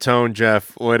into that tone,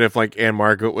 Geoff, what if like Anne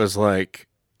Margaret was like,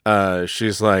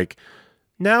 she's like,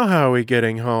 now how are we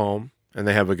getting home? And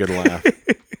they have a good laugh.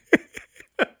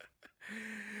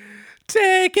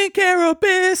 Taking care of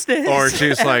business. Or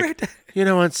she's like, you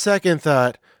know, on second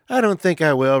thought, I don't think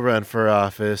I will run for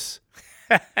office.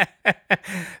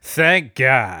 Thank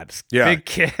God. Yeah. Big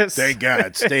kiss. Thank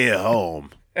God. Stay at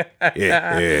home.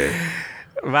 Yeah.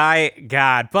 My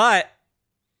God. But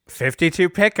 52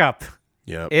 pickup.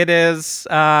 Yep. It is,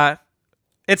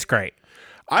 it's great.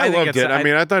 I loved it. I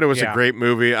mean, I thought it was a great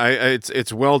movie.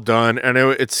 It's well done, and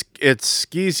it's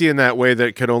skeezy in that way that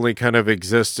it could only kind of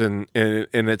exist in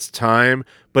its time,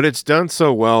 but it's done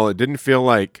so well. It didn't feel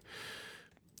like,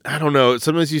 I don't know.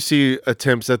 Sometimes you see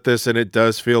attempts at this, and it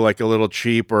does feel like a little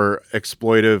cheap or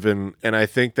exploitive, and I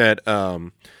think that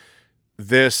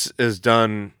this is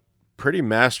done pretty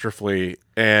masterfully.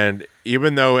 And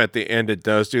even though at the end it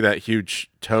does do that huge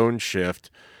tone shift,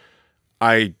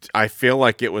 I feel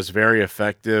like it was very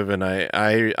effective, and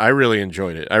I really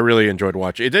enjoyed it. I really enjoyed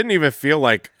watching it. It didn't even feel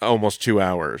like almost 2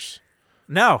 hours.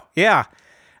 No, yeah.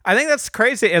 I think that's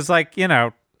crazy. It's like,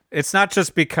 it's not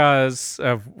just because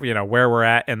of, where we're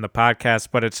at in the podcast,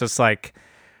 but it's just like,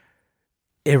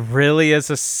 it really is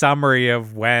a summary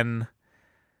of when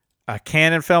a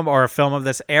canon film or a film of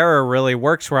this era really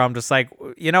works, where I'm just like,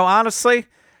 honestly,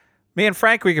 me and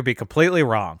Frank, we could be completely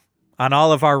wrong on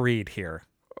all of our read here.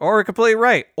 Or we're completely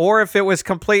right. Or if it was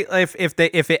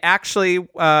if it actually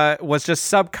was just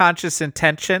subconscious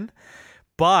intention.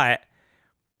 But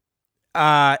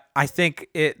I think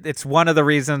it's one of the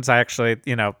reasons I actually,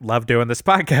 love doing this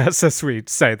podcast, as we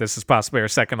say this is possibly our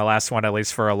second to last one, at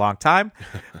least for a long time,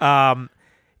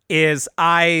 is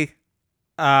I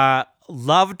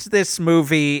loved this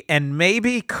movie and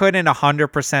maybe couldn't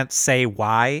 100% say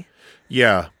why.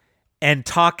 Yeah. And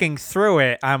talking through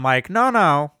it, I'm like,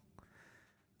 no.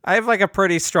 I have like a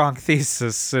pretty strong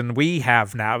thesis, and we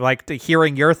have now, like,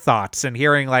 hearing your thoughts and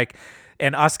hearing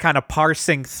and us kind of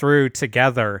parsing through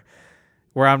together,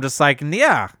 where I'm just like,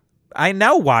 yeah, I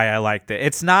know why I liked it.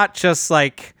 It's not just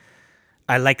like,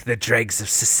 I like the dregs of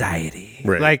society.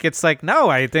 Right. Like, it's like, no,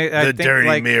 I think the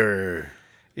dirty mirror.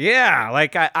 Yeah.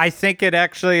 Like, I think it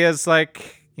actually is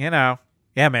like,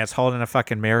 yeah, man, it's holding a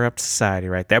fucking mirror up to society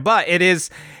right there. But it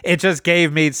just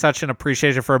gave me such an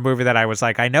appreciation for a movie that I was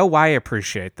like, I know why I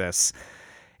appreciate this.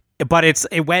 But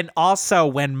it went also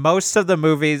when most of the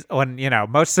movies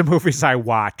I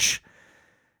watch,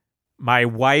 my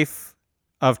wife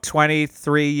of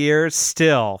 23 years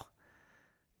still,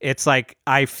 it's like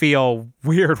I feel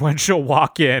weird when she'll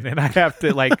walk in and I have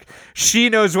to she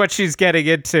knows what she's getting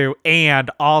into,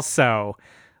 and also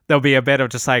there'll be a bit of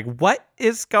just like, what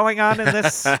is going on in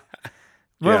this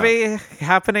movie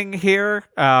happening here?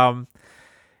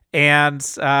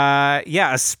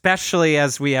 Especially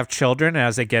as we have children and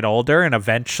as they get older, and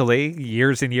eventually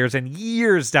years and years and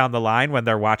years down the line when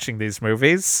they're watching these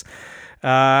movies,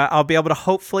 I'll be able to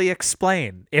hopefully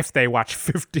explain if they watch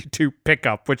 52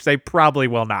 Pickup, which they probably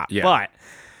will not. Yeah. But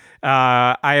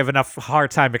I have enough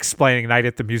hard time explaining Night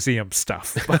at the Museum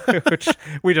stuff, which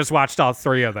we just watched all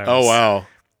three of those. Oh, wow.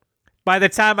 By the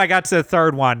time I got to the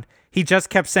third one, he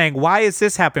just kept saying, why is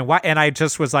this happening? Why? And I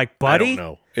just was like, buddy, I don't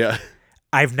know. Yeah.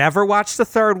 I've never watched the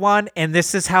third one, and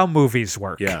this is how movies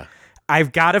work. Yeah.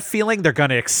 I've got a feeling they're going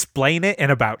to explain it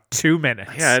in about 2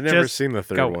 minutes. Yeah, I've never seen the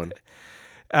third one.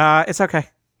 It's okay.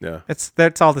 Yeah.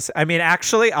 That's all this. I mean,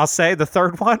 actually, I'll say the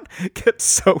third one gets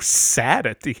so sad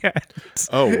at the end.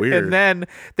 Oh, weird. And then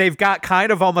they've got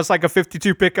kind of almost like a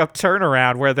 52 Pickup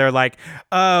turnaround where they're like,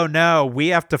 oh no, we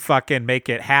have to fucking make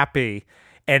it happy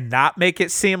and not make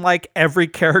it seem like every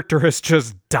character has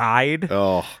just died.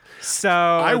 Oh.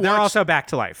 So they're also back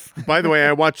to life. By the way,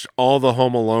 I watched all the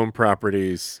Home Alone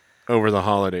properties over the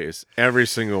holidays. Every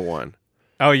single one.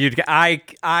 Oh,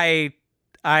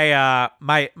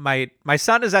 my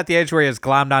son is at the age where he has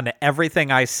glommed onto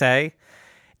everything I say.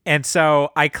 And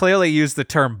so I clearly use the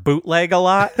term bootleg a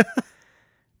lot.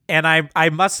 And I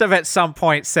must have at some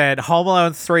point said Home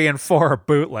Alone 3 and 4 are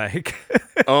bootleg.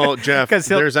 Oh, Geoff,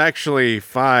 there's actually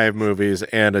 5 movies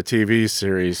and a TV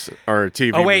series or a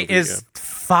TV movie. Oh, wait, is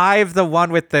 5 the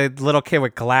one with the little kid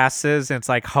with glasses and it's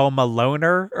like Home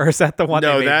Aloner? Or is that the one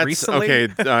they made recently?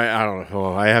 Okay, I don't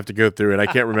know. I have to go through it. I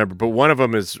can't remember. But one of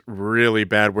them is really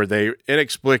bad where they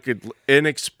inexplicably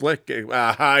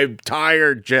I'm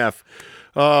tired, Geoff.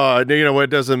 It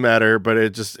doesn't matter. But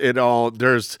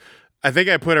I think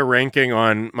I put a ranking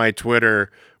on my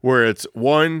Twitter where it's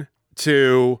 1,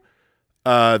 2,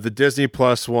 the Disney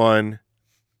Plus one,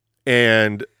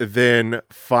 and then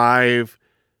 5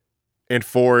 and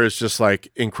 4 is just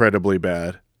like incredibly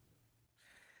bad.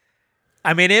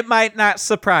 I mean, it might not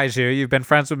surprise you. You've been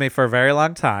friends with me for a very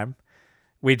long time.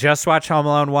 We just watched Home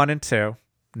Alone 1 and 2.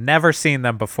 Never seen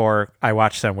them before I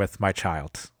watched them with my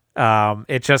child.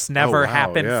 It just never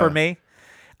happened for me.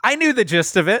 I knew the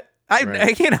gist of it.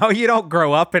 Right. You don't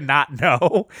grow up and not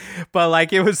know,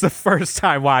 but it was the first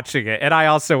time watching it. And I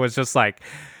also was just like,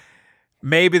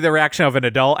 maybe the reaction of an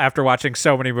adult after watching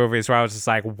so many movies where I was just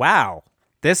like, wow,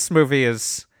 this movie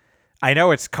is I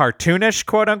know it's cartoonish,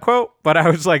 quote unquote, but I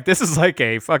was like, this is like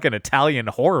a fucking Italian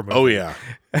horror movie. Oh, yeah.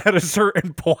 At a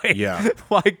certain point. Yeah.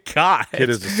 My God. Kid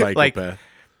is a psychopath. Like,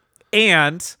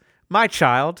 and my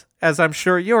child, as I'm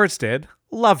sure yours did,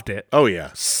 loved it. Oh,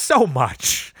 yeah. So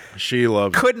much. She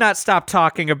loved it. Could not stop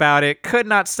talking about it. Could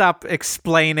not stop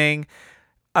explaining.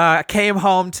 Came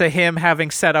home to him having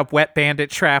set up wet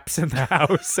bandit traps in the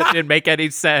house. It didn't make any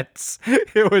sense.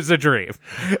 It was a dream.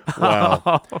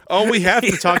 Wow. Oh, we have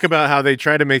to talk about how they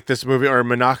tried to make this movie, or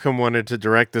Menachem wanted to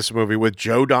direct this movie with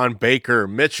Joe Don Baker,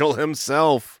 Mitchell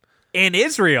himself. In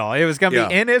Israel. It was going to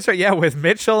be in Israel. Yeah, with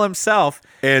Mitchell himself.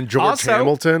 And George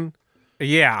Hamilton.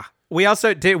 Yeah. We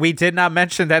did not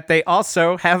mention that they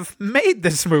also have made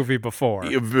this movie before.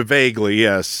 Vaguely,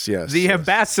 yes. The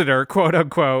ambassador, quote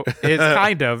unquote, is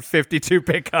kind of 52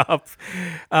 pickup.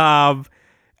 I'll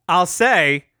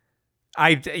say,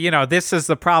 this is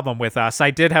the problem with us. I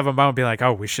did have a moment be like,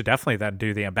 oh, we should definitely then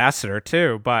do The Ambassador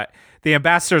too. But The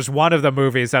Ambassador is one of the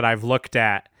movies that I've looked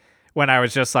at when I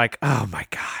was just like, oh my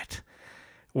God,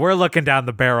 we're looking down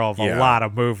the barrel of a lot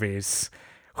of movies.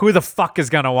 Who the fuck is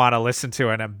going to want to listen to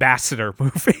an Ambassador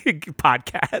movie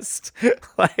podcast?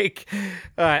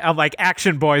 I'm like,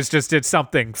 Action Boys just did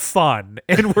something fun,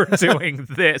 and we're doing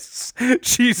this.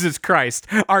 Jesus Christ.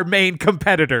 Our main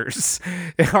competitors.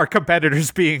 Our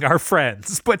competitors being our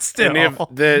friends, but still.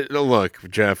 Look,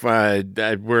 Geoff,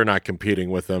 we're not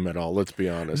competing with them at all. Let's be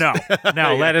honest. No,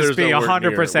 let us be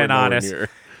 100% honest.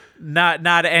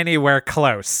 Not anywhere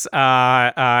close. We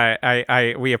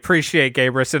appreciate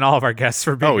Gabrus and all of our guests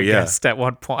for being a guest at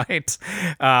one point.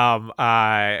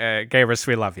 Gabrus,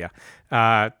 we love you.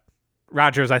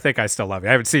 Rogers, I think I still love you.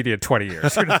 I haven't seen you in 20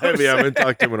 years. I haven't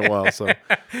talked to him in a while. So,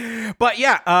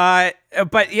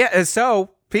 So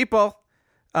people,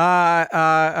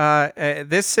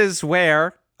 this is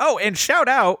where. Oh, and shout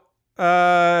out.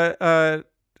 Well,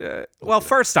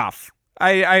 first off.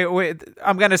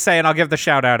 I'm going to say, and I'll give the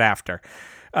shout out after.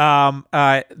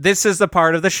 This is the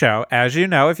part of the show, as you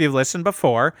know, if you've listened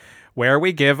before, where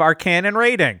we give our canon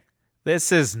rating.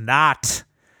 This is not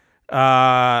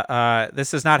how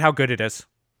good it is.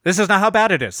 This is not how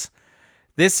bad it is.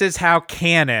 This is how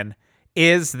canon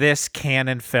is this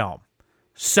canon film.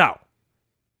 So,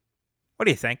 what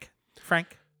do you think,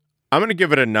 Frank? I'm going to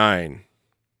give it a 9.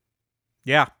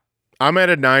 Yeah. I'm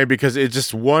at a 9 because it's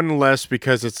just one less,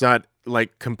 because it's not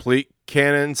like complete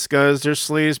canon scuzz or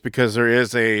sleaze, because there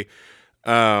is a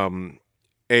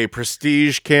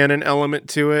prestige canon element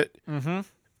to it. Mm-hmm.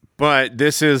 But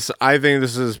I think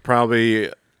this is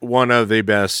probably one of the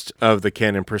best of the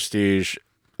canon prestige.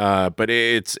 But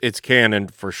it's canon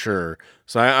for sure.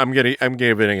 So I'm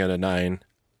giving it a 9.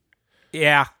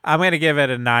 Yeah, I'm gonna give it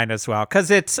a 9 as well,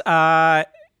 because it's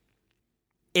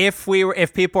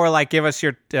if people were like, give us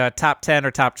your top 10 or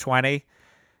top 20.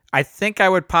 I think I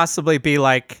would possibly be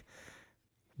like,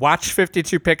 watch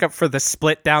 52 Pickup for the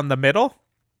split down the middle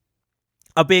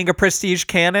of being a prestige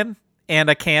canon and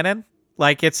a canon.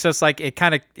 Like, it's just like, it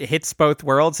kind of hits both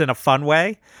worlds in a fun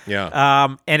way.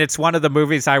 Yeah. And it's one of the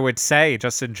movies I would say,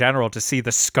 just in general, to see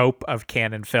the scope of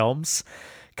canon films,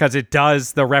 because it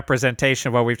does the representation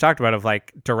of what we've talked about, of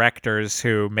like directors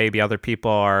who maybe other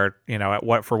people are,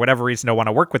 for whatever reason, don't want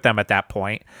to work with them at that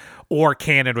point. Or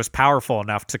canon was powerful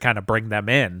enough to kind of bring them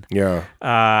in.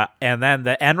 Yeah. And then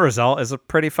the end result is a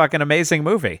pretty fucking amazing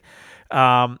movie.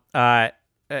 So yeah,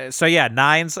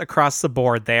 9s across the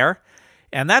board there.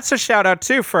 And that's a shout out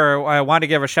too I want to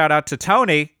give a shout out to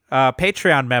Tony,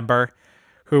 Patreon member,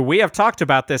 who we have talked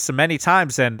about this many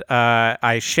times, and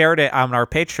I shared it on our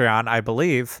Patreon, I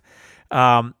believe.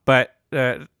 But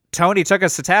Tony took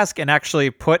us to task and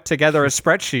actually put together a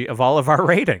spreadsheet of all of our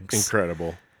ratings.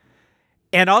 Incredible.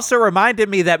 And also reminded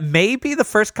me that maybe the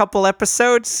first couple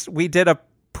episodes we did a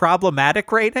problematic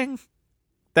rating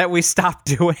that we stopped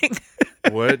doing.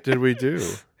 What did we do?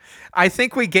 I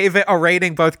think we gave it a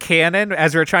rating, both canon,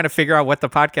 as we were trying to figure out what the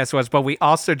podcast was, but we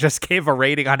also just gave a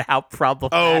rating on how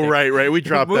problematic. Oh, right. We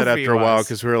dropped that after a while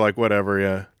because we were like, whatever,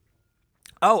 yeah.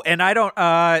 Oh, and I don't,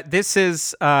 this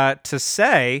is to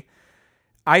say,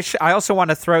 I also want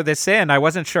to throw this in. I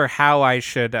wasn't sure how I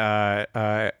should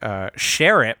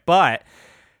share it, but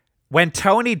when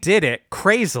Tony did it,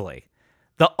 crazily,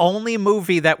 the only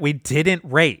movie that we didn't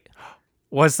rate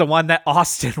was the one that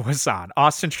Austin was on.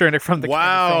 Austin Chernick from the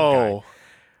Canon Film Guide.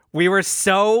 We were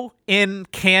so in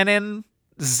canon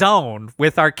zone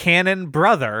with our canon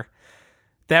brother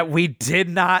that we did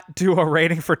not do a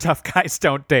rating for Tough Guys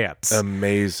Don't Dance.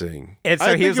 Amazing. And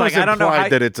so he was like, I don't know how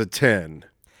that it's a 10.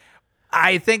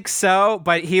 I think so,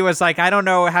 but he was like, I don't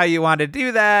know how you want to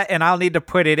do that, and I'll need to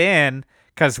put it in,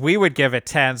 because we would give it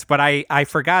 10s. But I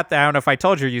forgot that. I don't know if I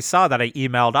told you saw that I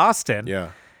emailed Austin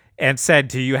and said,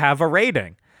 do you have a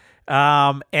rating?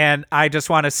 And I just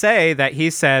want to say that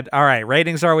he said, all right,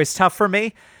 ratings are always tough for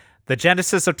me. The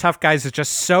genesis of Tough Guys is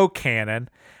just so canon.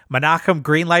 Menachem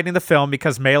greenlighting the film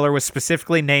because Mailer was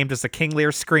specifically named as the King Lear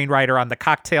screenwriter on the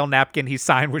cocktail napkin he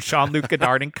signed with Jean-Luc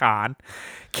Godard and Cannes.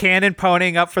 Cannon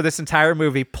ponying up for this entire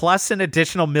movie, plus an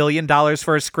additional $1 million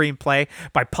for a screenplay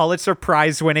by Pulitzer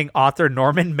Prize-winning author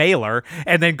Norman Mailer,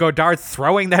 and then Godard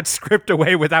throwing that script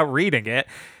away without reading it.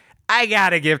 I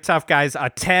gotta give Tough Guys a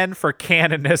 10 for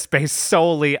canonness based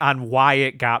solely on why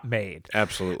it got made.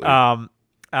 Absolutely.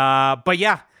 But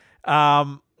yeah.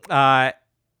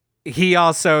 He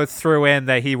also threw in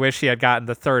that he wished he had gotten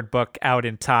the third book out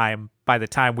in time by the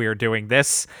time we were doing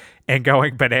this and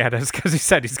Going Bananas, because he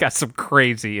said he's got some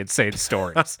crazy, insane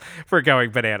stories for Going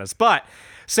Bananas. But,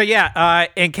 so yeah,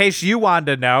 in case you wanted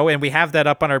to know, and we have that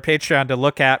up on our Patreon to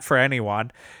look at for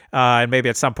anyone, and maybe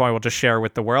at some point we'll just share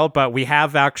with the world, but we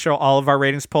have all of our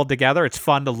ratings pulled together. It's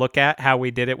fun to look at how we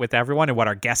did it with everyone and what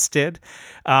our guests did.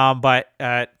 But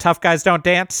Tough Guys Don't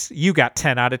Dance, you got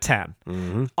 10 out of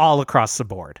 10 all across the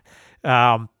board.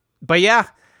 But yeah,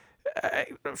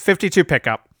 52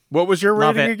 pickup. What was your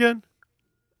rating again?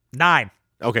 9.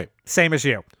 Okay. Same as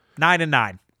you. 9 and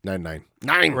 9. 9.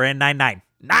 We're in 9.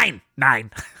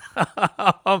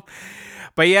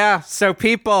 But yeah, so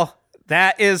people,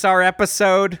 that is our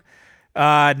episode.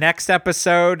 Next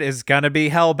episode is going to be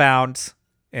Hellbound.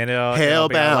 And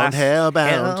Hellbound.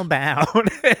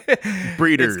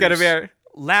 Breeders. It's going to be our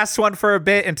last one for a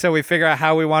bit until we figure out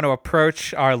how we want to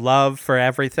approach our love for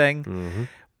everything.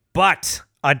 But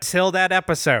until that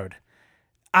episode,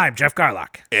 I'm Geoff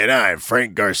Garlock. And I'm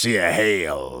Frank Garcia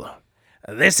Hale.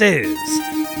 This is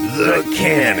The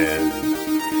Cannon.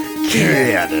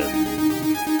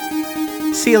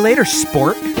 See you later,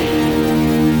 sport.